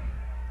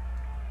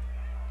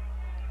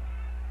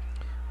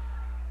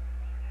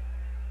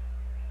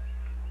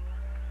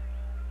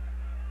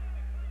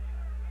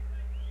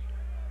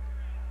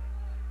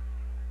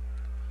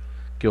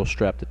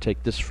 Gilstrap to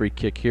take this free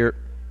kick here.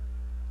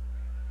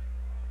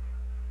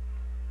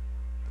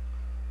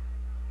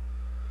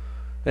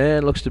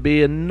 And looks to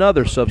be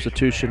another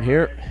substitution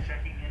here.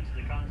 Checking into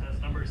the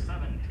contest, number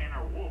 7,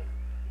 Tanner Wolf.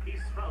 He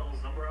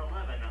spells number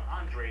 11,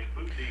 Andre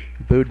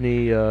Budney.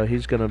 Budney,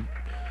 he's going to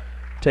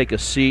take a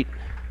seat.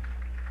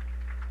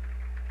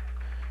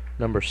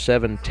 Number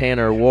 7,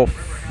 Tanner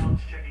Wolf. Riverhounds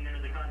checking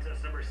into the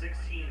contest, number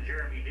 16,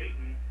 Jeremy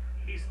Dayton.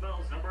 He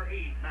spells number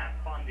 8, Matt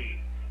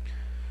Fondy.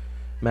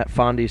 Matt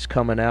Fondy's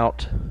coming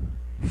out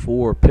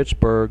for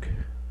Pittsburgh.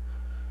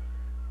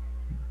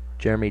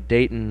 Jeremy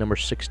Dayton, number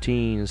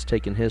 16, is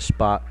taking his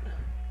spot.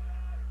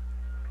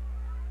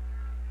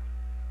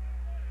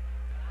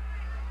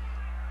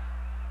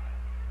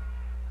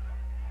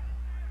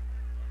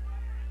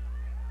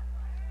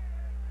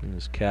 And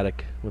this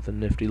Caddick with a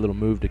nifty little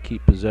move to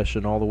keep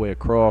possession all the way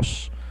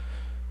across.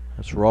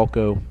 That's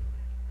Ralco.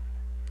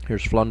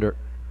 Here's Flunder.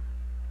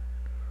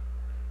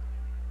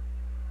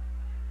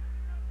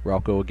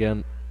 Ralco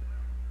again.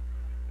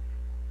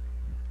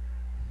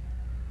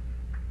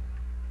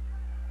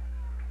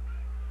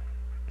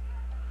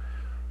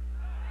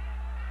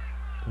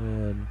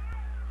 And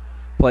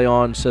play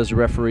on, says the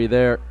referee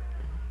there.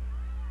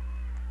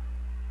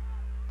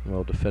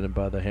 Well defended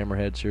by the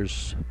Hammerheads.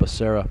 Here's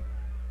Becerra.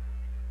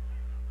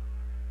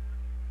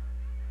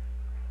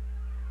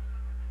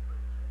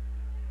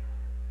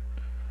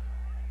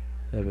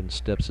 Evans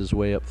steps his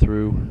way up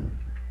through.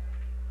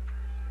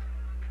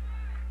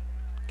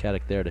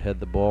 Caddick there to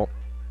head the ball.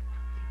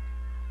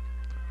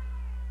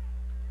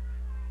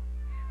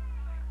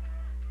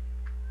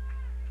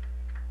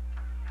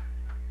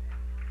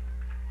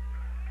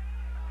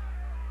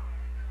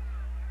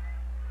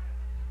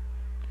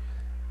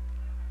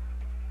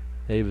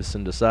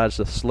 Avison decides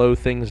to slow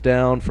things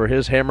down for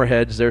his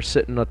Hammerheads. They're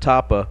sitting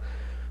atop a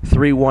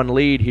 3-1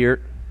 lead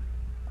here.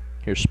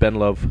 Here's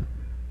Spenlove.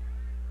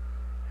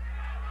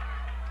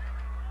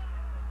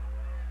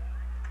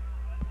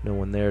 No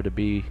one there to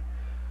be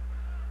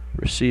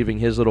receiving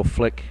his little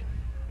flick.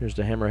 Here's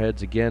the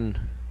Hammerheads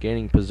again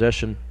gaining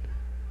possession.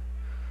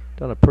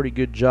 Done a pretty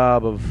good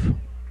job of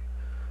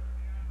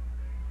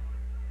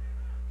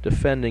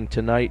defending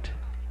tonight.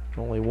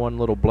 Only one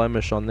little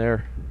blemish on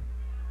their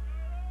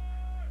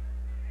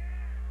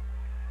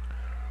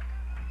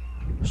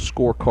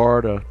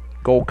scorecard. A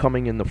goal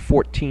coming in the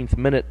 14th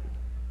minute.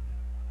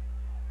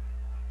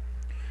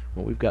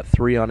 Well, we've got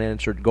 3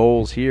 unanswered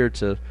goals here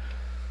to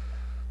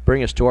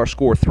bring us to our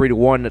score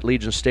 3-1 at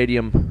Legion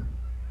Stadium.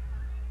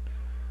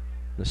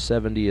 The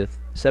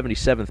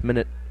 77th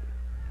minute.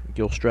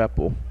 Gilstrap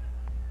will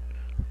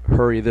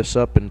hurry this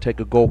up and take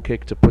a goal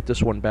kick to put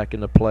this one back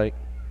into play.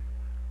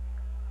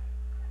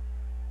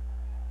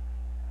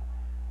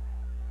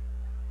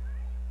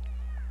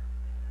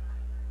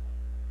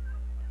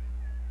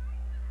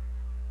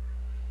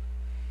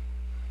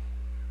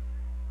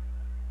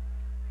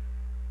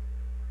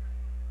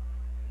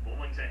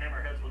 Wilmington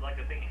Hammerheads would like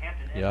to thank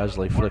Hampton Inn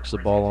Isley Medical flicks the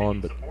Park ball for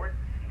on, continued but support.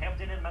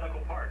 Hampton Inn Medical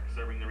Park,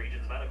 serving the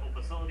region's medical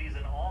facilities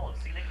in all of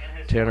scenic and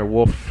historic Tanner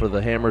Wolf for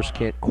the Hammers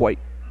can't quite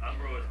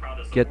Umbro is proud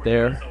to get support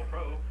there. USL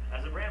PRO.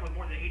 As a brand with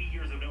more than 80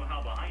 years of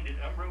know-how behind it,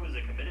 Umbro is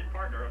a committed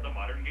partner of the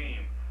modern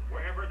game.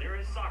 Wherever there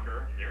is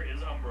soccer, there is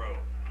Umbro.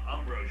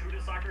 Umbro, true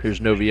to soccer. Here's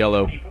since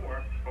Noviello.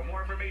 1924. For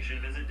more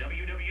information, visit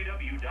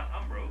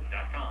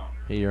www.umbro.com.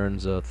 He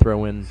earns a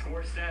throw-in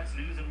Score stats,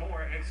 news, and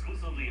more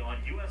exclusively on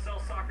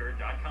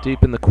USLsoccer.com.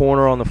 deep in the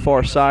corner on the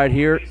far side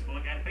here.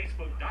 Facebook at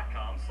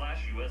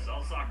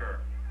facebook.com/USLsoccer.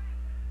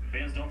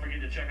 Fans don't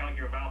check out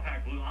your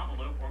Valpak Blue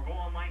envelope or go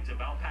online to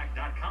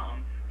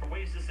valpak.com for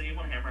ways to save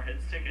on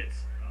Hammerheads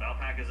tickets.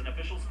 Valpak is an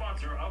official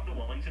sponsor of the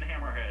Wilmington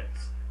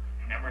Hammerheads.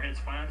 Hammerheads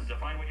fans, to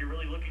find what you're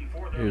really looking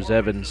for. Here's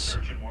Evans.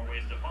 More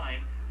ways to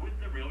find with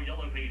the real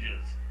yellow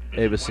pages.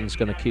 Avison's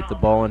going to keep the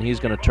ball, and he's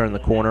going to turn the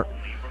corner.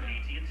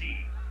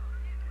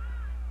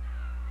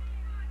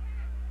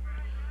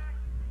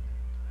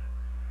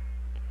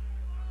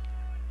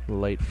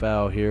 Late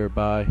foul here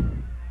by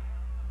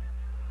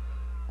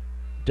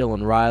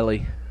Dylan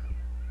Riley.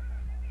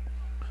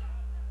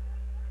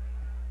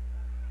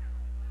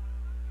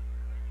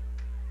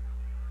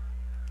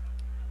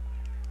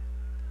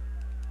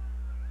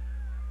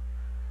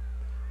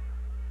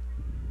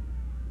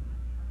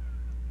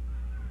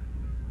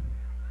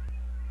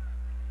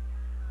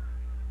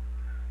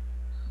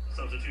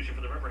 Substitution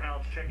for the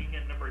Riverhounds, checking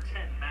in number 10,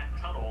 Matt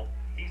Tuttle.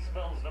 He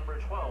spells number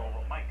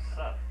 12, Mike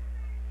Seth.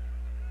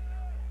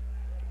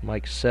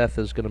 Mike Seth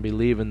is going to be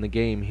leaving the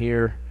game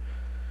here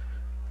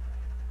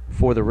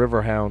for the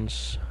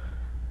Riverhounds.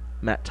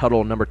 Matt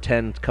Tuttle, number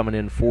 10, coming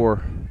in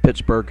for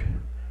Pittsburgh.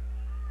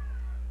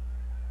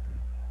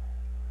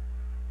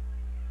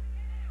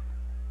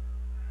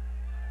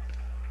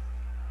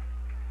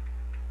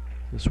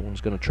 This one's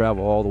going to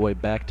travel all the way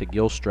back to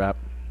Gilstrap.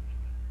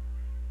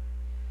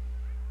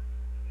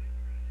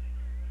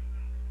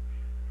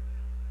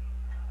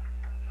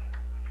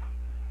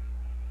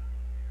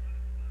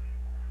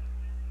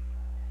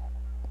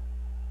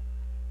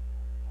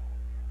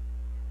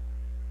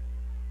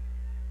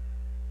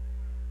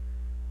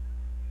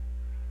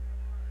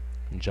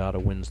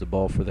 Jada wins the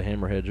ball for the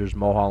Hammerheads. There's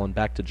Mulholland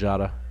back to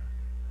Jada.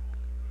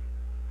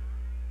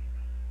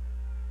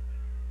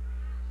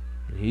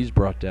 And he's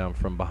brought down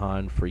from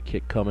behind. Free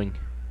kick coming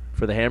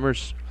for the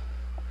Hammers.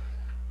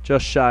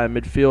 Just shy of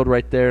midfield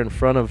right there in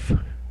front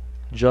of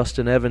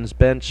Justin Evans'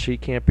 bench. He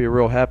can't be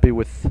real happy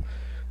with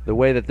the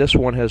way that this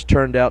one has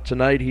turned out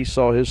tonight. He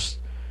saw his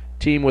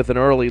team with an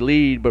early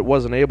lead but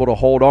wasn't able to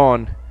hold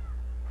on.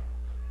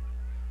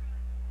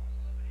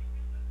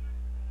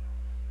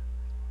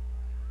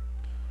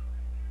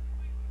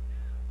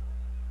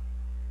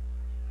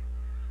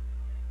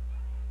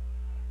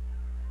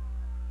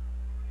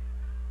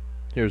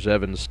 Here's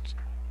Evans.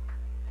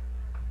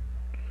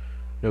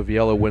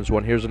 Noviello wins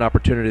one. Here's an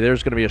opportunity.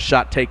 There's going to be a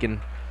shot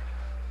taken.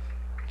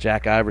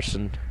 Jack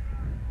Iverson.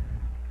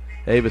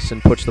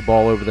 Avison puts the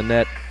ball over the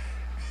net.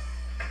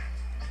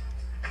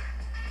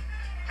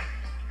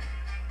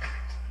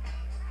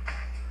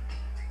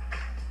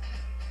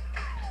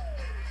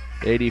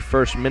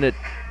 '81st minute.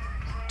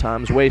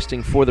 Time's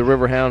wasting for the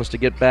Riverhounds to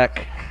get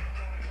back.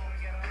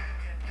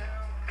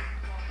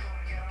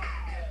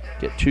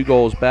 Get 2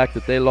 goals back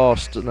that they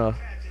lost in a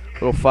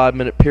little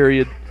 5-minute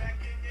period.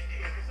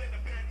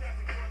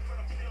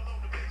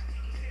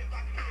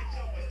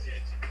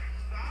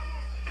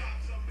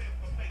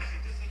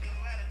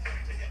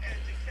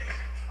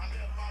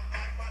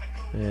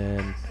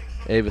 And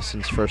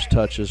Avison's first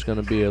touch is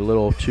going to be a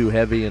little too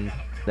heavy, and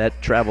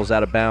that travels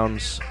out of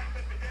bounds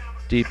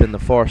deep in the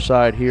far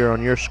side here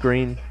on your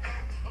screen.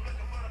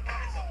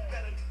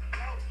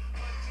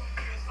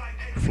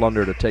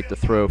 Flunder to take the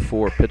throw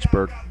for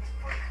Pittsburgh.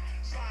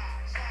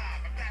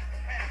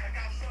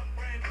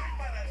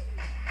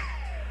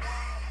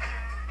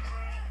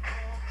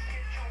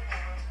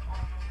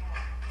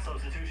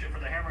 Substitution for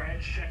the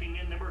Hammerheads, checking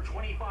in number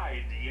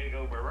 25,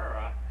 Diego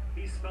Barrera.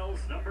 He spells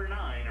number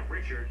 9,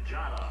 Richard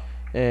Jada.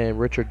 And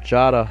Richard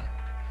Jada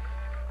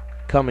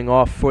coming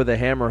off for the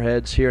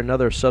Hammerheads here.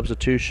 Another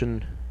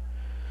substitution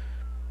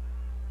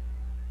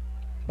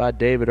by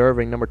David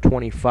Irving, number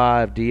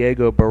 25,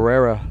 Diego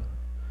Barrera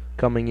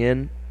coming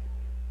in.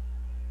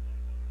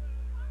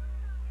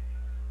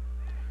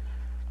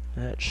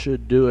 That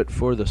should do it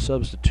for the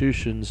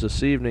substitutions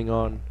this evening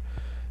on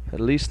at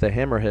least the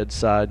Hammerhead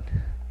side.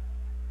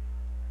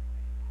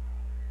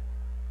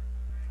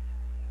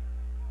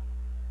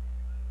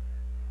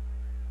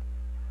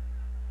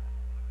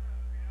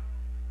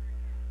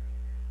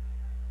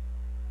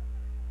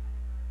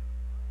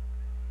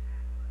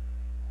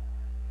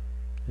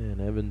 And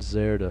Evans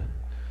there to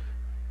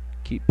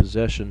keep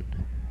possession.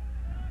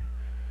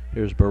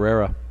 Here's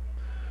Barrera.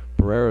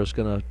 Barrera's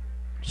going to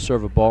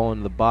serve a ball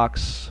into the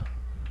box.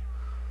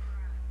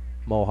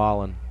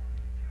 Mulholland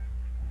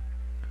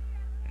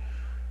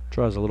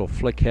tries a little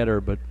flick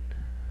header, but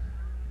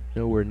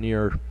nowhere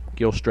near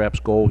Gilstrap's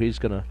goal. He's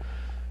going to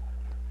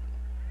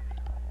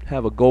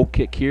have a goal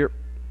kick here.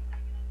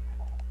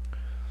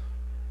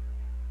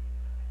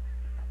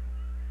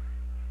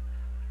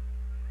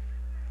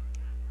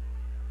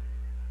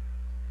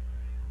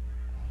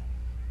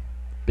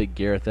 Big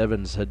Gareth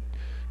Evans had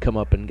come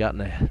up and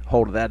gotten a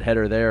hold of that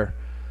header there.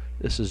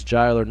 This is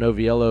Giler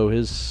Noviello.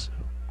 His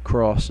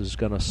cross is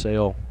going to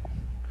sail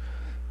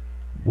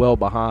well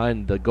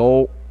behind the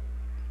goal.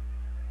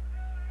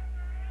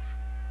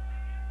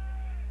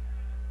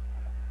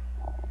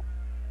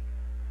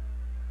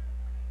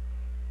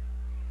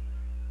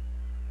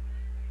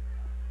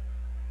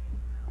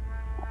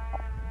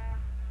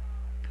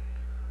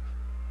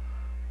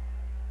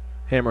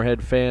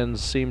 Hammerhead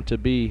fans seem to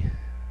be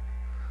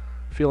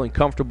feeling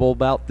comfortable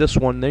about this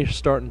one. They're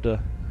starting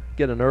to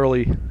get an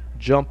early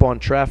jump on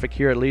traffic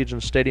here at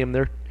Legion Stadium.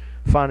 They're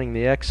finding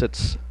the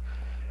exits.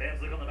 Fans,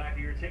 look on the back of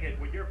your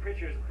ticket. With your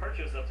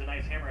purchase of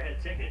tonight's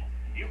Hammerhead ticket,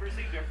 you've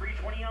received a free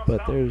 20-ounce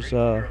But there's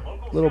a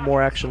little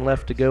more action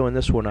left to go in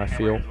this one, I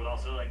feel. Hammerheads would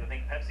also like to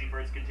thank Pepsi for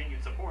its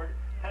continued support.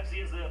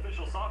 Pepsi is the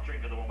official soft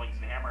drink of the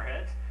Wilmington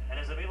Hammerheads and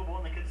is available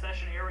in the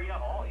concession area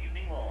all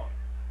evening long.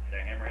 The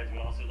Hammerheads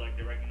would also like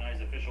to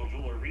recognize official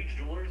jeweler Reach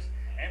Jewelers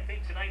and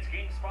thank tonight's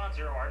game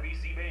sponsor,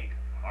 RBC Bank.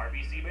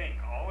 RBC Bank,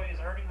 always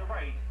earning the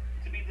right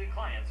to be the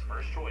client's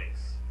first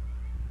choice.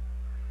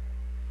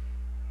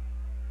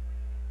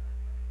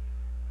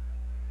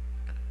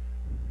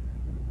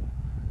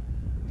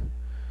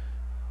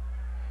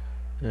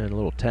 And a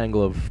little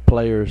tangle of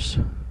players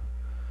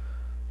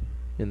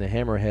in the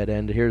Hammerhead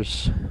end.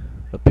 Here's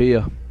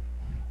Apia.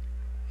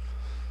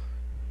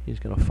 He's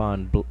going to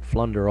find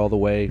Flunder all the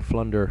way.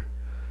 Flunder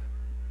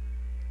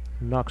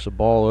knocks a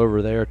ball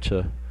over there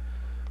to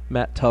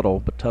Matt Tuttle,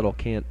 but Tuttle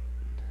can't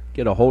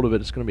get a hold of it.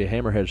 It's going to be a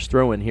Hammerheads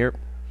throw in here.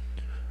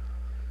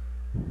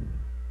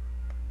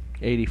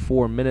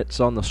 84 minutes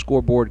on the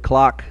scoreboard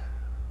clock.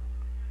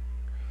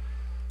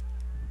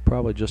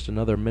 Probably just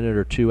another minute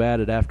or two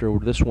added after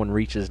this one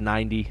reaches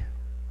 90.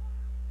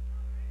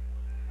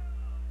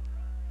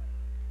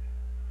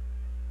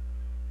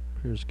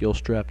 Here's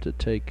Gilstrap to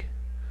take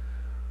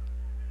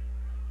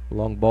a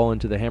long ball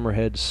into the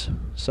Hammerheads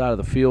side of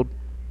the field.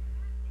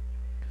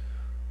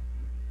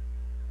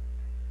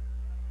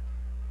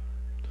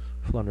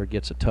 Flunder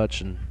gets a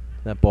touch, and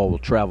that ball will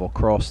travel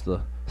across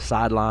the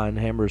sideline.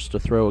 Hammers to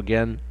throw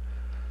again.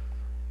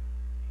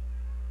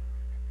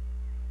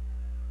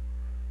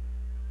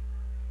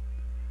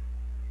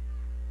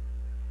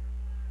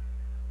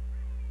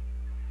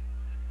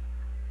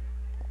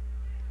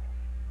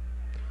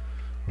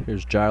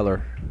 Here's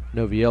Giler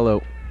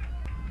Noviello.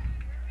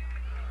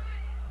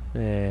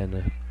 And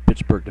the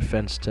Pittsburgh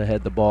defense to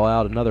head the ball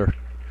out. Another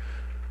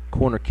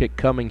corner kick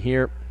coming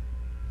here.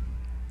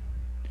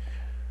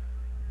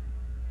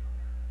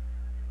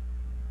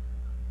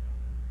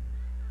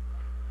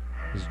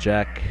 As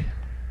Jack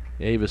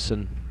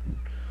Avison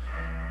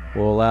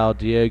will allow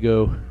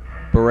Diego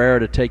Barrera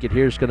to take it.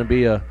 Here's going to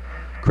be a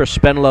Chris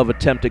Spenlove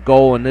attempted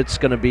goal, and it's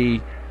going to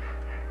be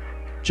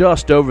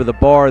just over the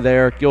bar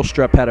there.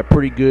 Gilstrap had a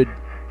pretty good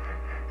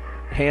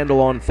handle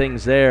on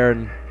things there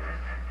and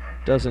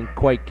doesn't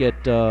quite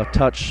get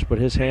touched, but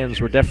his hands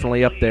were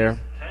definitely up there.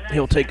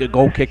 He'll take a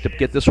goal kick to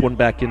get this one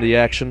back into the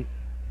action.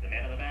 The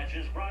man of the match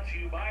is brought to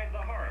you by The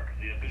Hark,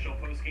 the official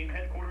post-game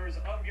headquarters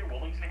of your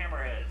Wilmington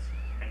Hammerheads.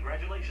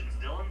 Congratulations,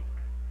 Dylan.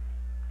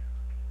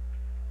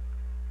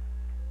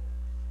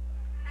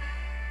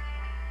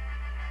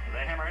 The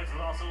Hammerheads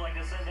would also like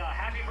to send a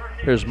happy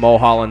birthday Here's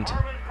Mulholland. to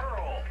Armin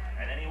Pearl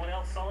and anyone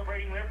else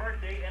celebrating their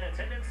birthday in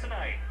attendance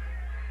tonight.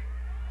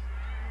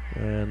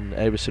 And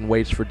Avison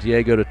waits for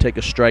Diego to take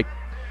a strike.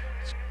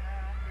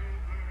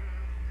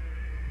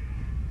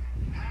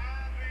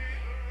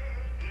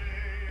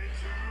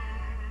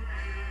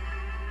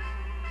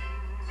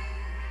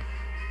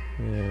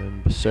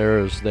 And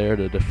Becerra's there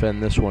to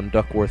defend this one.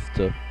 Duckworth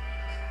to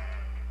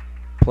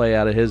play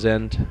out of his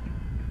end.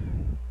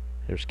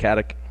 Here's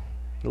Caddick.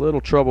 A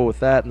little trouble with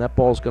that, and that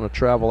ball's going to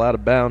travel out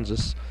of bounds.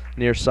 This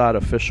near side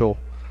official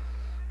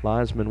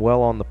linesman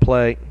well on the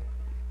play.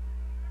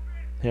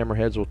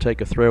 Hammerheads will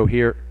take a throw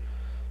here.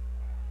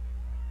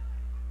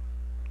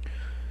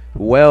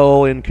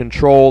 Well in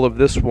control of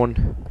this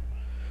one.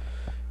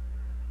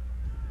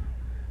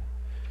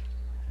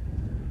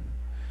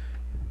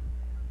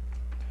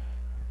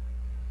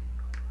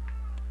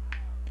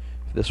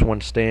 If this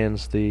one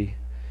stands, the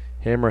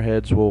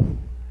Hammerheads will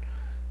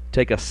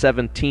take a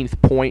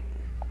 17th point.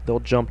 They'll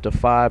jump to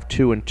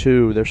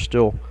 5-2-2. They're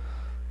still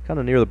kind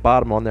of near the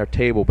bottom on their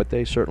table, but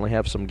they certainly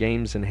have some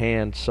games in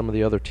hand. Some of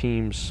the other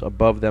teams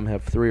above them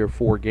have 3 or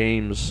 4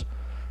 games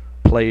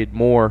played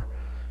more.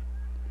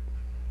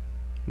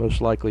 Most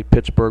likely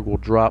Pittsburgh will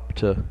drop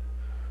to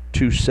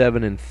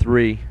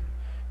 2-7-3,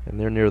 and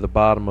they're near the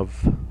bottom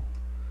of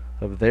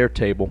their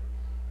table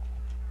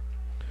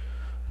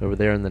over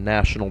there in the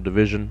National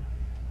Division.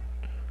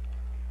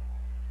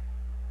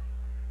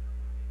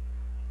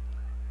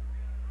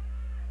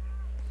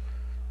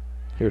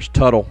 Here's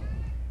Tuttle.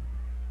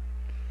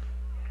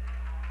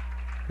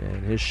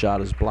 And his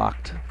shot is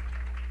blocked.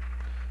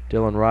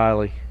 Dylan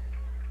Riley.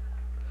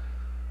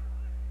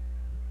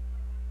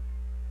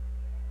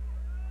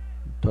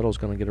 Tuttle's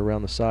going to get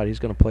around the side. He's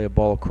going to play a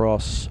ball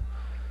across.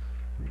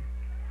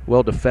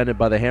 Well defended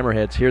by the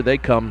Hammerheads. Here they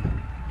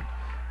come.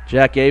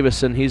 Jack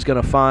Avison, he's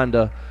going to find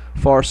a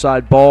far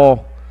side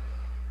ball.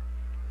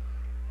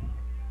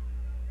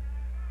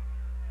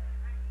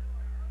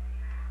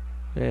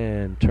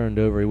 And turned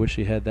over. He wish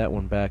he had that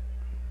one back.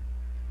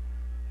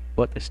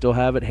 But they still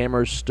have it.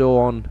 Hammer's still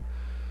on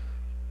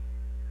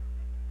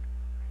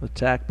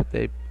attack, but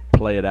they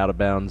play it out of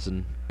bounds,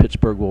 and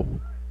Pittsburgh will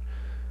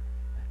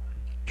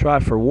try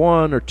for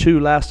 1 or 2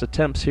 last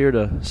attempts here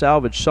to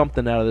salvage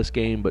something out of this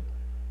game, but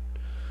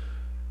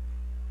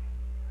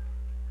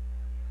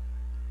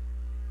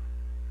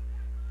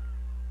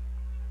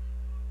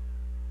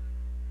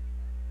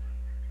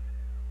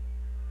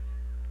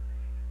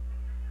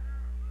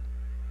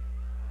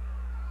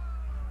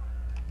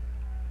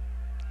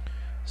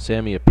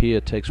Sammy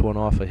Apia takes one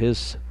off of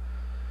his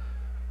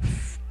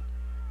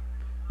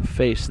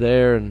face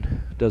there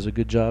and does a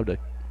good job to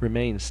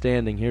remain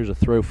standing. Here's a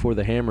throw for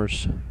the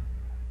Hammers.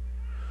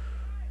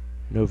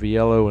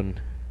 Noviello and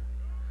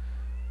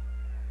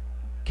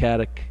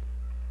Caddick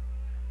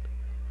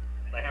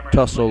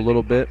tussle a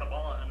little bit.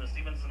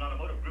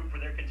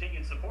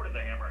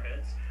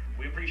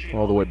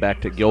 All the way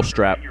back to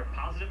Gilstrap.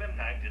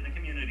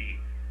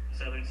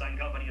 Southern Sign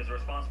Company is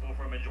responsible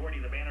for a majority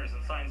of the banners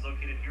and signs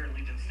located here in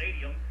Legion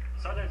Stadium.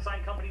 Southern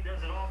Sign Company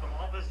does it all from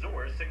office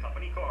doors to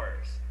company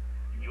cars.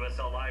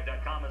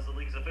 USLLive.com is the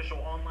league's official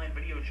online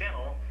video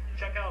channel.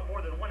 Check out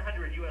more than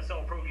 100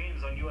 USL Pro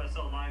games on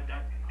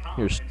USLLive.com.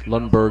 Here's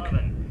Lundberg.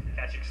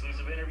 Catch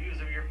exclusive interviews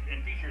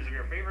and features of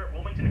your favorite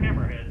Wilmington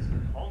Hammerheads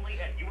only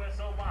at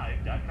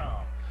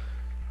USLLive.com.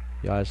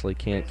 Yaisley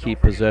can't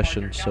keep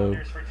possession, so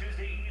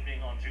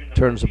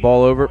turns the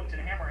ball over,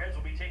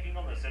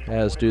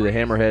 as do the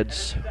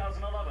Hammerheads.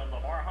 2011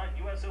 Lamar Hunt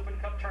U.S. Open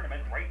Cup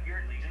Tournament right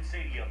here at Legion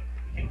Stadium.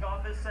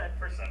 Kickoff is set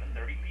for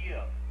 7:30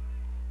 p.m.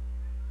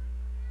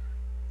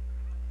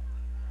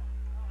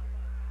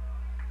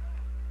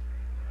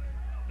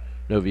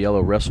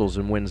 Noviello wrestles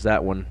and wins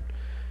that one.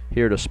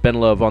 Here to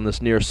Spenlove on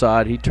this near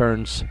side. He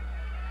turns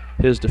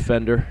his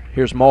defender.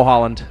 Here's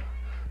Mulholland.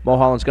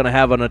 Mulholland's going to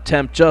have an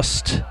attempt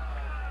just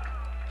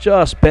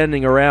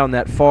bending around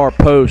that far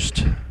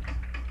post.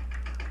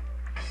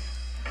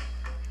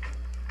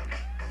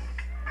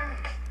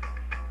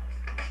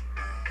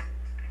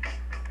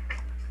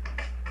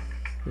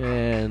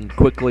 And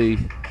quickly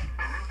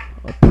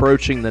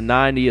approaching the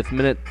 90th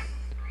minute.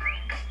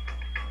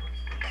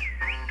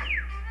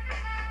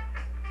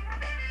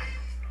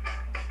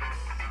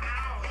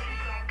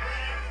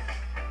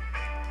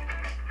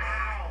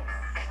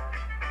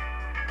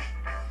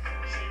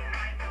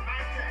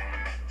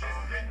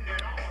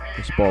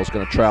 This ball's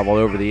going to travel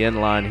over the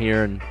end line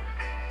here, and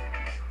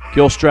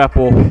Gilstrap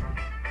will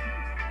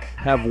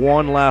have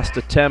one last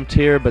attempt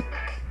here, but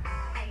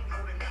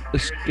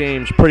this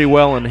game's pretty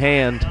well in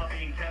hand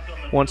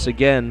once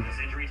again. This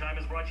injury time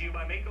is brought to you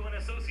by Mako &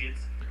 Associates,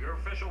 your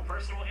official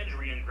personal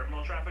injury and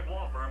criminal traffic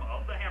law firm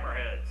of the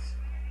Hammerheads.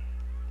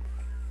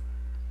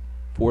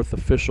 Fourth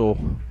official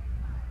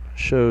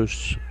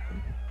shows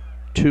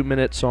 2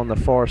 minutes on the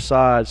far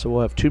side, so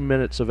we'll have 2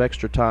 minutes of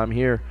extra time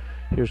here.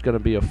 Here's going to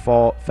be a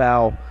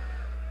foul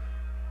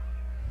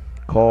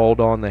called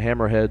on the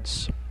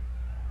Hammerheads.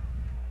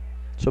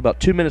 So about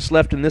 2 minutes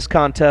left in this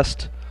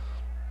contest.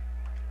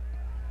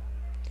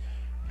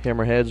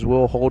 Hammerheads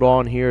will hold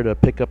on here to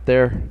pick up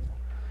their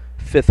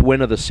 5th win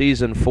of the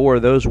season. 4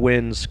 of those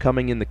wins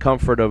coming in the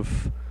comfort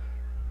of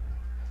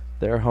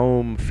their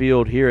home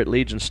field here at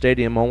Legion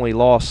Stadium. Only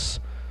loss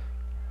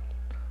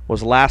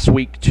was last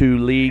week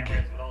to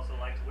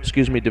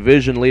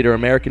division leader,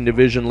 American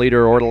division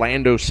leader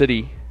Orlando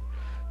City.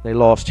 They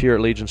lost here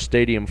at Legion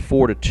Stadium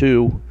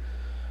 4-2.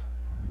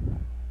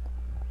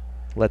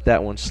 Let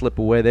that one slip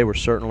away. They were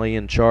certainly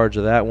in charge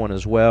of that one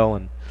as well,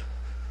 and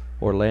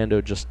Orlando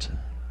just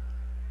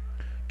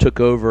took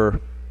over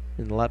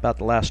in about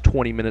the last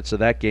 20 minutes of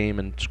that game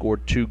and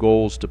scored 2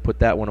 goals to put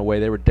that one away.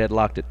 They were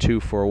deadlocked at 2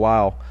 for a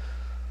while.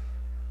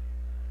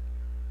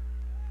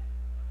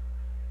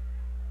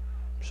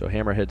 So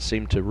Hammerhead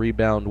seemed to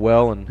rebound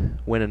well and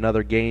win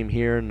another game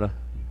here in the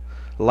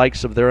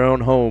likes of their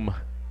own home.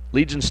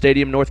 Legion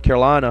Stadium, North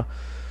Carolina,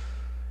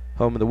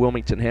 home of the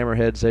Wilmington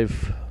Hammerheads.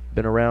 They've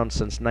been around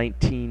since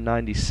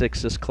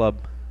 1996, this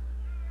club.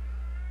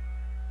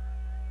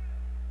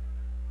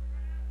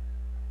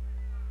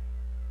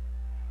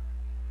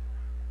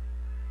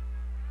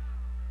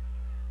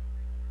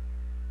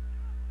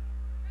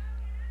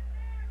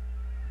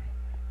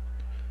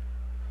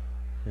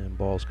 And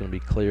ball's going to be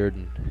cleared,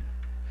 and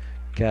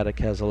Caddick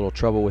has a little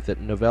trouble with it.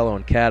 Novello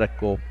and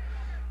Caddick will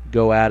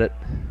go at it.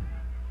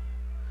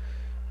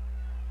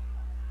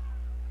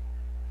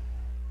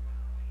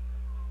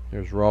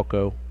 Here's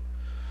Rocco.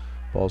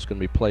 Ball's going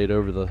to be played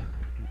over the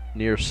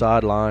near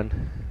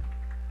sideline.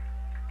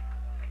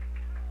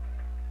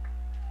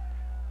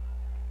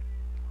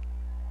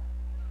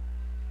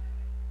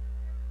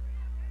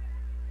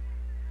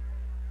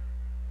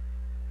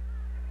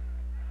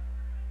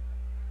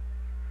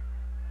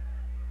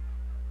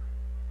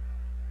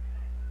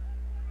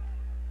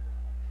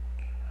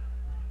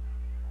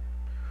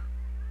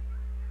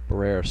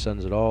 Barrera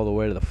sends it all the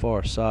way to the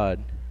far side.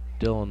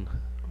 Dylan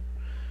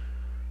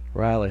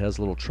Riley has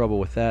a little trouble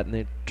with that, and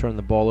they turn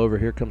the ball over.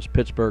 Here comes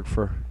Pittsburgh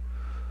for...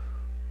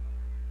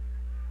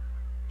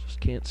 Just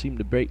can't seem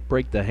to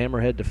break the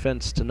Hammerhead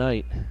defense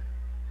tonight.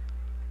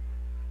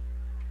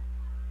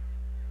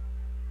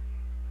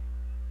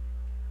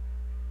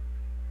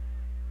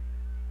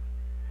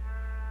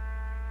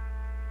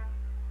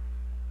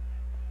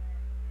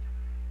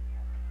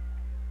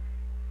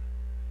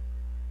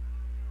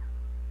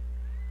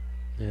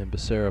 And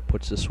Becerra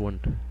puts this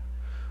one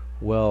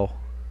well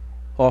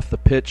off the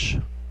pitch.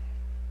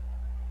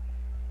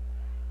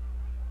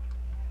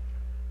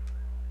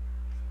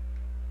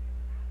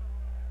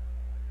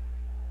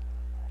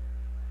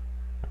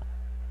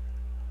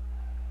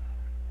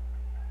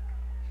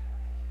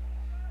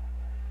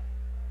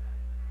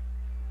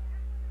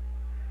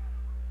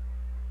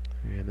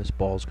 And this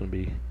ball is going to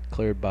be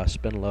cleared by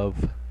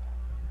Spinlove.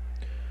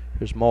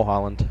 Here's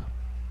Mulholland.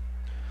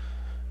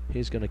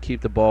 He's going to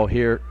keep the ball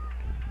here.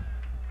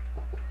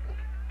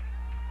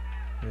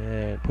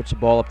 And puts the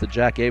ball up to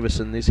Jack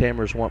Avison. These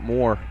Hammers want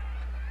more.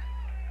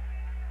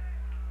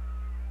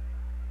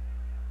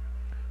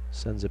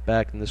 Sends it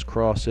back in this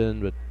cross in,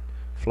 but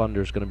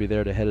Flunder's going to be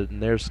there to head it.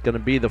 And there's going to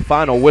be the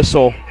final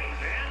whistle.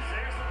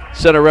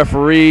 Center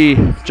referee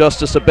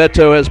Justice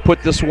Abeto has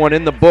put this one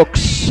in the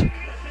books.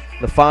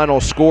 The final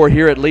score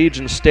here at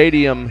Legion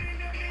Stadium.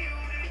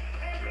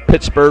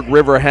 Pittsburgh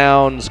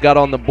Riverhounds got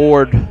on the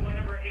board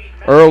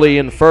early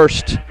in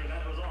first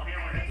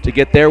to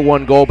get their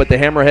one goal, but the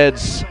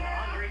Hammerheads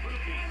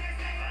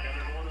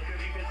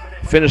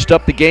finished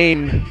up the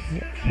game,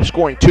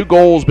 scoring 2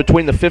 goals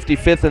between the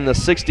 55th and the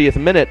 60th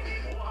minute.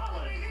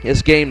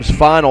 This game's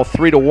final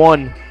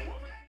 3-1.